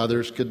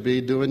 Others could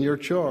be doing your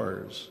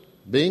chores,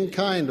 being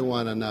kind to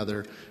one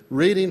another,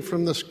 reading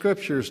from the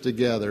scriptures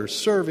together,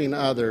 serving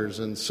others,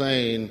 and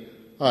saying,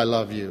 "I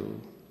love you."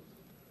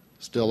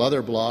 Still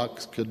other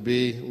blocks could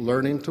be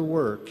learning to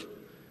work,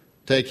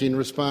 taking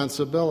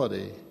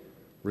responsibility,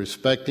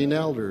 respecting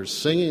elders,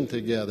 singing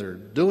together,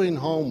 doing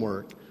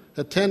homework,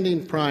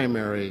 attending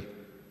primary,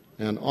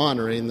 and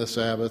honoring the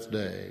Sabbath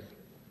day.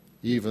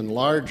 Even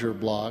larger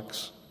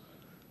blocks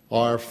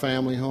are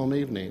family home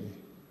evening,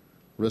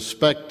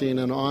 respecting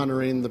and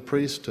honoring the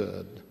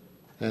priesthood,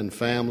 and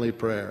family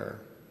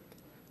prayer.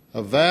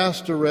 A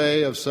vast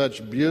array of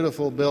such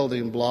beautiful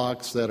building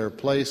blocks that are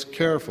placed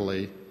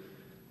carefully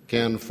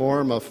can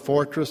form a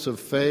fortress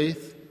of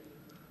faith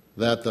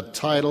that the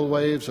tidal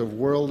waves of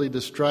worldly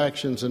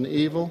distractions and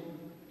evil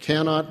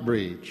cannot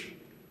breach.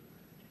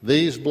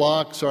 These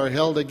blocks are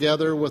held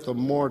together with a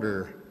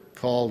mortar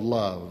called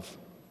love.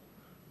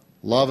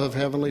 Love of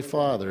Heavenly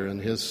Father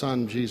and His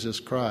Son, Jesus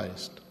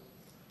Christ.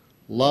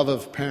 Love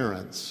of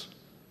parents.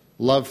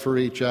 Love for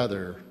each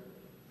other.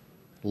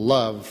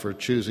 Love for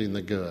choosing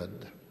the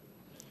good.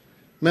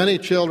 Many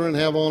children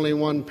have only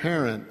one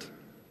parent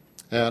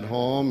at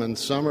home, and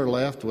some are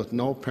left with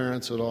no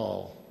parents at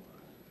all.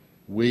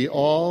 We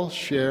all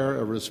share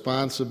a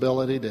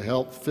responsibility to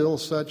help fill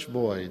such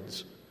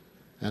voids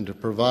and to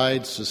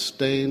provide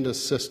sustained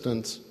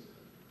assistance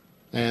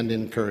and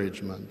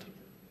encouragement.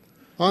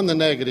 On the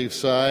negative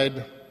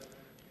side,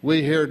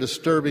 we hear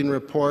disturbing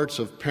reports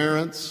of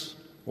parents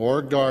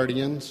or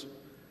guardians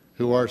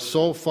who are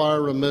so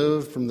far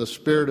removed from the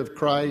Spirit of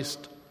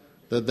Christ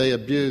that they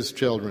abuse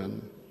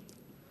children.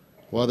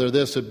 Whether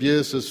this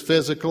abuse is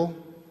physical,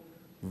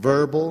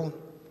 verbal,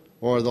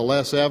 or the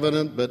less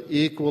evident but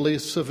equally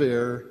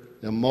severe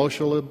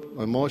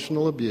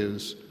emotional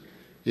abuse,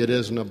 it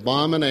is an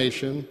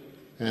abomination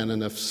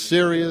and a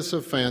serious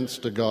offense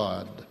to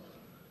God.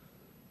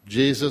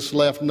 Jesus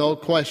left no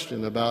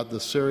question about the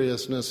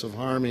seriousness of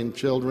harming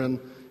children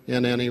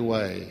in any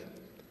way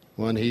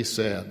when he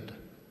said,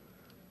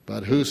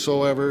 "But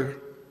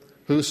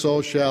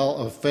whoso shall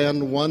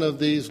offend one of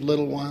these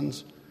little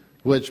ones,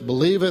 which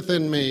believeth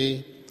in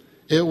me,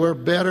 it were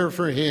better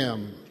for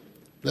him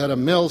that a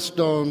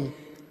millstone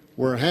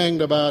were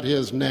hanged about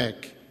his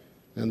neck,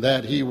 and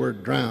that he were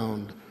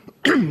drowned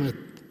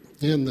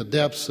in the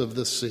depths of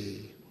the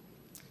sea."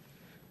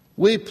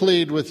 We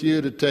plead with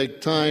you to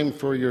take time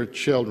for your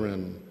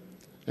children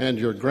and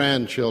your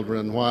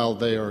grandchildren while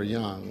they are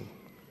young.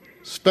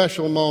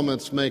 Special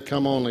moments may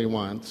come only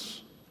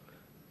once.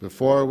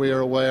 Before we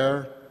are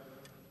aware,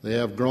 they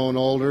have grown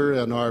older,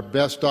 and our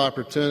best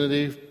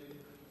opportunity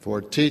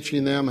for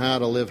teaching them how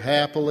to live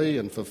happily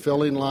and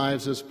fulfilling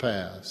lives is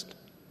past.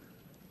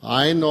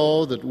 I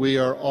know that we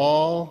are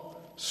all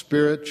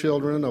spirit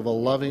children of a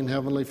loving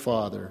Heavenly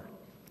Father.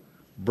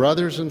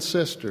 Brothers and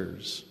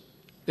sisters,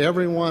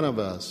 every one of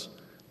us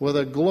with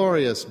a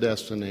glorious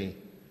destiny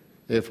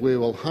if we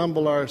will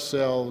humble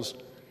ourselves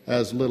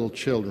as little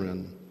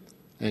children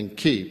and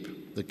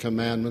keep the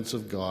commandments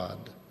of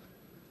God.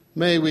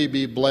 May we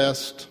be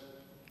blessed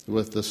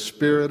with the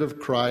Spirit of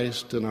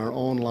Christ in our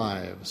own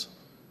lives,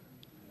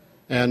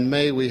 and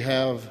may we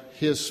have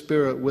His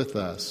Spirit with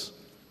us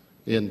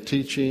in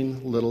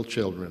teaching little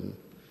children,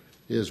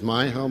 is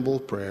my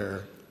humble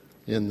prayer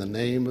in the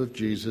name of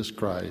Jesus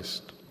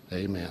Christ.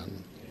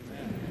 Amen.